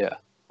like that. Yeah.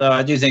 So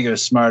I do think it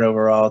was smart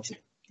overall.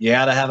 You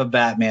got to have a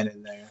Batman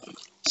in there,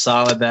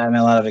 solid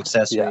Batman, a lot of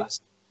accessories.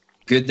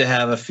 Yeah. Good to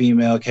have a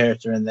female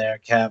character in there,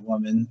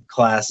 Catwoman,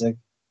 classic.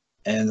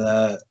 And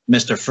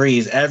Mr.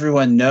 Freeze,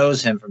 everyone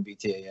knows him from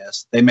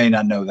BTAS. They may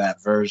not know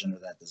that version or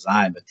that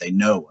design, but they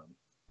know him.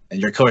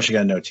 And of course, you're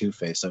going to know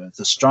Two-Face. So it's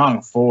a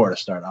strong 4 to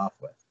start off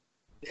with.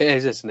 It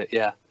is, isn't it?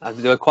 Yeah. And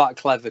they were quite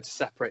clever to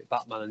separate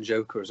Batman and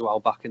Joker as well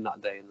back in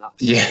that day. And that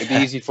it'd be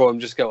easy for them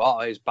to just go, oh,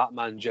 here's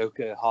Batman,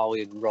 Joker,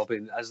 Harley, and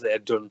Robin, as they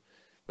had done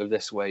with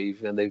this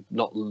wave. And they've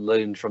not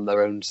learned from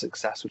their own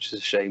success, which is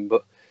a shame.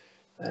 But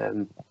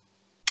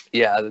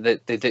yeah,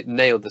 they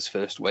nailed this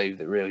first wave.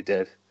 They really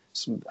did.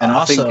 And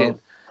also,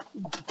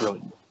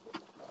 brilliant.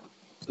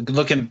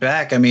 Looking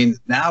back, I mean,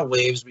 now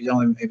waves we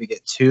only maybe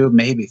get 2,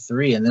 maybe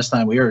 3, and this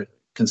time we were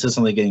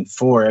consistently getting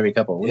 4 every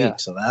couple of weeks. Yeah.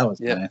 So that was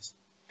nice.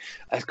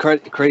 It's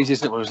crazy,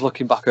 isn't it? When I was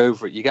looking back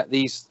over it, you get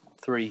these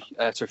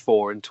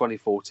 4 in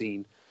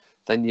 2014.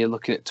 Then you're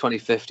looking at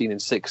 2015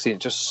 and 16,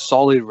 just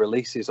solid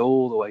releases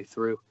all the way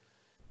through.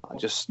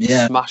 Just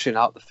smashing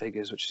out the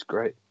figures, which is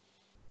great.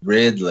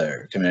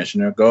 Riddler,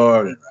 Commissioner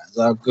Gordon, Ra's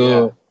al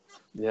Ghul.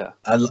 Yeah.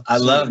 I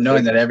love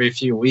knowing that every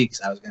few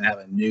weeks I was going to have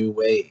a new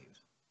wave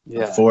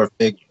of 4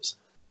 figures.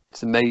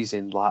 It's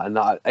amazing. Like, and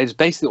it's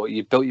basically what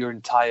you built your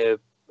entire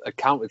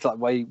account. It's like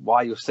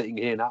why you're sitting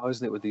here now,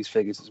 isn't it, with these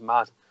figures? It's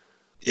mad.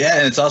 Yeah,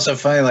 and it's also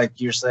funny, like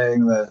you're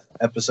saying the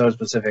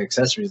episode-specific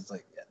accessories. It's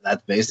like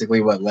that's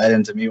basically what led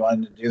into me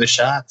wanting to do the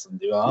shots and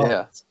do all.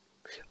 Yeah,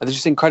 and they're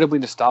just incredibly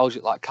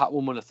nostalgic. Like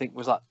Catwoman, I think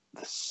was like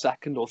the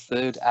 2nd or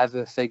 3rd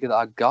ever figure that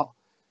I got.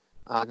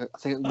 I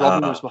think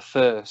Robin was my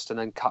first, and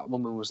then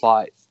Catwoman was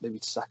like maybe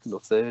 2nd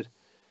or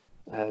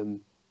 3rd.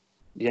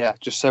 Yeah,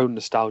 just so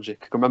nostalgic.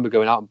 I can remember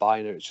going out and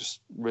buying it. It's just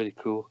really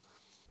cool.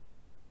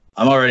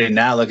 I'm already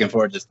now looking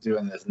forward to just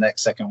doing this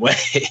next second wave.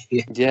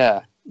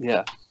 Yeah.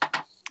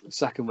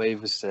 Second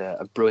wave is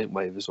a brilliant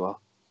wave as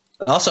well.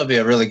 It'll also be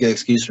a really good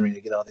excuse for me to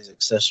get all these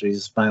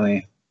accessories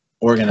finally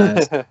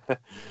organized.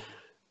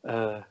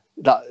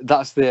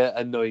 That's the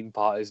annoying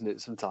part, isn't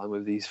it? Sometimes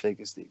with these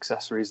figures, the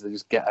accessories, they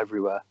just get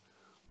everywhere.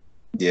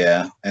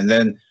 Yeah, and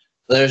then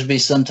there's be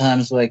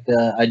sometimes like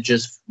I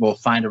just will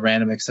find a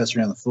random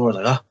accessory on the floor,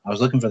 like, oh, I was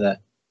looking for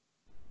that.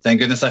 Thank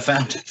goodness I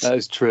found it. That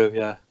is true.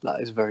 Yeah, that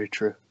is very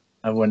true.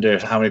 I wonder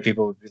how many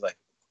people would be like,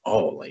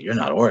 oh, like you're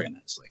not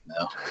organized. Like,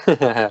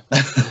 no.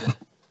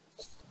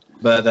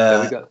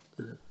 But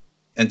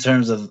in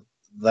terms of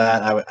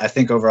that, I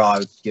think overall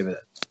I'd give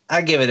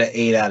it an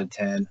 8 out of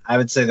 10. I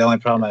would say the only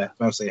problem I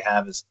mostly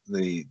have is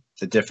the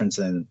difference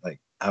in like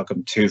how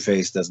come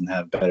Two-Face doesn't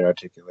have better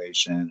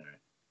articulation,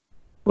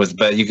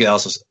 but you could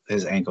also,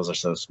 his ankles are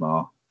so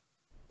small,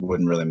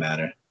 wouldn't really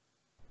matter.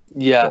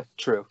 Yeah,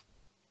 true.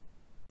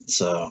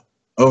 So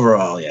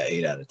overall,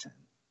 8 out of 10.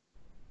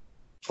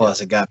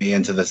 Plus, it got me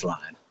into this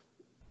line.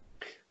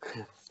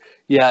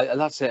 Yeah,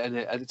 that's it, and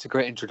it's a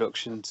great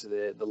introduction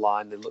to the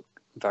line. They look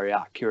very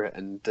accurate,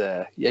 and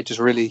just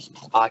really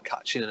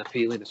eye-catching and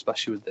appealing,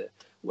 especially with the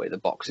way the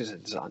boxes are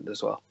designed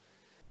as well.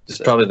 It's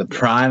probably the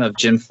prime of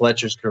Jim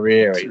Fletcher's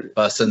career. He's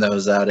busting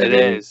those out. It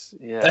is,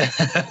 yeah.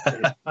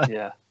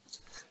 Yeah,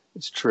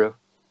 it's true.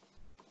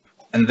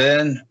 And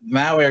then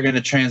now we are going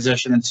to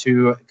transition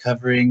into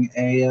covering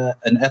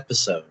an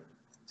episode.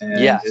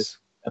 And yes,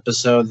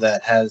 episode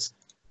that has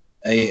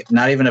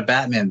not even a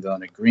Batman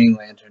villain, a Green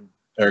Lantern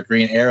or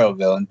Green Arrow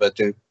villain, but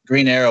the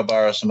Green Arrow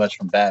borrows so much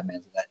from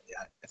Batman that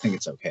I think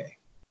it's okay.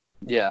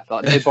 Yeah,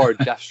 like they borrowed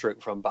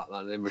Deathstroke from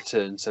Batman in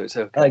return, so it's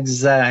okay.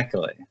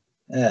 Exactly.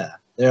 Yeah,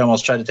 they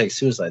almost tried to take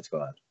Suicide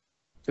Squad.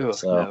 Ooh,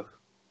 so,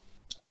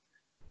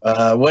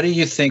 no. What do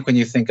you think when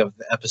you think of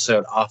the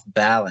episode Off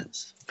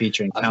Balance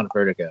featuring Count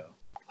Vertigo?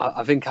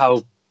 I think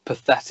how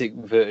pathetic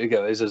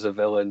Vertigo is as a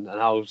villain and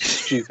how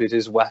stupid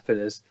his weapon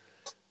is.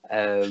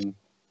 Any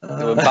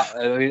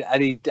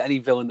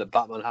villain that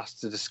Batman has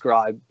to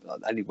describe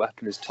any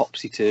weapon as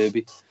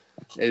topsy-turvy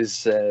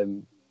is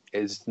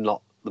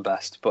not the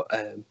best, but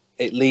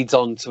it leads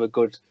on to a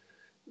good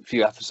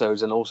few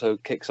episodes and also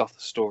kicks off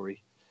the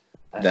story.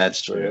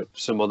 That's true.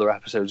 Some other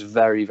episodes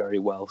very, very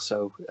well,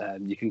 so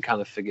you can kind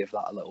of forgive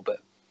that a little bit.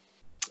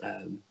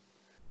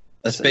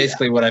 That's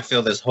basically what I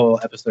feel this whole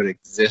episode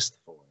exists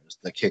for, is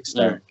the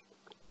kickstart.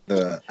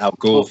 The Al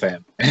Ghul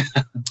family.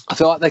 I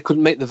feel like they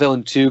couldn't make the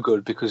villain too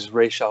good because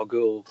Ra's al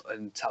Ghul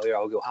and Talia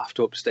al Ghul have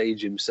to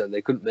upstage him, so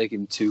they couldn't make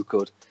him too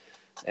good.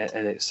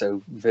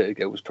 So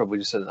Vertigo was probably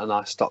just a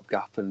nice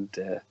stopgap, and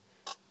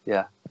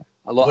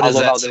what does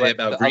that say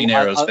about Green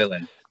Arrow's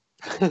villain?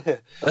 I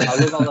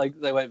love how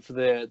they went for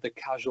the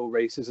casual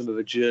racism of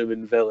a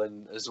German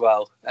villain as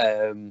well.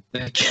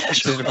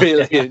 Which is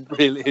really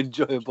really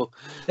enjoyable.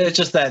 It's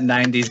just that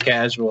 90s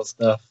casual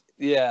stuff.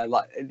 Yeah,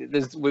 like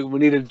we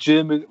need a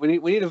German. We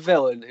need a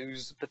villain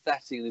who's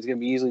pathetic and is going to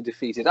be easily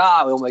defeated.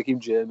 We'll make him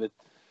German.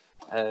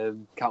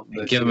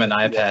 Give him an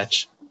eye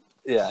patch.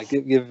 Yeah,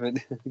 give him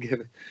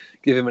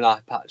an eye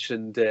patch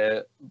and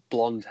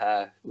blonde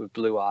hair with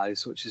blue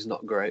eyes, which is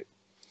not great.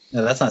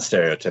 No, that's not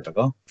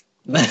stereotypical.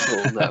 Not at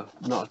all. No,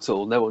 not at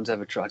all. No one's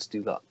ever tried to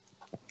do that.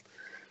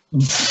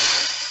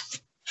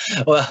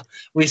 Well,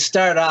 we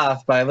start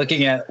off by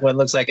looking at what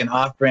looks like an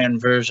off-brand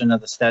version of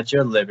the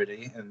Statue of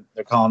Liberty, and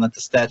they're calling it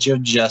the Statue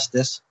of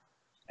Justice.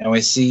 And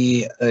we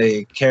see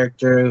a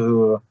character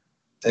who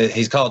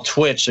he's called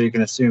Twitch, so you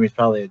can assume he's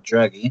probably a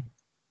druggie.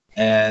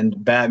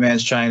 And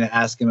Batman's trying to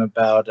ask him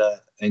about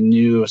a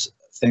new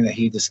thing that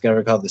he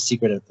discovered called the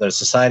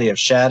Society of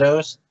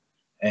Shadows,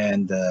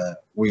 and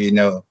we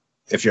know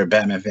if you're a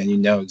Batman fan, you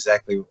know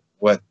exactly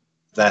what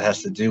that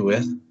has to do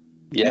with.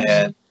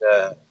 Yes.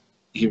 And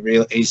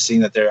he's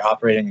seen that they're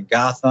operating in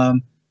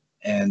Gotham,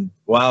 and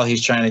while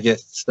he's trying to get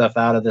stuff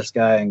out of this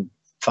guy and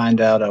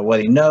find out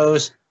what he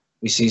knows,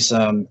 we see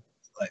some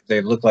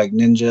they look like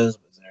ninjas,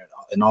 they're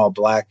in all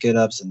black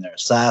get-ups, and they're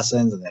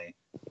assassins, and they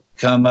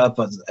come up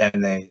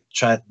and they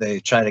try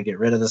to get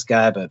rid of this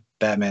guy, but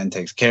Batman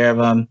takes care of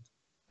him.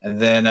 And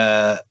then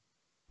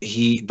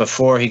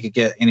before he could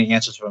get any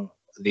answers from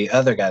the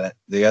other guy,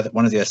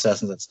 one of the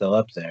assassins that's still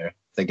up there,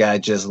 the guy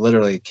just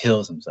literally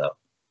kills himself.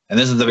 And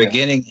this is the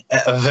beginning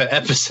of an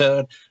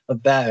episode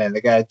of Batman.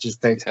 The guy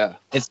just takes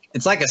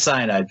it's like a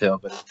cyanide pill,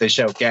 but they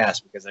show gas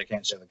because they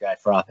can't show the guy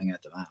frothing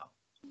at the mouth.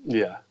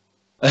 Yeah.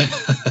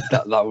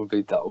 that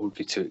would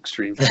be too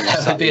extreme.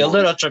 That would be a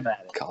little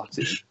traumatic.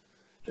 Cartoon.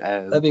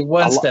 That'd be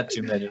one step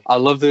too many. I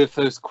love the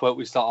first quote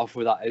we start off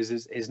with. That is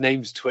his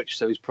name's Twitch,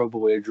 so he's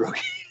probably a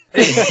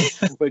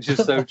druggie, which is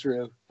so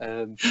true.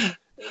 They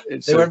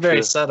weren't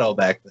very subtle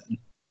back then.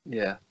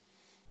 Yeah,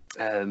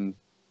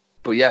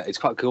 but yeah, it's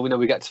quite cool.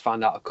 We get to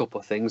find out a couple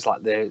of things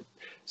like the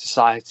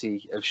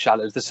Society of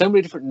Shadows. There's so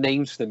many different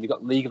names for them. You've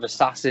got League of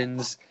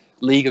Assassins,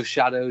 League of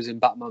Shadows in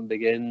Batman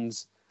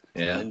Begins,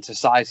 and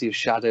Society of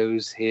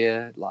Shadows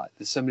here. Like,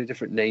 there's so many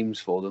different names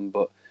for them,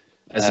 but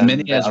as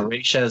many as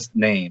Raisha's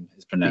name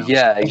is pronounced.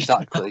 Yeah,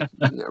 exactly.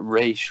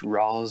 Raish,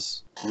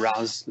 Raz.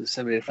 There's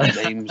so many different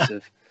names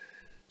of.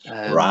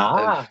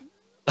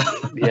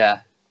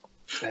 Yeah,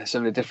 so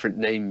many different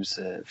names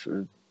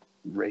for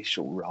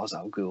racial Ra's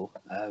al Ghul.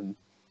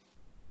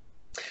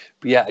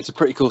 But yeah, it's a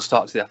pretty cool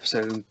start to the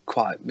episode and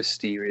quite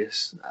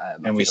mysterious.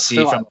 And we see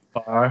from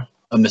afar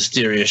a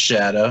mysterious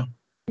shadow.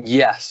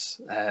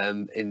 Yes,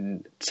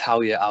 in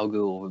Talia al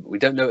Ghul. We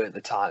don't know it at the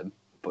time,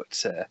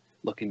 but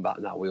looking back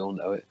now, we all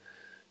know it.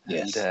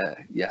 Yes.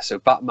 And so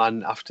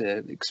Batman,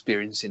 after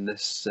experiencing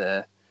this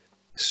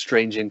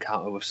strange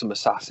encounter with some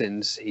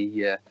assassins,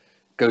 he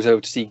goes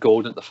over to see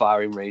Gordon at the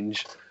firing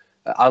range.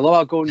 I love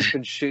how Gordon's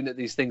been shooting at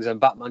these things,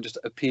 and Batman just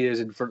appears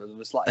in front of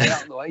them. It's like, get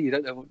out of the way. You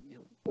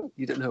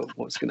don't know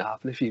what's going to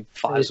happen if he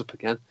fires up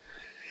again.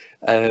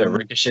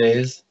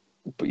 Ricochets.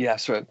 But yeah,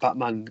 so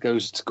Batman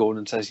goes to Gordon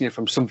and says,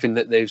 from something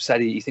that they've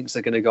said, he thinks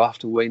they're going to go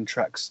after Wayne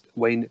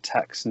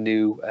Tech's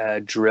new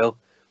drill.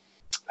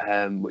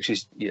 Which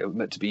is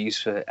meant to be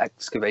used for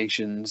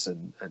excavations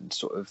and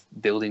sort of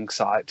building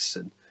sites,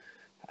 and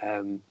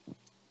and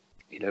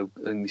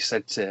he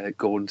said to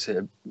Gordon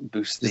to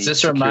boost the. Does this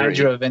security. remind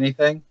you of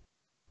anything?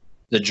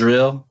 The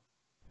drill,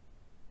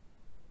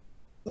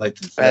 like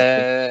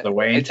the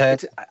Wayne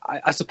Tech.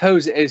 I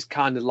suppose it is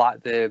kind of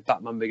like the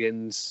Batman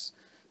Begins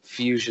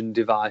fusion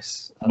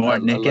device. More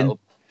nicking.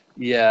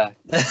 Yeah,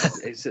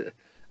 it's a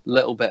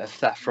little bit of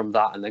theft from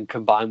that, and then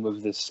combined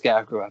with the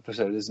Scarecrow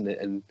episode, isn't it?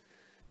 And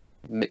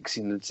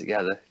mixing them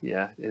together,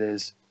 yeah, it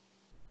is.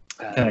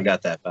 Kind of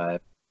got that vibe.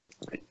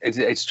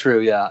 It's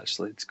true, yeah.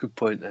 Actually, it's a good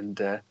point, and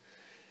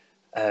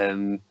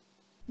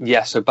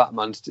so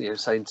Batman's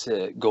saying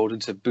to Gordon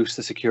to boost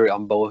the security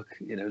on Bullock.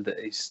 That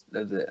he's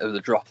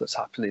the drop that's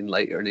happening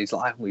later, and he's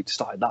like, "We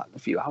started that a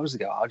few hours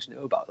ago. How do you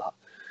know about that?"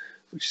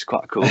 Which is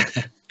quite cool.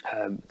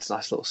 It's a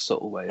nice little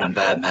subtle way. I'm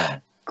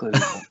Batman.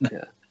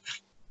 Yeah.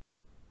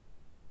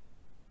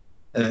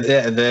 And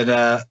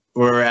then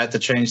we're at the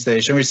train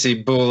station. We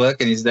see Bullock,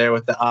 and he's there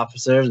with the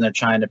officers, and they're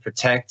trying to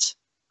protect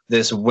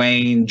this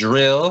Wayne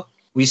drill.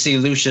 We see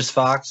Lucius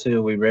Fox,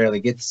 who we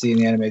rarely get to see in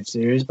the animated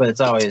series, but it's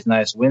always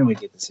nice when we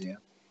get to see him.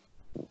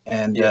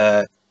 And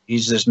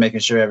he's just making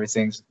sure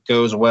everything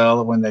goes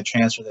well when they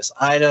transfer this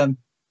item.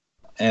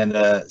 And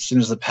as soon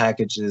as the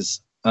package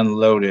is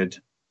unloaded,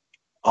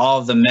 all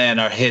of the men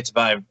are hit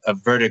by a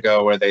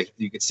vertigo where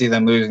you could see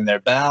them losing their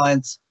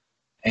balance.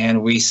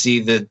 And we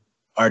see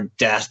our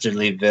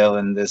dastardly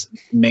villain, this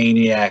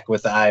maniac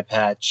with the eye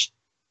patch.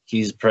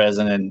 He's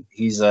present, and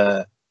he's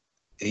the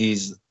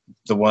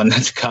one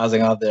that's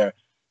causing all their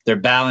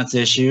balance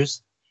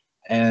issues.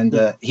 And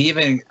he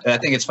even, I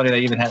think it's funny that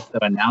he even has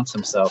to announce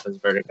himself as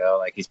Vertigo,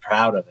 like he's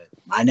proud of it.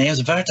 My name's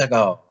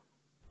Vertigo.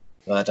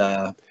 But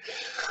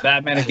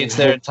Batman gets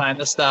there in time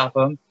to stop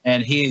him,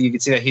 and you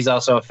can see that he's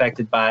also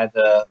affected by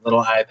the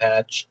little eye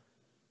patch.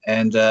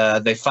 And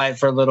they fight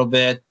for a little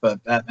bit,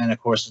 but Batman, of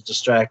course, is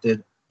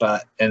distracted.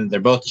 And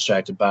they're both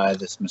distracted by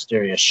this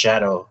mysterious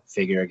shadow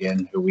figure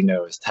again, who we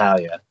know is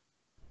Talia.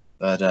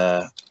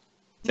 But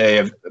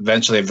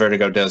eventually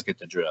Vertigo does get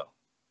the drill.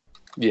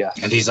 Yeah.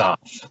 And he's off.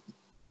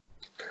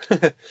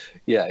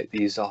 Yeah,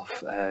 he's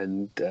off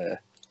and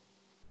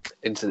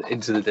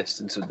into the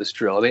distance with this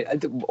drill. I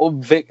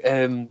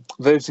mean,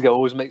 Vertigo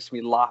always makes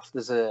me laugh.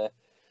 There's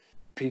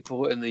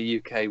people in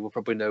the UK will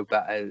probably know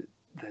better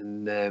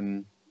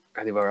than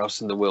anywhere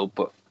else in the world,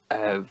 but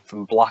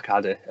from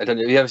Blackadder. I don't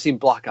know. Have you ever seen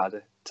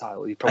Blackadder,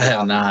 Tyler? You probably I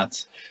have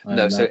not.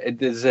 So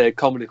there's a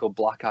comedy called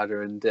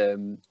Blackadder,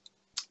 and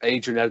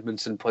Adrian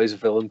Edmondson plays a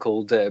villain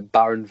called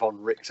Baron von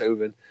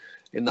Richthofen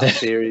in that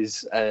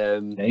series.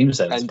 And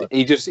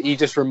he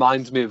just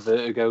reminds me of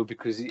Vertigo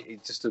because he's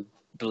just a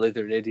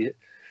blithering idiot.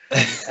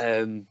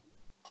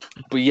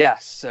 But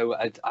yes, so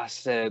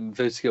as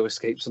Vertigo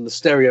escapes on the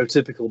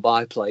stereotypical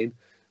biplane,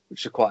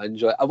 which I quite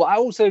enjoy. What I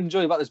also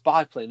enjoy about this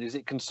biplane is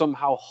it can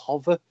somehow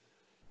hover.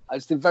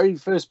 It's the very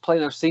first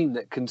plane I've seen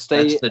that can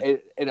stay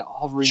in a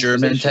hovering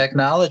German position.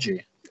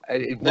 Technology.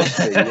 It must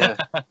be, yeah.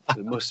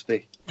 It must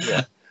be,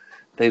 yeah.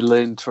 They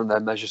learned from their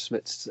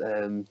Messerschmitts.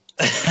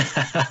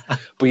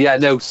 But yeah,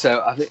 no.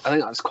 So I think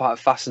that's quite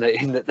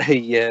fascinating that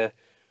they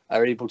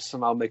are able to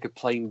somehow make a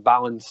plane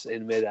balance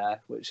in midair,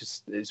 which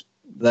is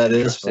that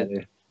is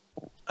funny.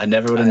 I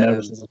never would have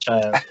noticed as a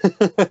child.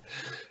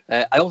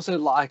 I also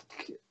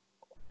like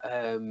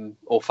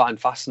or find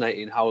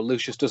fascinating how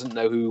Lucius doesn't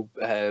know who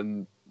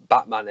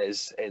Batman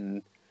is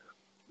in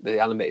the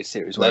animated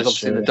series. Whereas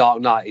obviously in the Dark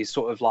Knight, he's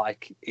sort of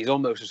like he's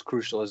almost as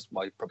crucial as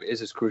he probably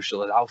is as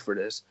crucial as Alfred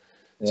is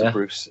to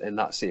Bruce in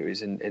that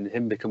series, in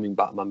him becoming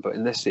Batman. But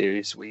in this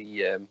series,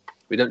 we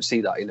don't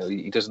see that. You know,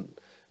 he doesn't.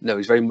 No,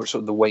 he's very much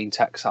sort of the Wayne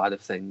Tech side of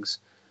things.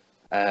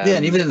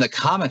 And even in the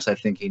comics, I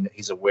think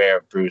he's aware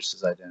of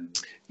Bruce's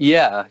identity.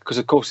 Yeah, because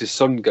of course his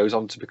son goes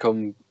on to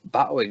become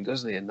Batwing,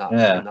 doesn't he? In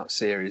that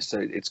series, so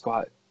it's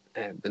quite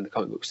in the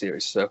comic book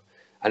series. So,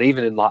 and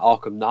even in like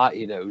Arkham Knight,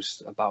 he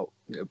knows about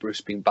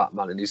Bruce being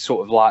Batman, and he's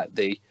sort of like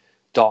the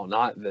Dark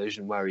Knight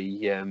version where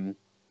he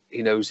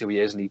knows who he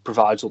is and he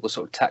provides all the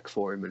sort of tech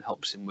for him and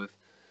helps him with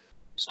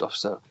stuff.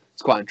 So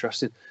it's quite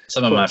interesting.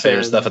 Some of my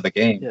favorite stuff of the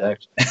game. Yeah,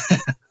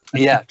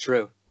 yeah,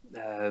 true.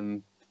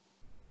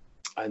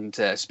 And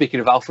speaking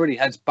of Alfred, he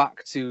heads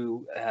back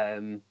to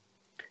the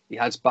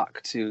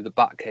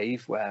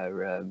Batcave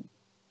where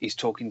he's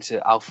talking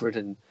to Alfred,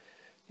 and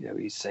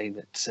he's saying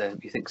that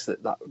he thinks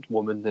that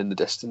woman in the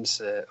distance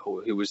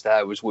or who was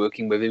there was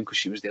working with him because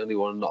she was the only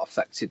one not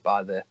affected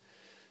by the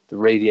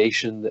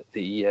radiation that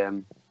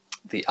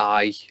the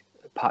eye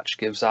patch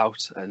gives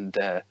out, and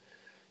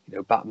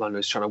Batman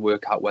was trying to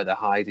work out where they're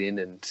hiding,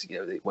 and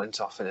they went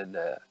off in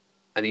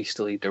an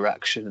easterly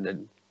direction, and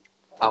then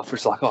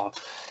Alfred's like, "Oh,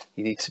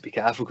 you need to be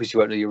careful because you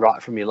won't know your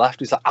right from your left."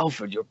 He's like,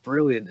 "Alfred, you're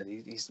brilliant," and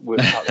he's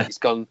worked out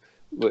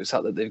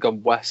that they've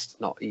gone west,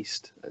 not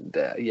east, and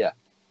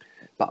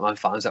Batman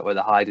finds out where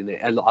they're hiding it.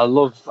 And I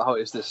love how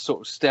it's this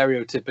sort of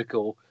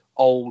stereotypical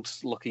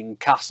old-looking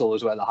castle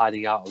is where they're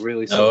hiding out. A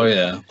really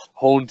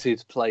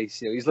haunted place.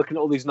 He's looking at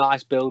all these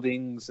nice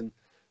buildings and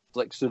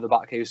flicks through the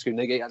Batcave screen.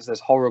 They get to this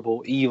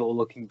horrible,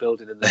 evil-looking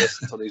building in the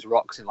distance on these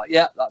rocks, and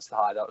that's the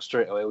hideout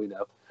straight away. We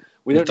know.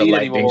 We don't need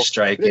any more.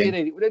 We don't need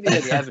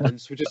any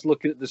evidence. We're just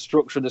looking at the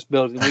structure of this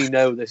building. We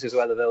know this is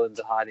where the villains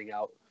are hiding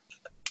out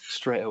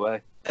straight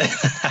away.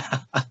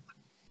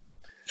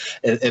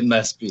 It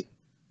must be.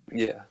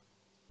 Yeah.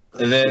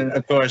 And then,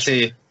 of course,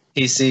 he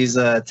sees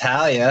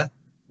Talia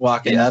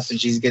walking up, and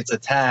she gets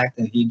attacked,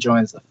 and he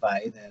joins the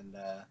fight, and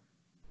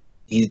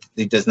he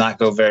does not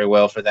go very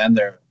well for them.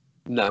 They're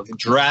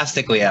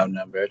drastically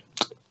outnumbered,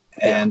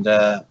 and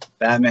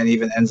Batman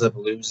even ends up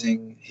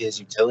losing his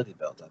utility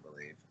belt, I believe.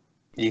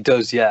 He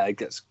does, yeah. It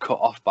gets cut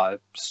off by a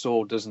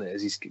sword, doesn't it,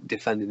 as he's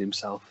defending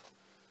himself.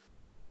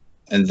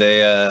 And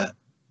they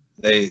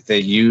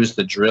use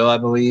the drill, I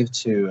believe,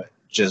 to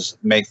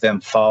just make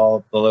them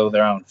fall below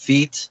their own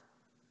feet.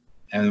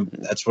 And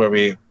that's where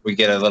we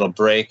get a little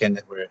break, and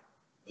we're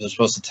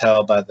supposed to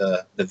tell by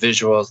the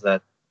visuals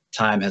that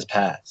time has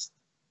passed.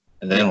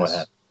 And then what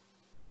happens?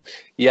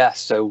 Yeah,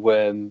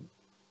 so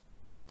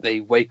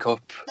they wake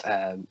up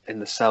in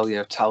the cell.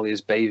 Talia's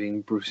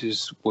bathing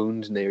Bruce's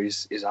wound near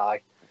his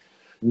eye.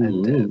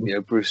 And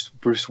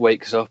Bruce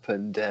wakes up,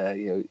 and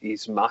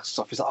his mask's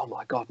off. He's like, "Oh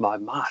my god, my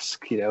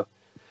mask!" And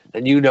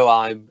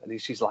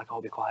and she's like,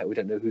 "Oh, be quiet. We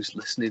don't know who's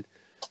listening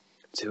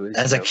to us."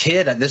 As a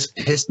kid, this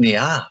pissed me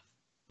off.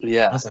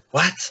 Yeah, I was like,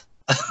 "What?"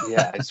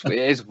 Yeah, it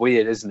is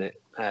weird, isn't it?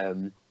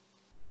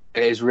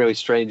 It is really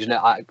strange,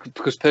 and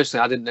because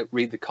personally, I didn't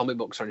read the comic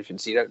books or anything,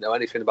 so you don't know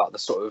anything about the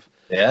sort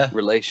of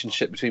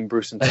relationship between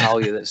Bruce and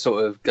Talia that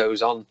sort of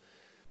goes on.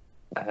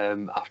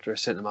 After a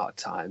certain amount of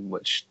time,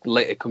 which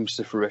later comes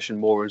to fruition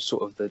more in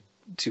sort of the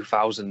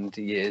 2000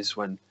 years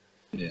when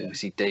we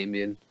see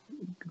Damien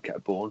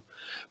get born.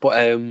 But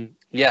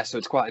so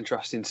it's quite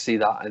interesting to see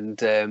that.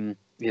 And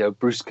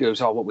Bruce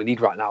goes, "Oh, what we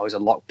need right now is a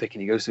lockpick,"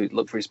 and he goes to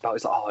look for his belt.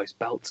 He's like, "Oh, his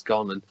belt's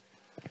gone."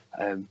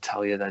 And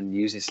Talia then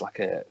uses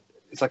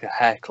it's like a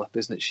hair clip,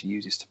 isn't it? She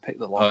uses to pick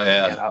the lock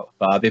and get out.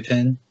 Bobby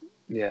pin.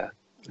 Yeah,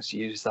 she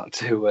uses that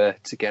to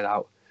get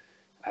out.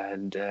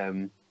 And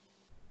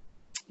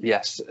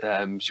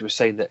she was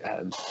saying that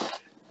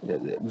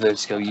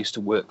Vertigo used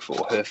to work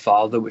for her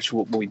father, which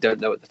we don't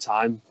know at the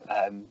time,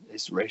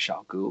 is Ra's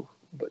al Ghul.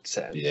 But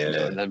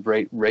and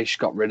then Ra's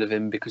got rid of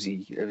him because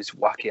of his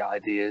wacky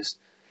ideas,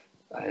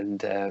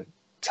 and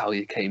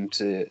Talia came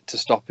to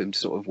stop him, to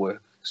sort of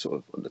work sort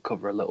of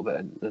undercover a little bit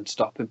and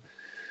stop him.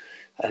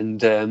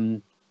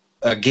 And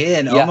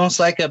again, almost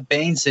like a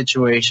Bane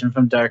situation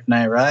from Dark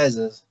Knight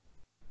Rises.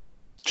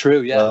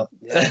 True, yeah. Well,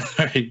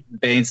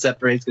 Bane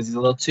separates because he's a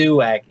little too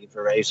wacky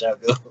for Ra's al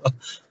Ghul.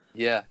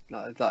 Yeah,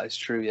 that is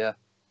true. Yeah.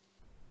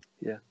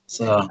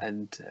 So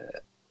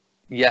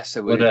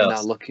so we're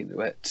now looking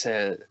at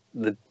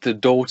the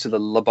door to the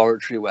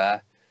laboratory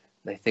where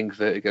they think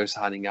Vertigo's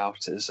hiding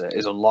out is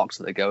unlocked,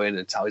 and they go in,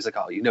 and Tally's like,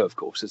 "Oh, of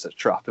course it's a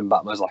trap." And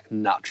Batman's like,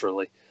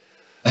 "Naturally."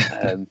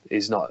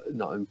 He's not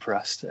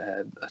impressed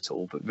at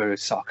all, but very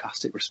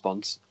sarcastic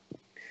response.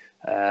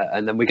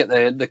 And then we get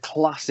the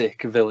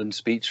classic villain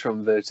speech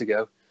from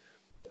Vertigo,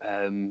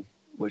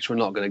 which we're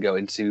not going to go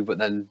into. But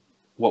then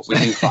what we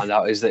do find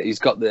out is that he's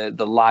got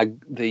the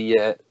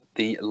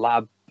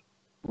lab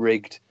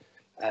rigged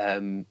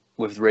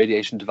with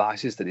radiation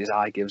devices that his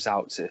eye gives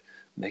out to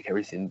make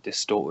everything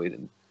distorted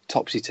and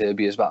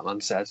topsy-turvy, as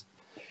Batman says.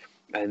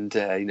 And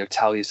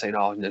Talia's saying,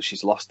 "Oh no,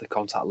 she's lost the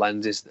contact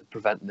lenses that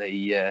prevent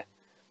the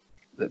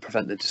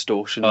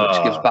distortion,"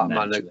 which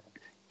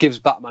gives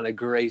Batman a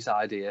great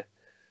idea.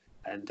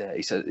 And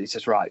he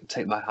says, "Right,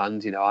 take my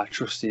hand. I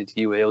trusted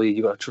you earlier.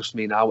 You got to trust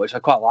me now," which I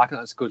quite like. And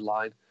that's a good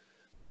line.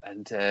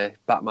 And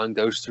Batman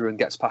goes through and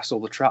gets past all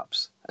the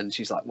traps. And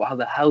she's like, "Well, how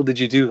the hell did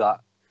you do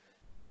that?"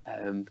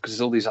 Because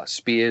there's all these like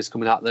spears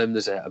coming at them.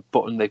 There's a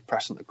button they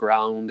press on the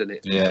ground, and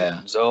it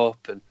opens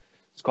up, and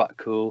it's quite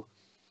cool.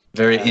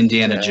 Very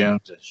Indiana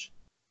Jones-ish.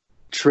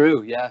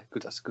 True, yeah,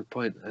 good. That's a good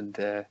point. And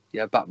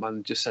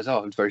Batman just says,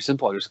 "Oh, it's very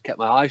simple. I just kept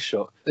my eyes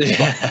shut." It's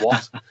like,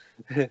 what?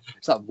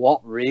 It's like,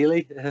 what,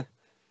 really?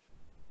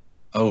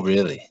 Oh,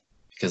 really?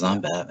 Because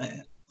I'm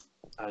Batman.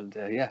 And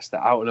yes, they're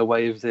out and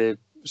away of the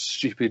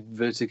stupid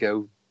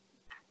Vertigo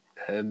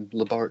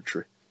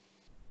laboratory.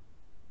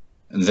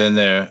 And then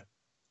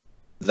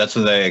that's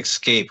when they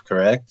escape,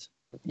 correct?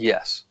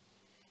 Yes.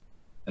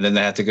 And then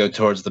they have to go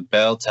towards the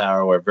bell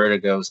tower where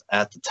Vertigo's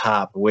at the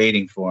top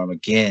waiting for him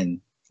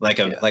again. Like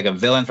a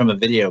villain from a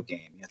video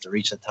game. You have to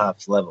reach the top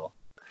level.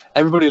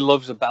 Everybody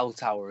loves a bell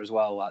tower as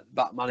well. Like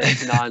Batman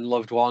 89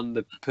 loved one.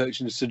 The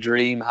Purchase to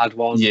Dream had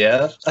one.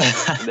 Yeah.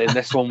 And then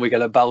this one we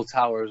get a bell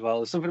tower as well.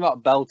 There's something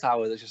about bell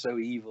tower that's just so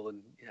evil,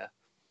 and yeah.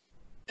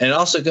 And it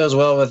also goes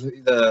well with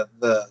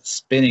the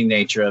spinning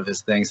nature of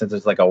his thing, since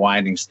it's like a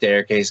winding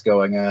staircase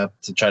going up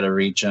to try to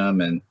reach him.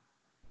 And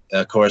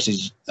of course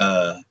he's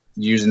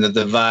using the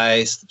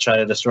device to try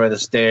to destroy the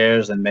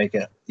stairs and make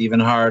it even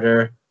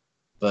harder.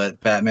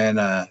 But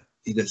Batman,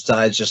 he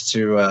decides just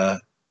to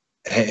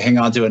hang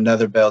on to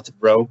another belt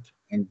rope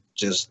and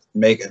just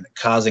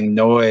causing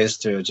noise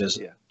to just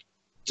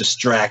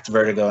distract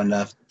Vertigo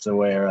enough to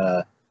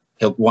where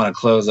he'll want to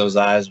close those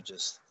eyes and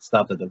just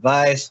stop the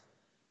device.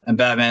 And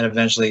Batman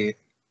eventually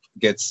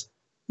gets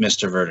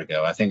Mr.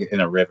 Vertigo, I think, in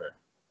a river.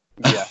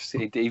 Yes,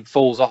 he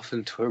falls off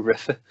into a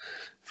river,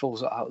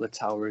 falls out of the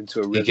tower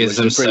into a river. He gives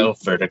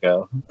himself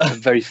vertigo. A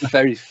very,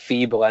 very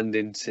feeble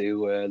ending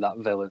to that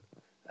villain.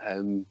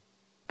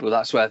 But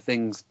that's where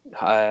things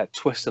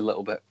twist a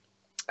little bit.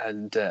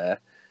 And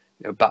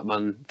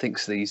Batman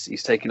thinks that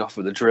he's taking off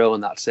with a drill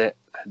and that's it.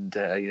 And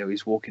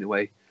he's walking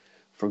away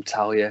from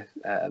Talia.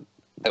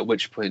 At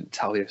which point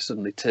Talia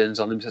suddenly turns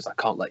on him and says, "I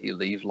can't let you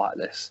leave like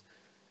this."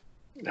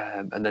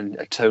 And then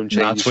a tone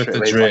changes straight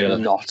away. Like,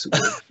 not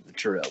with the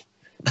drill.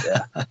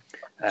 Yeah.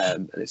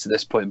 And it's at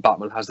this point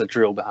Batman has the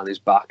drill behind his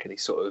back, and he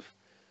sort of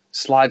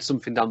slides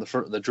something down the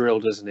front of the drill,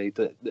 doesn't he?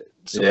 That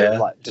sort of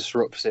like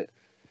disrupts it.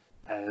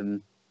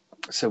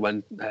 So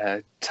when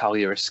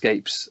Talia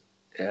escapes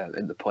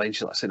in the plane,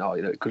 she's like saying, "Oh,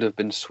 it could have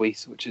been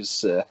sweet," which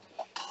is an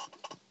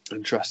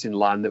interesting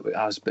line that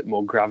has a bit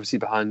more gravity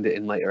behind it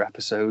in later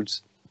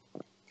episodes.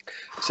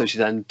 So she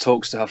then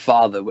talks to her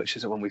father, which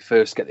is when we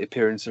first get the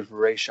appearance of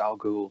Ra's al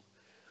Ghul,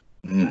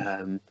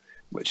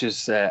 which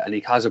is, and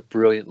he has a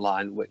brilliant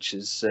line, which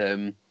is,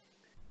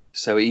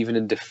 so even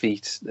in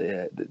defeat,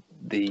 the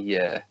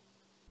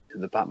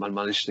Batman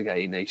managed to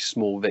gain a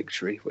small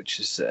victory, which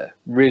is a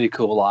really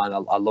cool line.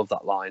 I love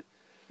that line,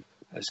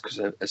 because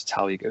as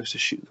Talia goes to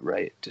shoot the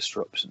ray, it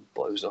disrupts and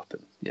blows up,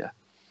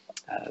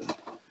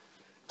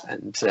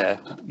 and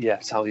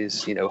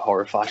Talia's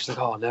horrified. She's like,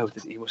 "Oh no,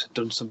 he must have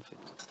done something."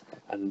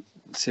 And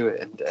to it,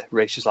 and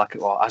Ra's is like,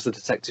 "Well, as the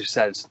detective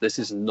says, this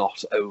is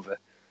not over."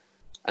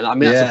 And I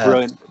mean, that's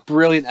a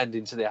brilliant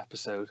ending to the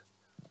episode.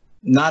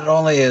 Not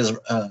only is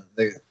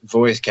the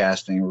voice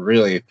casting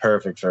really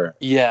perfect for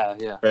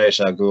Ra's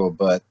al Ghul,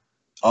 but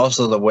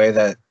also the way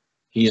that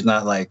he's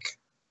not like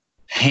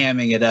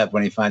hamming it up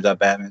when he finds out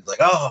Batman's like,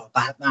 "Oh,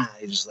 Batman!"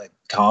 He's just like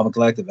calm and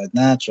collected, but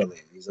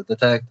naturally he's a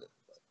detective.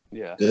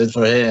 Yeah, good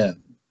for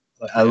him.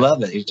 I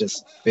love it. He's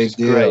just big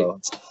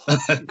deal.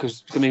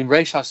 Because I mean,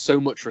 Ra's has so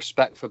much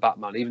respect for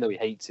Batman, even though he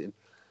hates him.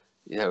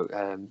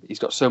 He's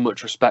got so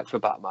much respect for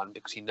Batman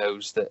because he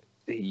knows that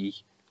he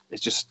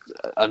is just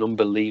an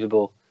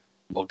unbelievable,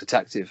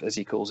 detective as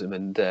he calls him,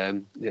 and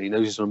he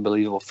knows he's an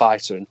unbelievable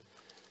fighter. And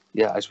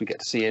as we get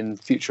to see in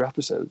future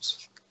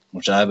episodes,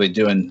 which I'll be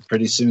doing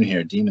pretty soon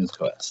here, Demon's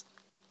Quest.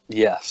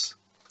 Yes,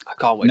 I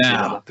can't wait to see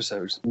them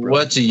episodes. Brilliant.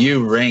 What do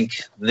you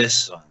rank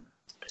this one?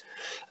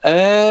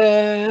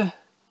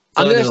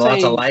 There's a lot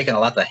to like and a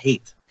lot to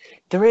hate.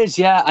 There is,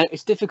 yeah.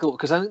 It's difficult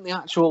because I think the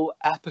actual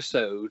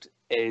episode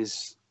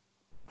is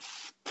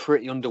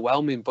pretty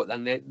underwhelming, but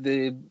then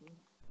the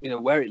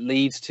where it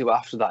leads to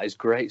after that is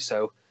great.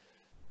 So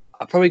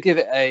I'll probably give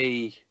it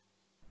a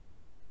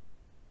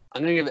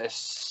I'm going to give it a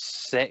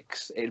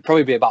 6. It'd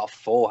probably be about a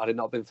 4 had it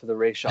not been for the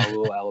Ra's al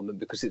Ghul element,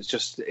 because it's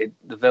just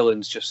the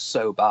villain's just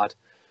so bad.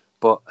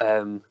 But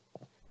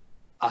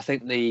I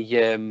think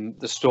the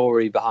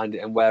story behind it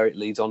and where it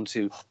leads on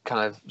to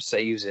kind of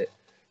saves it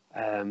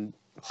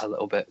a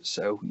little bit.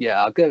 So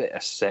yeah, I'll give it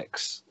a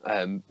 6.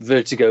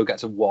 Vertigo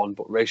gets a 1,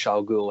 but Ra's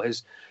al Ghul,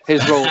 his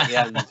role at the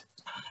end,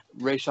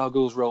 Ra's al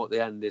Ghul's role at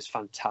the end is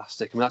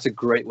fantastic. I mean, that's a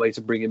great way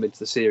to bring him into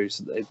the series.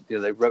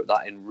 They wrote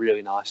that in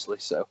really nicely.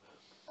 So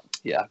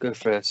yeah, I'll go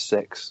for a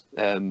 6.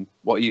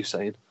 What are you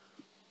saying?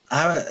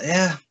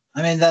 Yeah,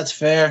 I mean, that's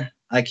fair.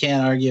 I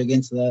can't argue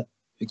against that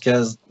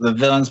because the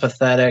villain's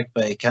pathetic,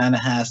 but he kind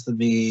of has to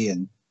be,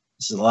 and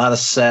there's a lot of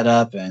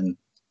setup, and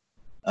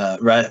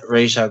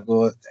Ra's al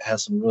Ghul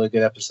has some really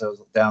good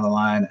episodes down the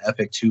line,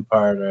 epic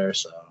 2-parter.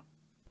 So,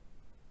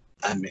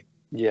 I mean,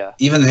 yeah,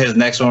 even his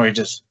next one where he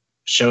just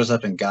shows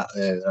up and got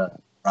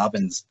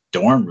Robin's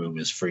dorm room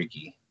is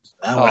freaky.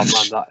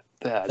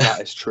 That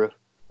is true.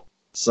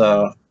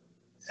 So,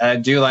 I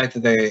do like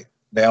that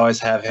they always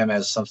have him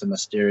as something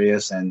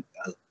mysterious, and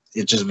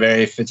it just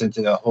very fits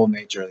into the whole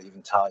nature of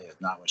even Talia,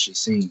 not what she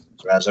seems.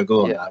 Ra's al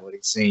Ghul, not what he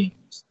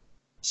seems.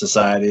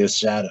 Society of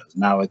Shadows,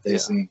 not what they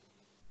seem.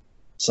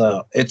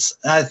 So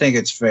I think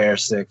it's fair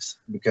 6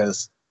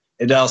 because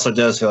it also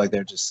does feel like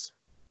they're just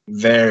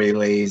very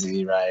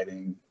lazy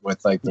writing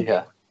with like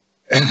the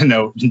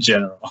note in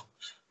general.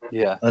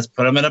 Yeah, let's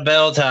put him in a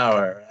bell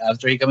tower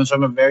after he comes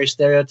from a very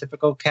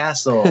stereotypical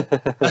castle.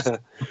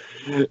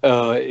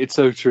 Oh, it's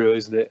so true,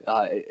 isn't it?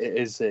 It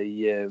is a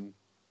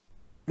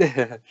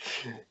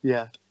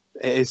yeah,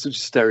 it is such a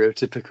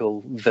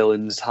stereotypical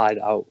villain's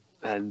hideout,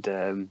 and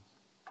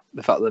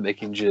the fact that they're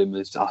making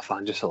Germans, I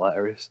find just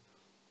hilarious.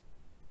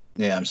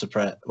 Yeah, I'm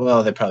surprised.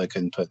 Well, they probably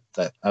couldn't put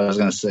that. I was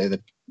going to say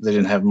that they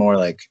didn't have more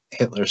like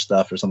Hitler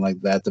stuff or something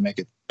like that to make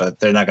it, but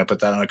they're not going to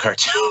put that on a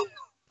cartoon.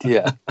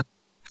 Yeah.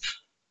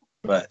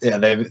 But yeah,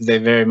 they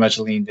very much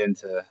leaned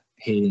into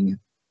hating,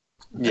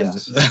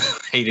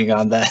 hating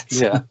on that.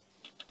 Yeah.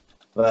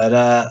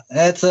 But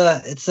it's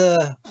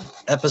a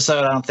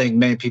episode I don't think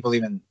many people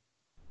even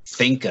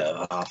think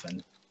of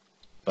often.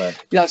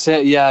 But that's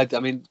it. Yeah, I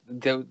mean,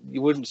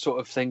 you wouldn't sort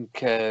of think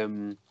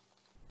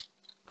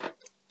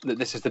that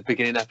this is the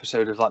beginning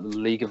episode of like the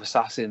League of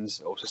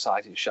Assassins or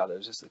Society of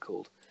Shadows, as they're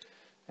called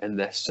in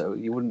this. So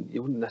you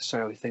wouldn't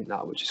necessarily think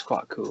that, which is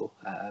quite cool.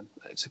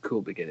 It's a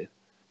cool beginning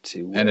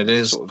to, and it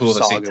is sort of cool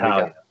to see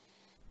Talia.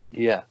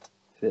 Yeah,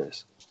 it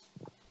is.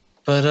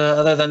 But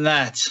other than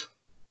that,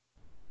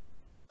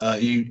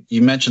 you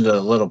mentioned it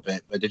a little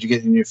bit, but did you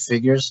get any new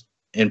figures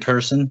in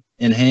person,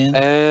 in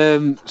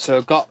hand? So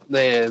I've got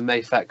the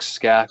Mafex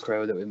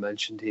Scarecrow that we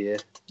mentioned here.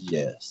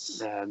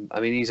 Yes. I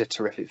mean, he's a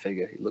terrific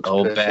figure. He looks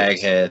perfect.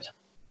 Baghead.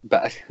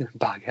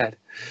 Baghead.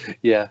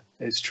 Yeah,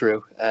 it's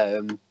true.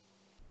 And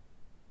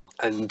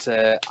I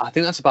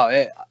think that's about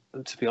it.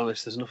 To be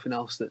honest, there's nothing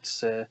else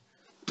that's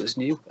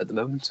new at the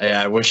moment.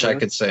 Yeah, I wish I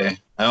could say.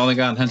 I only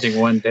got hunting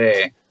one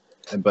day,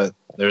 but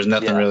there's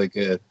nothing really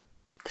good.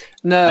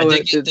 No, I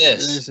did get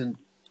this. There isn't.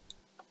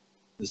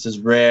 This is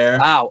rare.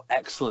 Wow,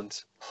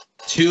 excellent.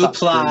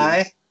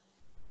 2-ply.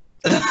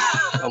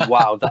 Oh,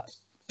 wow,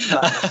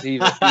 that's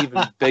even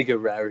bigger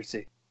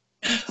rarity.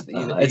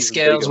 It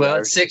scales well.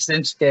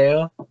 6-inch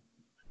scale.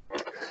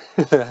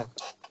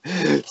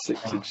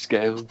 6-inch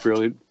scale,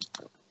 brilliant.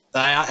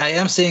 I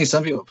am seeing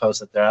some people post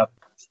that they're out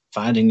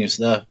finding new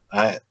stuff.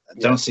 I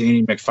don't see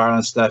any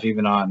McFarlane stuff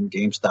even on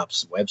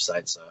GameStop's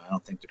website, so I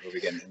don't think that we'll be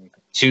getting anything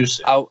too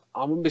soon. I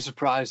wouldn't be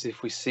surprised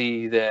if we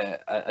see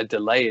a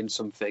delay in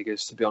some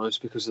figures, to be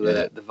honest, because of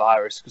the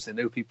virus, because they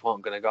know people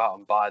aren't going to go out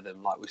and buy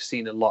them. Like, we've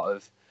seen a lot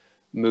of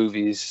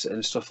movies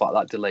and stuff like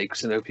that delayed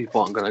because they know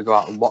people aren't going to go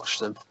out and watch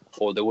them,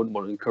 or they wouldn't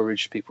want to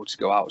encourage people to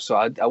go out. So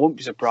I wouldn't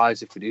be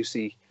surprised if we do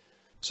see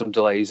some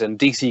delays, and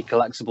DC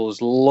Collectibles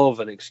love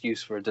an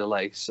excuse for a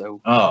delay, so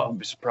I wouldn't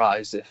be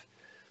surprised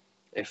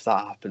if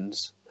that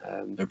happens.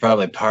 They're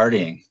probably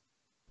partying.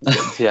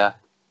 Yeah.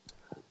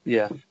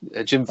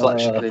 Jim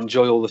Fletcher can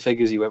enjoy all the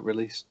figures he won't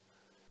release.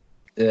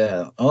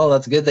 Yeah. Oh,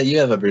 that's good that you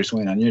have a Bruce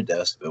Wayne on your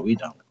desk, but we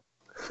don't.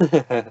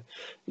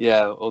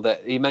 Yeah. Well,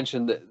 he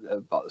mentioned that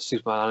about the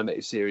Superman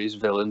animated series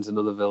villains and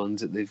other villains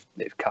that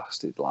they've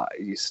casted. Like,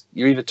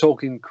 you're either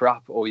talking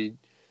crap or you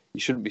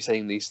shouldn't be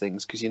saying these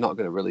things because you're not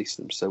going to release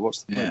them. So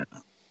what's the point? Yeah.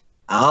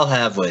 I'll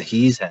have what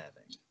he's having.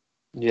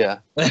 Yeah.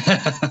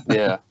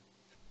 Yeah.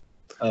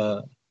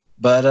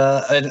 But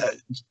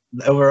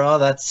overall,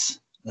 that's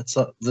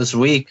this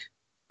week.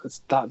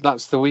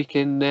 That's the week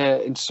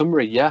in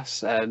summary.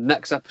 Yes.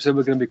 Next episode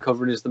we're going to be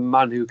covering is The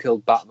Man Who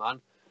Killed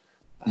Batman.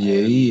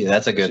 Yeah,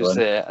 that's a good one.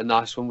 A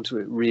nice one to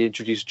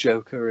reintroduce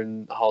Joker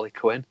and Harley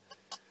Quinn.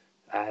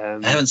 I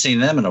haven't seen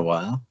them in a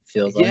while.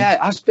 Feels like.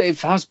 Yeah, it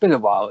has been a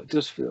while. It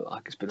does feel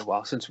like it's been a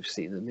while since we've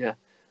seen them. Yeah,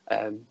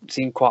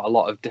 seen quite a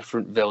lot of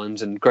different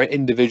villains and great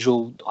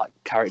individual, like,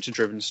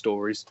 character-driven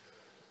stories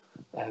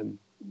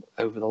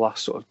over the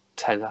last sort of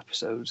 10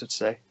 episodes, I'd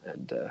say.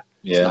 And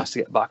it's nice to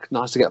get back.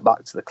 Nice to get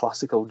back to the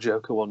classic old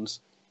Joker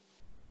ones.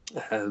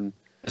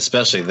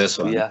 Especially this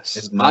one. Yes,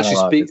 his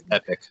monologue is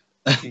epic.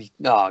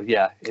 Oh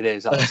yeah, it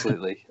is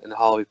absolutely, and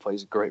Harvey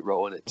plays a great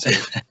role in it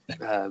too,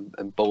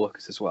 and Bullock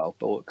as well.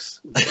 Bullock's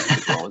a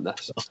good role in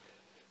this.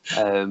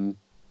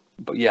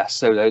 But yeah,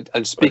 so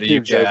and speaking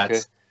of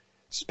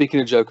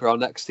Joker, our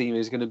next theme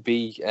is going to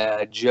be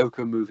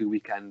Joker movie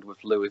weekend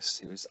with Lewis,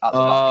 who's at the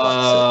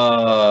back.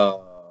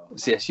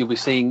 So yes, you'll be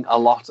seeing a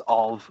lot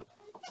of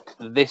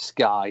this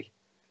guy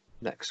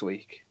next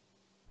week.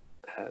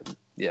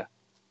 Yeah.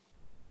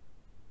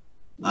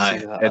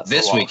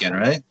 This weekend,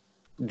 right?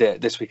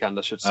 This weekend,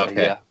 I should say.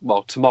 Okay. Yeah.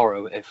 Well,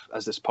 tomorrow,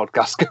 as this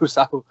podcast goes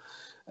out,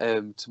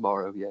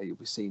 tomorrow, yeah, you'll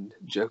be seeing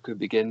Joker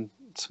begin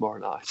tomorrow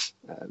night.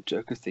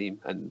 Joker theme,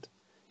 and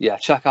yeah,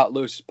 check out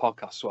Lewis's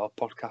podcast as well.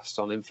 Podcast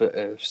on Infinite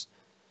Earths.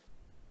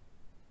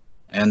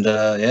 And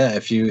yeah,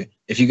 if you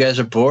guys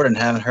are bored and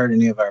haven't heard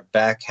any of our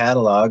back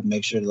catalog,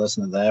 make sure to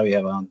listen to that. We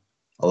have on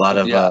a lot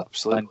of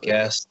fun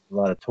guests, a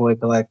lot of toy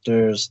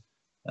collectors,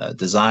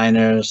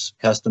 designers,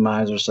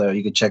 customizers. So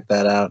you can check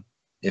that out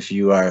if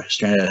you are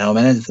stranded at home,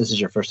 and if this is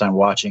your first time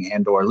watching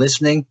and or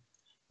listening.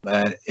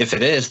 But if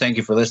it is, thank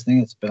you for listening.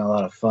 It's been a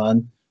lot of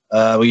fun.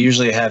 We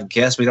usually have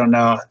guests. We don't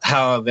know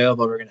how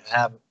available we're going to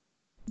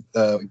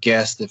have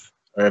guests, if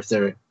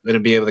they're going to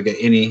be able to get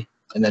any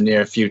in the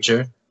near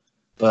future.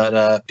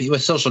 But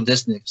with social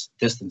distancing,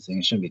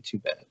 it shouldn't be too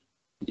bad.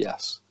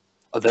 Yes.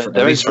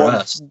 There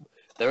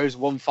is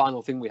one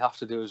final thing we have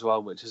to do as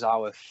well, which is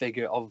our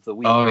figure of the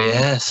week. Oh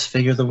yes,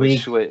 figure of the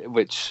week,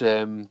 which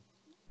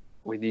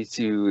we need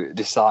to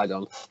decide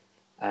on.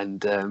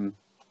 And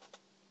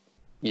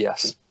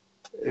yes,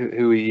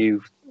 who are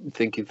you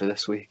thinking for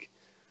this week?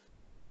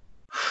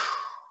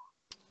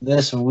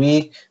 This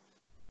week,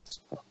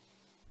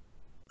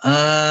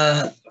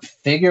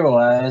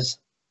 figure-wise,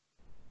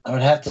 I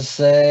would have to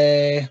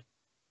say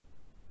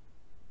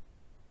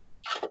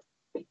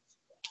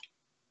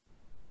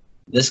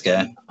this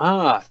guy.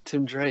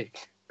 Tim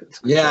Drake.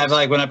 Yeah, I've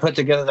like when I put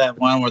together that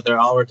one where they're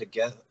all were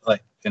together,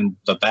 like in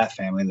the Bat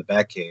family in the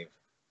Bat Cave.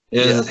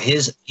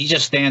 He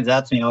just stands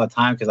out to me all the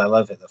time because I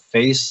love it. The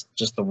face,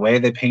 just the way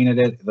they painted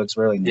it, it looks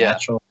really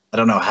natural. I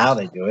don't know how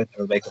they do it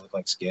or make it look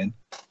like skin.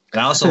 And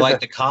I also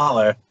like the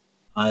collar.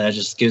 That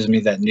just gives me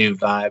that new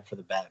vibe for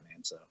the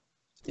Batman. So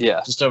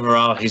yeah, just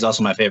overall, he's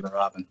also my favorite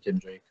Robin, Tim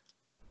Drake.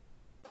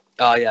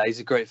 Oh yeah, he's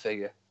a great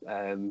figure.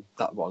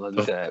 That one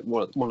and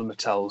one of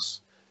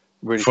Mattel's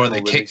really before cool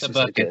they kicked the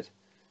bucket.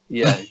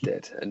 Yeah, it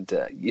did, and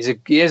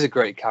he is a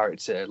great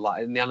character.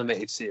 Like in the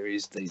animated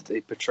series,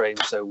 they portray him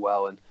so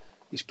well, and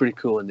he's pretty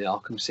cool in the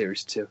Arkham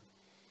series too.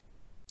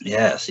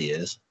 Yes, he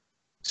is.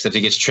 Except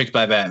he gets tricked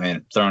by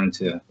Batman, thrown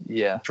into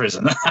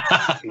prison.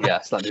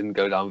 Yes, that didn't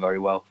go down very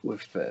well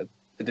with. It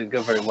didn't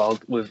go very well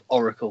with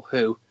Oracle,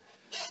 who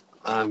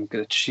I'm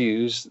going to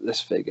choose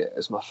this figure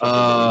as my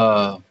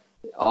favorite.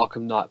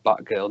 Arkham Knight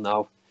Batgirl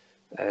now.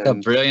 How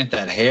brilliant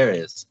that hair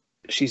is.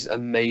 She's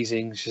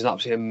amazing. She's an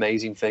absolutely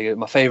amazing figure.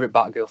 My favorite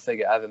Batgirl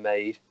figure ever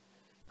made.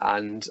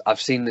 And I've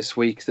seen this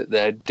week that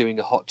they're doing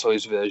a Hot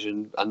Toys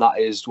version, and that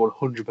is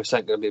 100%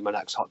 going to be my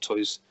next Hot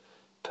Toys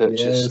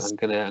purchase. Yes.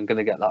 I'm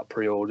gonna get that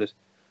pre-ordered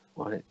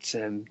when it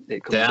comes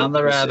down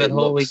the rabbit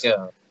hole we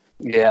go.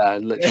 Yeah,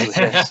 literally,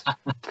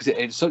 because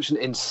it's such an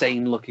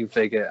insane looking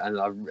figure, and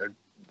I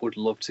would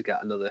love to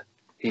get another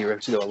hero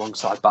to go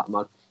alongside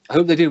Batman. I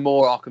hope they do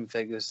more Arkham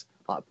figures.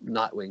 Like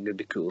Nightwing would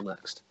be cool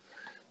next.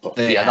 But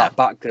that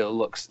Batgirl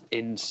looks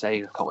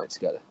insane. I can't wait to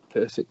get it.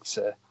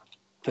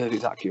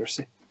 Perfect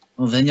accuracy.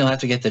 Well, then you'll have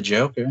to get the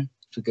Joker.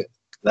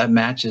 That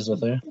matches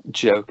with her.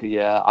 Joker,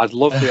 yeah. I'd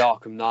love the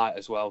Arkham Knight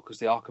as well, because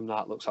the Arkham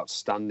Knight looks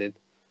outstanding.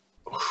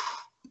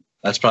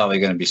 That's probably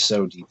going to be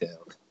so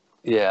detailed.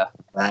 Yeah.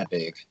 That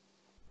big.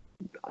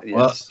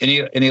 Yes.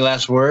 Well, any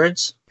last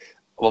words?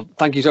 Well,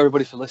 thank you to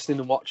everybody for listening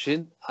and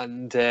watching.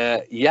 And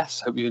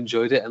yes, hope you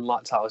enjoyed it. And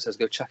like Tyler says,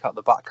 go check out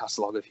the back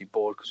catalogue if you're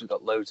bored, because we've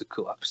got loads of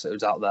cool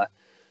episodes out there.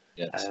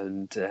 Yes.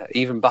 And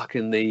even back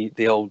in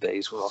the old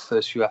days with our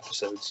first few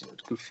episodes,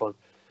 it's good fun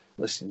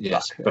listening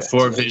back.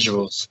 Before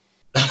visuals.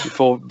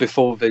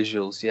 before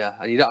visuals, yeah.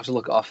 And you don't have to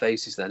look at our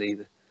faces then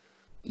either.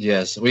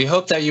 Yes. We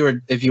hope that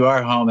if you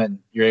are home and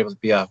you're able to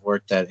be off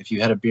work, that if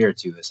you had a beer or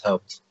two, this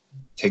helped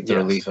take the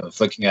relief of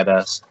looking at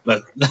us.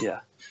 But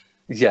yeah.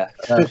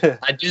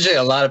 I usually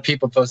a lot of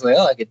people post like,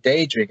 I could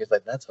day drink. It's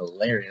like, that's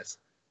hilarious.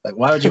 Like,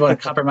 why would you want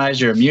to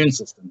compromise your immune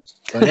system?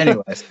 But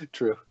anyways.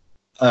 True.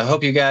 I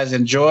hope you guys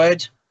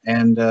enjoyed,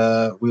 and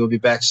we will be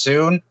back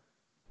soon.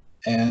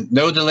 And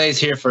no delays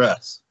here for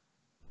us.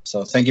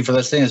 So thank you for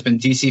listening. It's been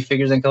DC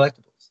Figures and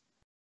Collectibles.